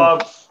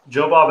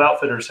 Joe Bob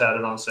Outfitters had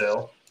it on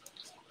sale.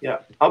 Yeah,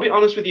 I'll be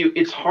honest with you.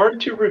 It's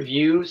hard to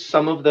review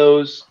some of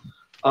those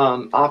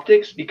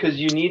optics because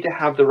you need to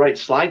have the right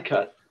slide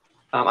cut.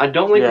 I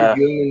don't like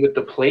reviewing them with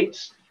the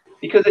plates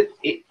because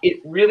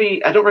it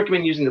really, I don't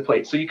recommend using the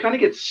plates. So you kind of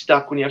get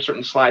stuck when you have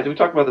certain slides. And we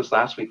talked about this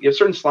last week. You have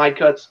certain slide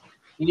cuts.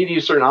 You need to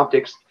use certain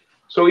optics.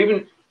 So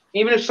even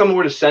if someone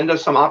were to send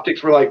us some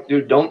optics, we're like,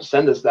 dude, don't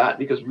send us that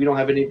because we don't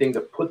have anything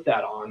to put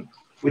that on.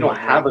 We don't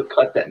have a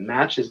cut that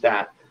matches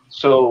that.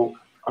 So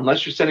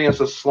unless you're sending us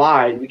a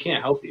slide, we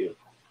can't help you.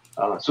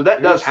 So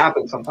that does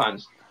happen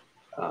sometimes.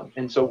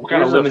 And so we're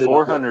kind of limited.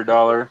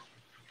 $400.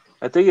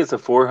 I think it's a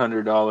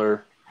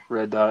 $400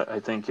 red dot. I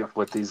think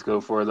what these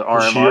go for, the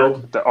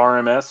RMR, the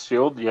RMS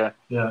shield. Yeah.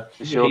 Yeah.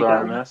 The shield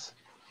RMS.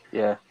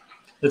 Yeah.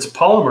 It's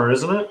polymer,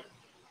 isn't it?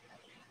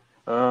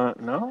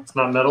 No. It's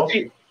not metal.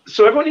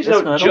 So everyone needs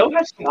to know Joe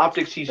has some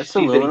optics he sees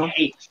that he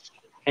hates,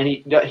 and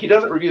he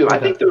doesn't review them. I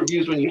think the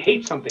reviews when you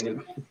hate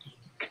something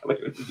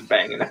is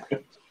banging.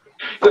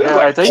 Yeah,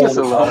 I think it's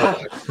aluminum.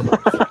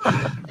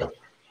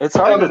 It's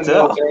hard to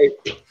tell.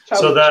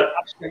 So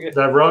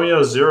that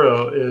Romeo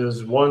Zero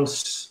is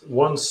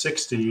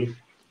 160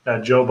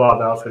 at Joe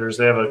Bob Outfitters.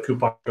 They have a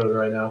coupon code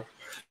right now,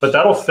 but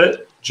that'll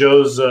fit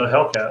Joe's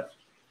Hellcat.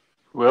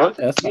 Well,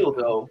 that's a deal,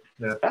 though.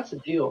 Yeah, that's a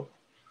deal.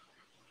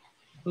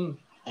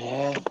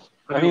 Yeah.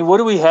 I mean, what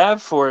do we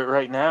have for it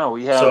right now?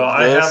 We have. So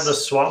I have the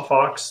Swamp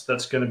Fox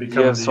that's going to be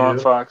coming to you. Swamp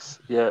Fox,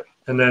 yeah.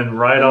 And then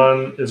Right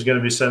On is going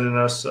to be sending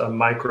us a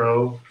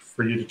micro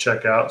for you to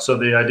check out. So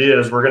the idea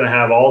is we're going to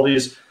have all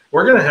these.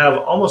 We're going to have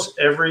almost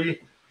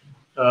every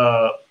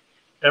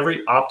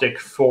optic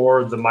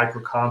for the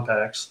micro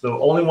compacts. The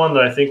only one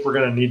that I think we're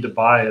going to need to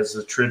buy is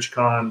the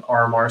Trijicon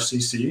RMR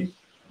CC,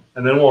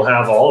 and then we'll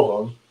have all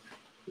of them.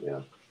 Yeah.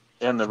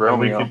 And the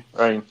Romeo,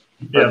 right?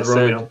 Yeah,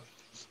 the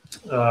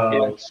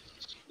Romeo.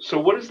 So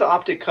what is the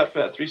optic cut for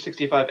that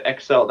 365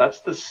 XL?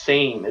 That's the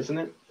same, isn't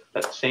it?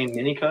 That same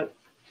mini cut?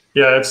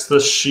 Yeah, it's the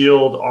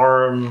Shield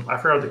Arm. I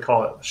forgot what they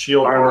call it.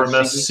 Shield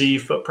RMSC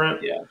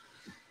footprint. Yeah.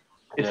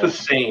 It's the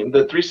same.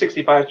 The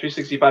 365,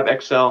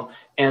 365 XL,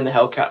 and the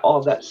Hellcat, all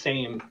of that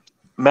same.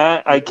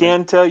 Matt, I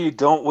can tell you,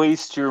 don't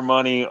waste your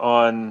money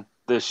on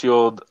the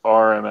Shield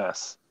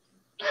RMS.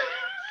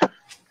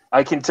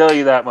 I can tell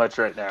you that much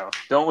right now.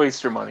 Don't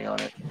waste your money on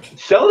it.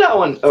 Sell that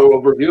one. Oh,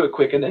 we'll review it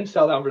quick, and then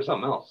sell that one for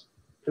something else.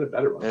 For the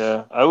better one.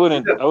 Yeah, I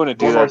wouldn't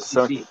do that.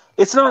 So,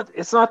 it's not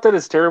that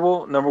it's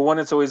terrible. Number one,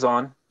 it's always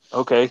on.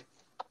 Okay.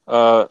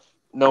 No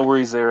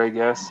worries there, I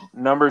guess.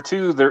 Number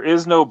two, there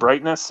is no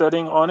brightness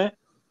setting on it.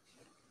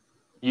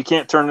 You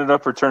can't turn it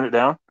up or turn it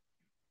down.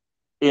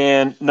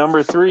 And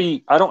number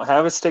three, I don't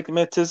have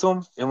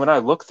astigmatism. And when I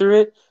look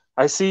through it,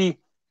 I see,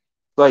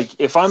 like,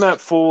 if I'm at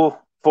full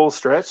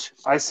stretch,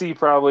 I see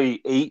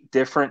probably 8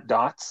 different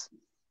dots.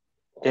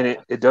 And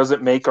it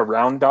doesn't make a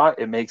round dot.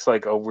 It makes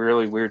like a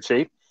really weird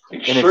shape.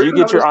 And if you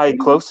get your eye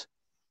close,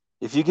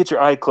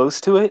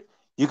 to it,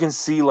 you can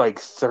see like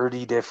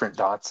 30 different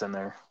dots in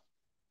there.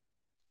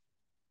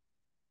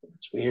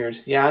 It's weird.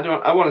 Yeah,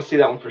 I want to see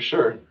that one for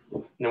sure.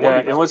 Yeah,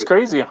 and what's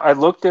crazy, I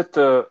looked at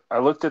the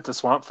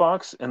Swamp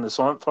Fox, and the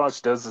Swamp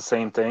Fox does the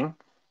same thing.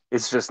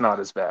 It's just not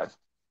as bad.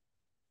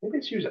 Maybe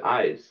it's use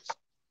eyes.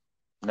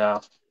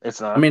 No,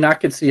 it's not. I mean, I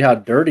could see how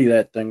dirty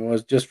that thing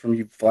was just from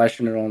you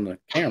flashing it on the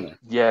camera.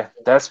 Yeah,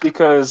 that's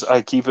because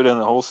I keep it in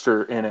the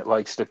holster, and it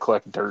likes to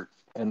collect dirt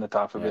in the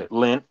top of it.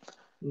 Lint,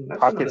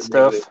 pocket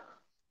stuff.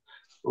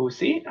 Oh,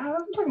 see?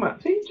 I'm talking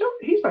about, see, Joe,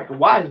 he's like a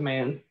wise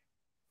man.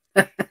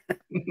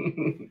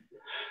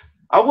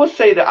 I will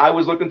say that I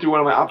was looking through one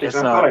of my optics,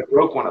 and I thought I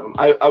broke one of them.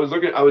 I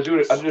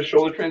did a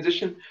shoulder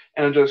transition,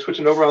 and I'm just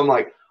switching over. I'm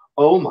like,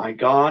 oh my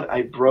God,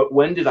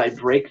 when did I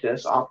break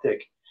this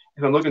optic?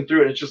 And I'm looking through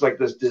it, and it's just like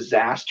this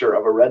disaster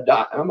of a red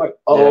dot. And I'm like,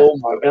 oh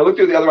my. And I look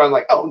through the other one, I'm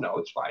like, oh no,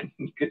 it's fine.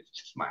 It's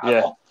just my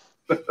eyeball.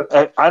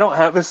 I don't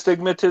have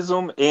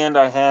astigmatism, and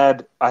I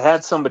had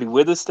somebody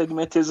with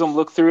astigmatism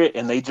look through it,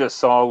 and they just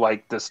saw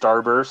like the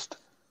starburst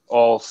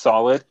all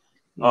solid.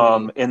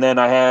 And then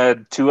I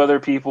had 2 other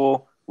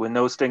people with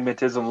no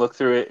astigmatism look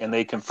through it, and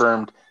they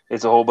confirmed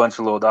it's a whole bunch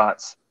of little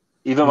dots.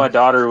 Even my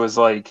daughter was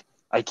like,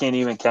 I can't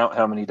even count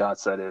how many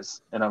dots that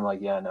is. And I'm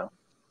like, yeah, no.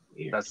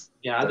 That's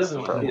I definitely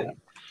want to see that.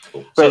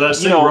 Cool. So that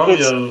Sig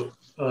Romeo,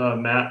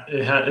 Matt,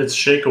 it's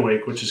Shake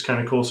Awake, which is kind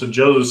of cool. So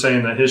Joe was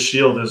saying that his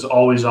shield is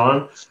always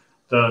on.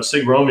 The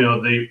Sig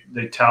Romeo,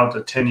 they tout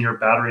a 10-year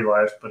battery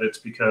life, but it's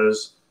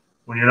because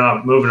when you're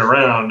not moving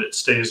around, it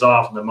stays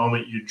off. And the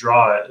moment you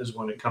draw it is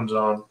when it comes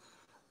on.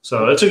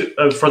 So it's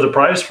for the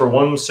price for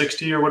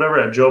 $160 or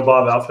whatever at Joe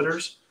Bob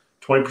Outfitters,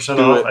 20%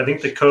 off. I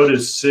think the code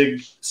is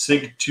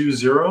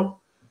SIG20.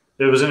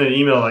 It was in an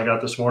email I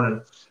got this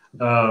morning.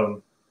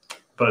 But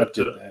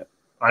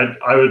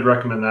I would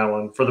recommend that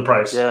one for the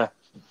price. Yeah.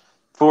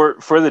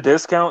 For the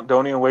discount,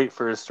 don't even wait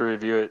for us to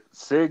review it.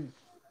 Sig,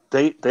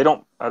 they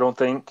don't, I don't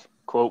think,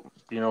 quote,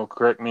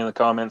 correct me in the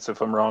comments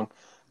if I'm wrong.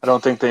 I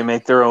don't think they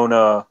make their own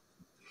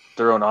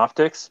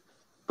optics,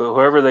 but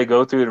whoever they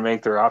go through to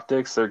make their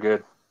optics, they're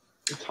good.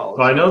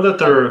 Well, I know that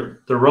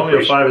the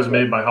Romeo 5 is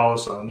made by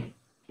Holosun.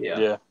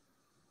 Yeah.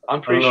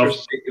 I'm pretty sure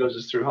Sig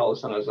goes through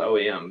Holosun as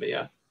OEM, but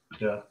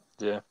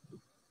yeah.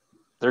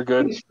 They're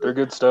good. They're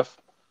good stuff.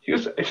 He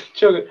was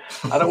joking.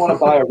 I don't want to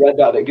buy a red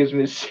dot that gives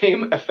me the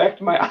same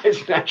effect my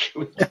eyes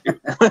naturally do.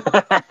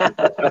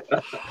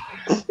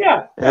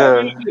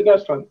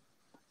 That's fun.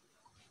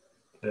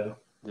 Yeah.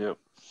 Yep.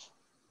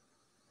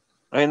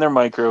 I mean, they're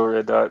micro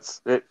red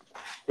dots.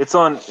 It's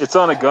on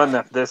a gun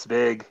that's this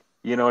big.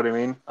 You know what I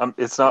mean?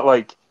 It's not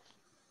like,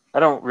 I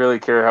don't really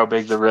care how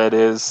big the red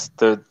is,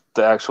 the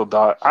actual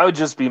dot. I would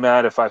just be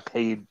mad if I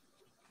paid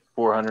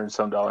 $400 and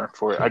some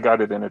for it. I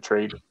got it in a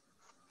trade,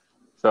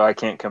 so I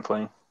can't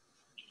complain.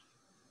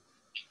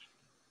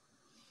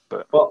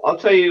 But I'll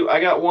tell you,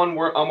 I got one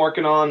I'm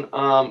working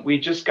on. We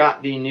just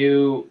got the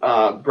new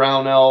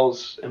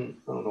Brownells, and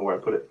I don't know where I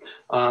put it.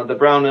 The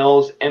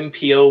Brownells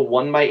MPO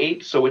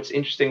 1x8. So it's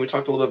interesting. We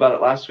talked a little bit about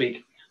it last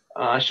week.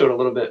 I showed a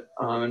little bit,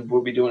 and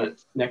we'll be doing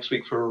it next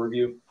week for a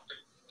review.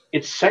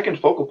 It's second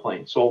focal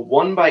plane. So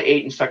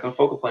 1x8 and second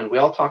focal plane. We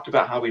all talked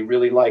about how we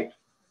really liked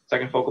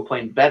second focal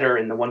plane better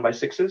in the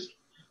 1x6s.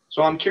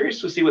 So I'm curious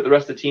to see what the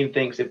rest of the team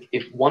thinks, if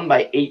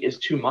 1x8 is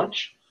too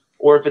much,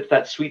 or if it's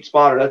that sweet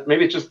spot, or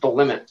maybe it's just the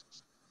limit.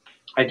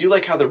 I do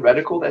like how the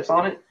reticle that's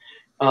on it,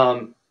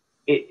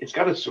 it's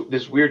got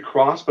this weird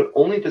cross, but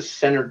only the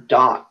center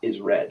dot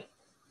is red.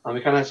 It kind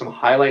of has some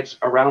highlights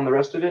around the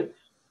rest of it,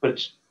 but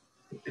it's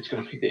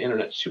going to make the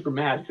internet super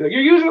mad. Like,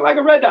 you're using it like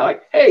a red dot.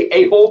 Like, hey,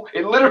 a-hole,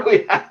 it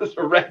literally has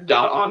a red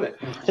dot on it.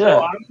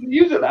 So I'm going to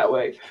use it that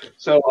way.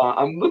 So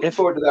I'm looking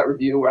forward to that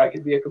review where I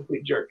can be a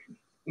complete jerk.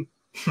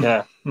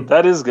 Yeah,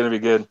 that is going to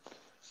be good.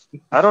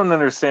 I don't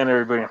understand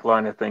everybody's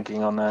line of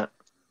thinking on that.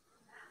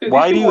 Dude,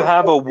 why do you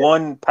have a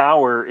 1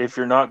 power if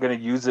you're not going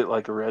to use it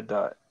like a red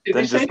dot?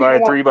 Then just buy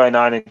a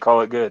 3x9 and call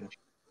it good.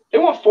 They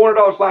want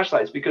 $400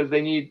 flashlights because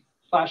they need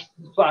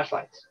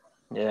flashlights.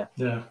 Yeah.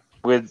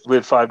 With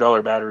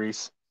 $5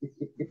 batteries.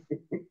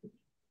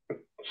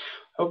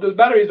 Hope those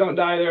batteries don't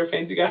die there,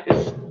 fancy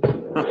guys.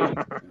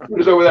 We're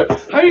just over there.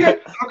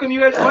 How come you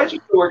guys lights are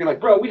still working? Like,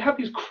 bro, we have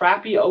these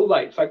crappy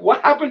Olights. Like,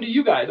 what happened to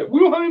you guys? Like, we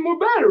don't have any more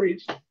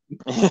batteries.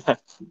 Yeah.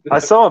 I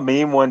saw a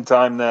meme one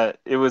time that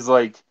it was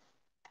like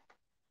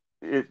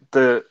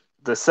the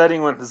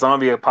setting went the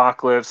zombie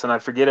apocalypse, and I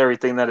forget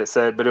everything that it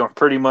said, but it was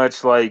pretty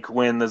much like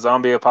when the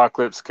zombie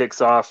apocalypse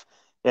kicks off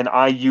and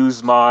I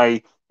use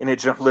and it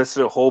just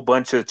listed a whole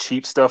bunch of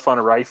cheap stuff on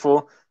a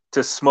rifle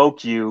to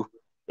smoke you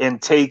and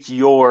take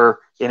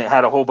and it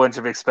had a whole bunch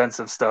of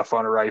expensive stuff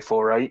on a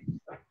rifle, right?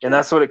 And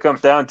that's what it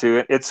comes down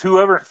to. It's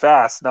whoever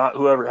fast, not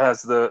whoever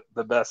has the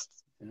best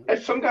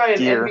and some guy in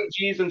gear.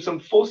 MVGs and some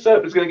full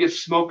setup is going to get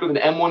smoked with an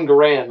M1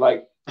 Garand,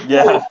 like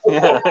yeah.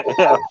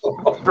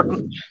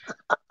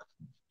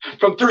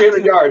 from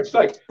 300 yards,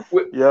 like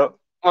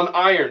on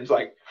irons,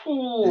 like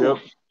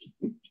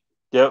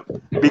Yep,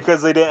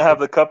 because they didn't have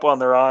the cup on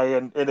their eye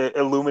and it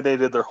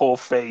illuminated their whole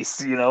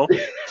face,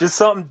 Just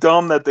something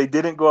dumb that they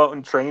didn't go out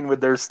and train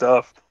with their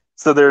stuff.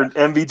 So their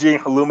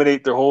MVG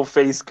illuminate their whole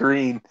face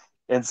green,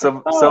 and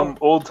some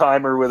old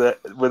timer with an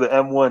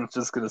M1 is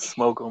just gonna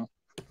smoke them.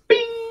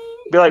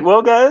 Be like,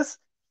 well, guys,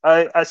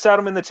 I shot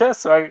him in the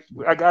chest, so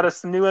I got us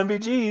some new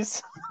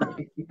MVGs.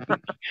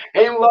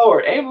 Aim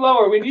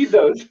lower. We need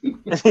those.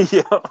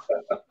 Yeah.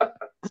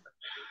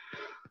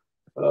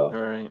 All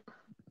right.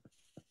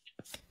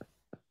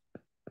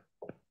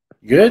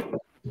 Good?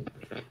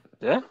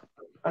 Yeah.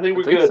 I think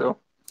we're good. So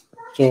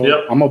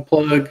I'm going to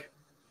plug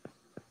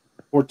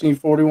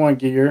 1441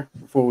 gear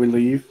before we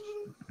leave.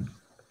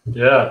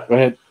 Yeah. Go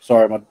ahead.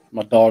 Sorry,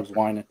 my dog's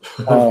whining.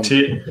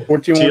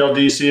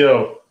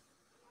 TLDCO.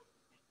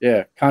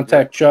 Yeah.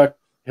 Contact Chuck.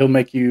 He'll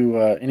make you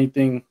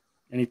anything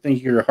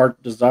your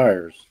heart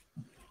desires.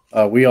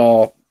 We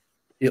all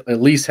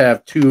at least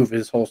have 2 of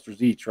his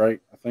holsters each, right?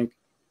 I think.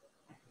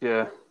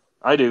 Yeah,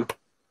 I do.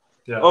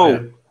 Yeah.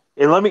 Oh,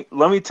 and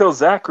let me tell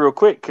Zach real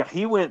quick.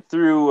 He went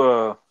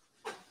through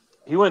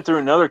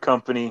another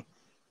company,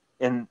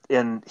 and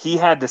he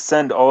had to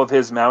send all of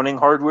his mounting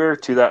hardware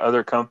to that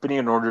other company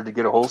in order to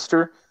get a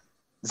holster.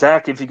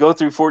 Zach, if you go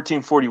through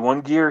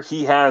 1441 gear,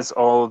 he has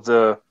all of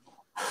the.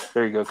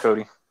 There you go,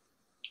 Cody.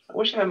 I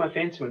wish I had my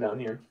fancy one down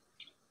here.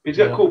 He's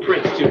got cool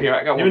prints too here.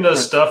 I got even one.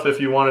 does stuff if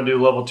you want to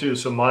do level 2.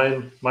 So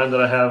mine that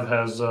I have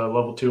has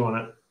level 2 on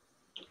it.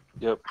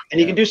 Yep.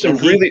 And you can do some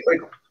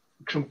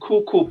some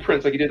cool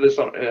prints. Like you did this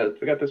on.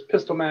 I got this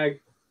pistol mag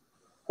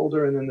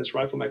holder and then this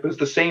rifle mag. But it's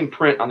the same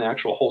print on the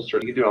actual holster.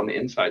 You can do it on the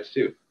insides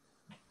too.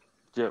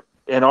 Yep.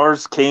 And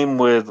ours came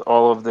with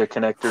all of the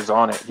connectors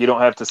on it. You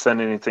don't have to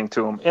send anything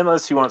to him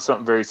unless you want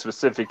something very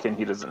specific and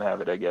he doesn't have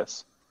it, I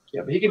guess.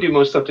 Yeah, but he can do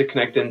most stuff to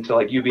connect into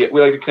like UV.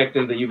 We like to connect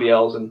into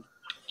UVLs and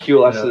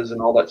QLSs and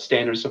all that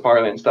standard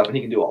Safari Land stuff, and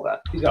he can do all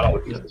that. He's got all the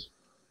pieces.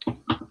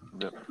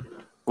 Yep.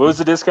 What was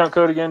the discount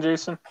code again,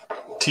 Jason?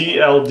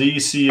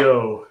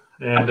 TLDCO.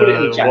 And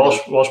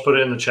Walsh put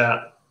it in the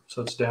chat,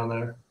 so it's down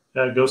there.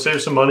 Yeah, go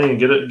save some money and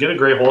get a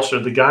great holster.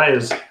 The guy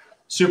is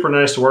super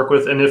nice to work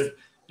with, and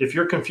if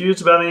you're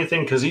confused about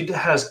anything, because he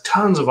has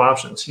tons of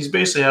options. He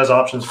basically has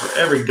options for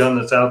every gun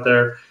that's out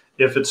there.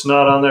 If it's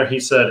not on there, he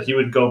said he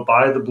would go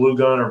buy the blue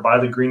gun or buy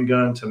the green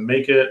gun to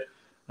make it.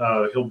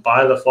 He'll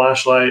buy the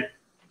flashlight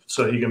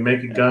so he can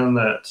make a gun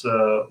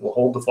that will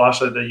hold the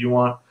flashlight that you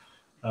want.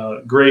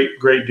 Great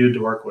dude to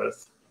work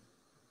with.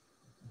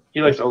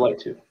 He likes Olight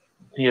too.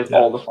 He has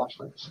all the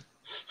flashlights.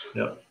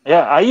 Yeah.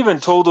 Yeah, I even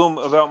told him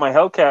about my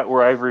Hellcat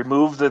where I've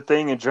removed the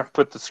thing and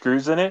put the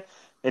screws in it,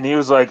 and he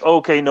was like,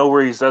 "Okay, no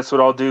worries. That's what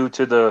I'll do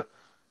to the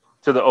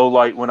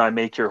Olight when I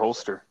make your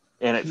holster,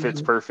 and it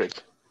fits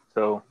perfect."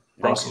 So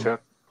thanks, Awesome.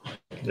 Chuck.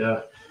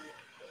 Yeah,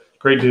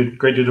 great dude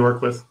to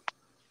work with.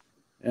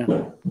 Yeah,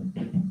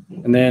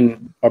 and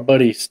then our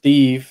buddy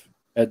Steve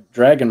at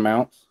Dragon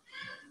Mounts,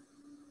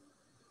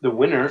 the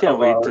winner Can't of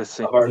wait our, to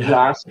see. of our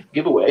last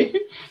giveaway.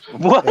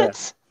 What? Yeah.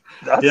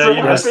 That's Yeah, what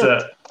you missed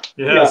happened? that.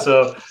 Yeah,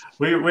 so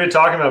we were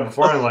talking about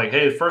before, and like,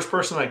 hey, the first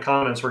person that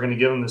comments, we're going to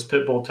give him this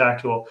Pitbull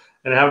tactical,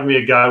 and it happened to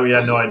be a guy we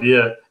had no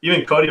idea.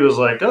 Even Cody was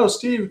like, "Oh,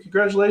 Steve,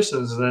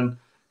 congratulations!" And then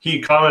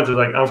he commented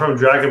like, "I'm from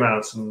Dragon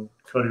Mounts," and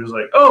Cody was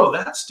like, "Oh,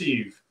 that's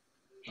Steve."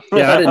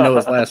 Yeah, I didn't know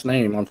his last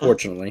name,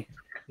 unfortunately,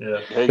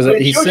 Yeah,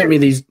 because he sent me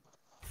these.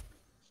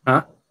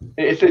 Huh?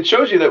 It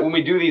shows you that when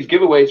we do these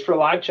giveaways for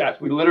live chats,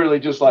 we literally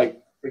just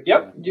like,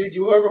 "Yep,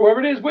 whoever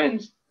it is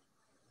wins."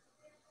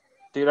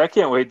 Dude, I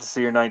can't wait to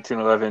see your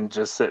 1911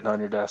 just sitting on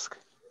your desk.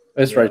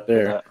 It's right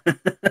there.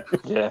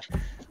 Yeah.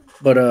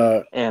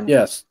 But And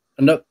yes,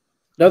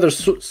 another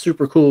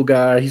super cool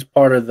guy. He's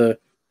part of the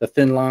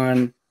Thin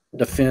Line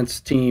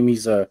Defense team.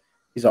 He's an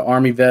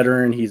Army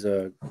veteran. He's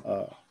a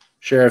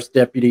sheriff's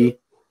deputy.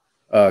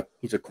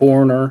 He's a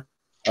coroner.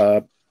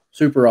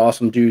 Super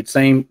awesome dude.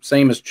 Same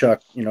as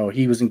Chuck. You know,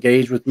 he was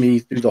engaged with me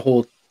through the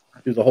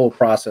whole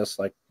process,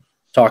 like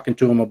talking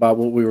to him about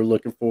what we were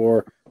looking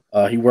for.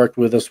 He worked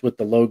with us with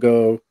the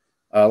logo.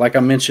 Like I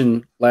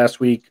mentioned last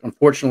week,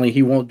 unfortunately,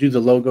 he won't do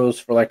the logos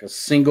for like a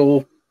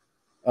single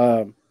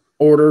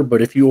order,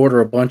 but if you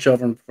order a bunch of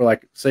them for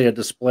like, say, a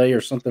display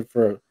or something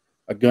for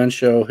a gun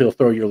show, he'll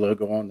throw your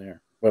logo on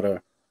there.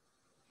 But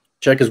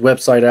check his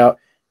website out.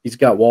 He's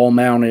got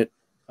wall-mounted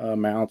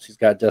mounts. He's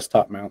got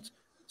desktop mounts.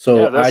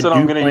 So yeah, that's what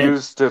I'm going to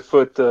use to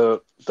put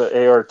the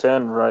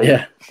AR-10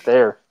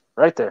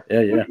 right there.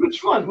 Yeah.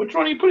 Which one? Which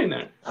one are you putting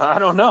there? I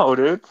don't know,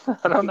 dude.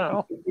 I don't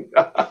know.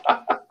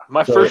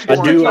 My So first I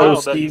one do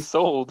owe that he Steve-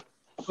 sold.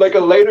 Like a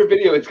later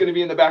video, it's going to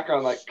be in the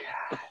background. Like,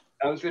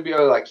 I was going to be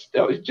like,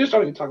 just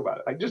don't even talk about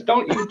it. Like, just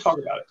don't even talk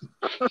about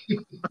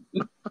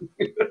it.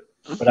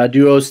 But I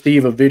do owe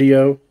Steve a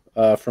video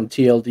from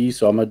TLD,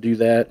 so I'm gonna do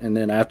that, and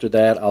then after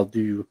that, I'll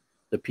do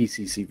the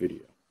PCC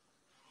video.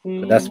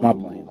 But that's my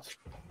plans.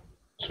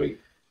 Sweet.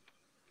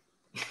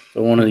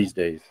 So one of these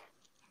days,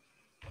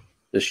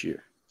 this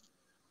year.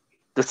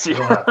 This it'll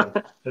year.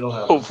 happen. It'll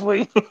happen.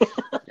 Hopefully.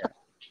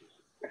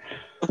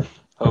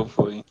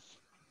 Hopefully.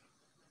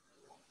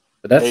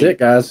 But that's it,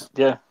 guys.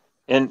 Yeah.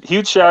 And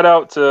huge shout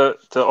out to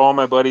all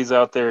my buddies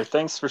out there.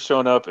 Thanks for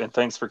showing up and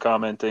thanks for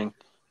commenting.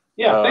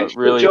 Yeah, thanks.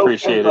 Really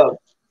appreciate it.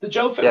 The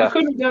Joe fan. We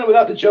couldn't have done it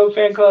without the Joe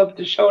fan club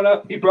just showing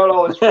up. He brought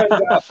all his friends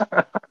out.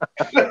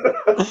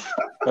 If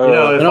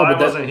I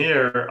wasn't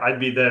here, I'd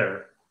be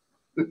there.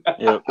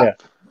 Yep. Yeah.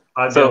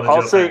 So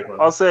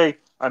I'll say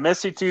I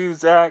miss you too,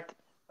 Zach.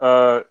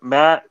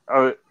 Matt,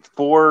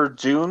 for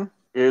June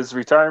is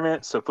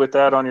retirement, so put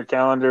that on your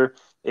calendar.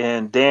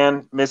 And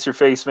Dan, miss your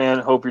face, man.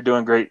 Hope you're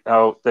doing great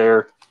out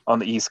there on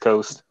the East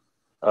Coast.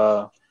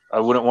 I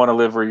wouldn't want to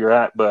live where you're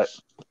at, but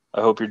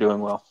I hope you're doing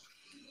well.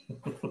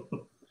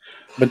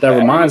 But that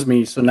reminds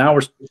me, so now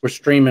we're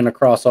streaming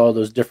across all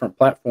those different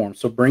platforms.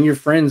 So bring your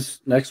friends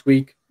next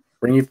week.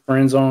 Bring your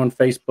friends on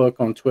Facebook,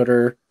 on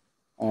Twitter,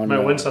 on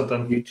Might win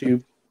something.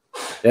 YouTube.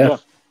 Yeah.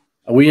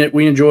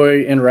 We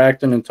enjoy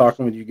interacting and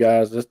talking with you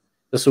guys. This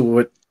is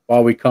why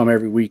we come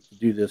every week to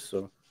do this.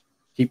 So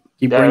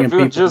Keep Yeah, bringing if it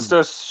was people. just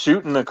us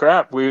shooting the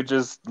crap, we would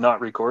just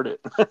not record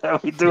it.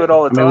 We do it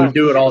all the time. We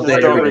do it all day.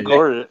 Just don't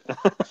record it.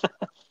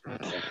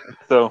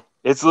 So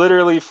it's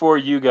literally for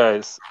you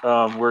guys.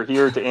 We're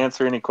here to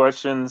answer any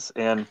questions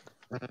and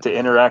to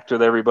interact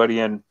with everybody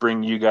and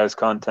bring you guys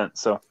content.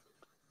 So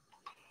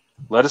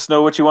let us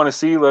know what you want to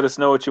see. Let us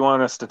know what you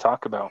want us to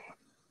talk about.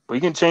 We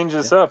can change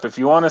this up. If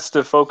you want us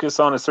to focus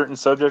on a certain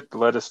subject,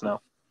 let us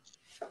know.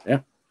 Yeah.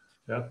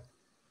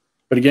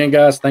 But again,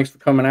 guys, thanks for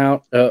coming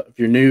out. If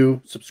you're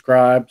new,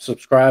 subscribe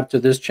to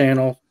this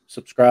channel.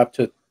 Subscribe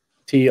to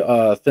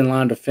Thin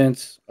Line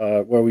Defense,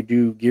 where we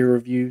do gear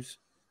reviews.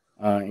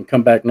 And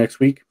come back next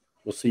week.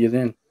 We'll see you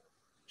then.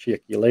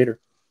 Check you later.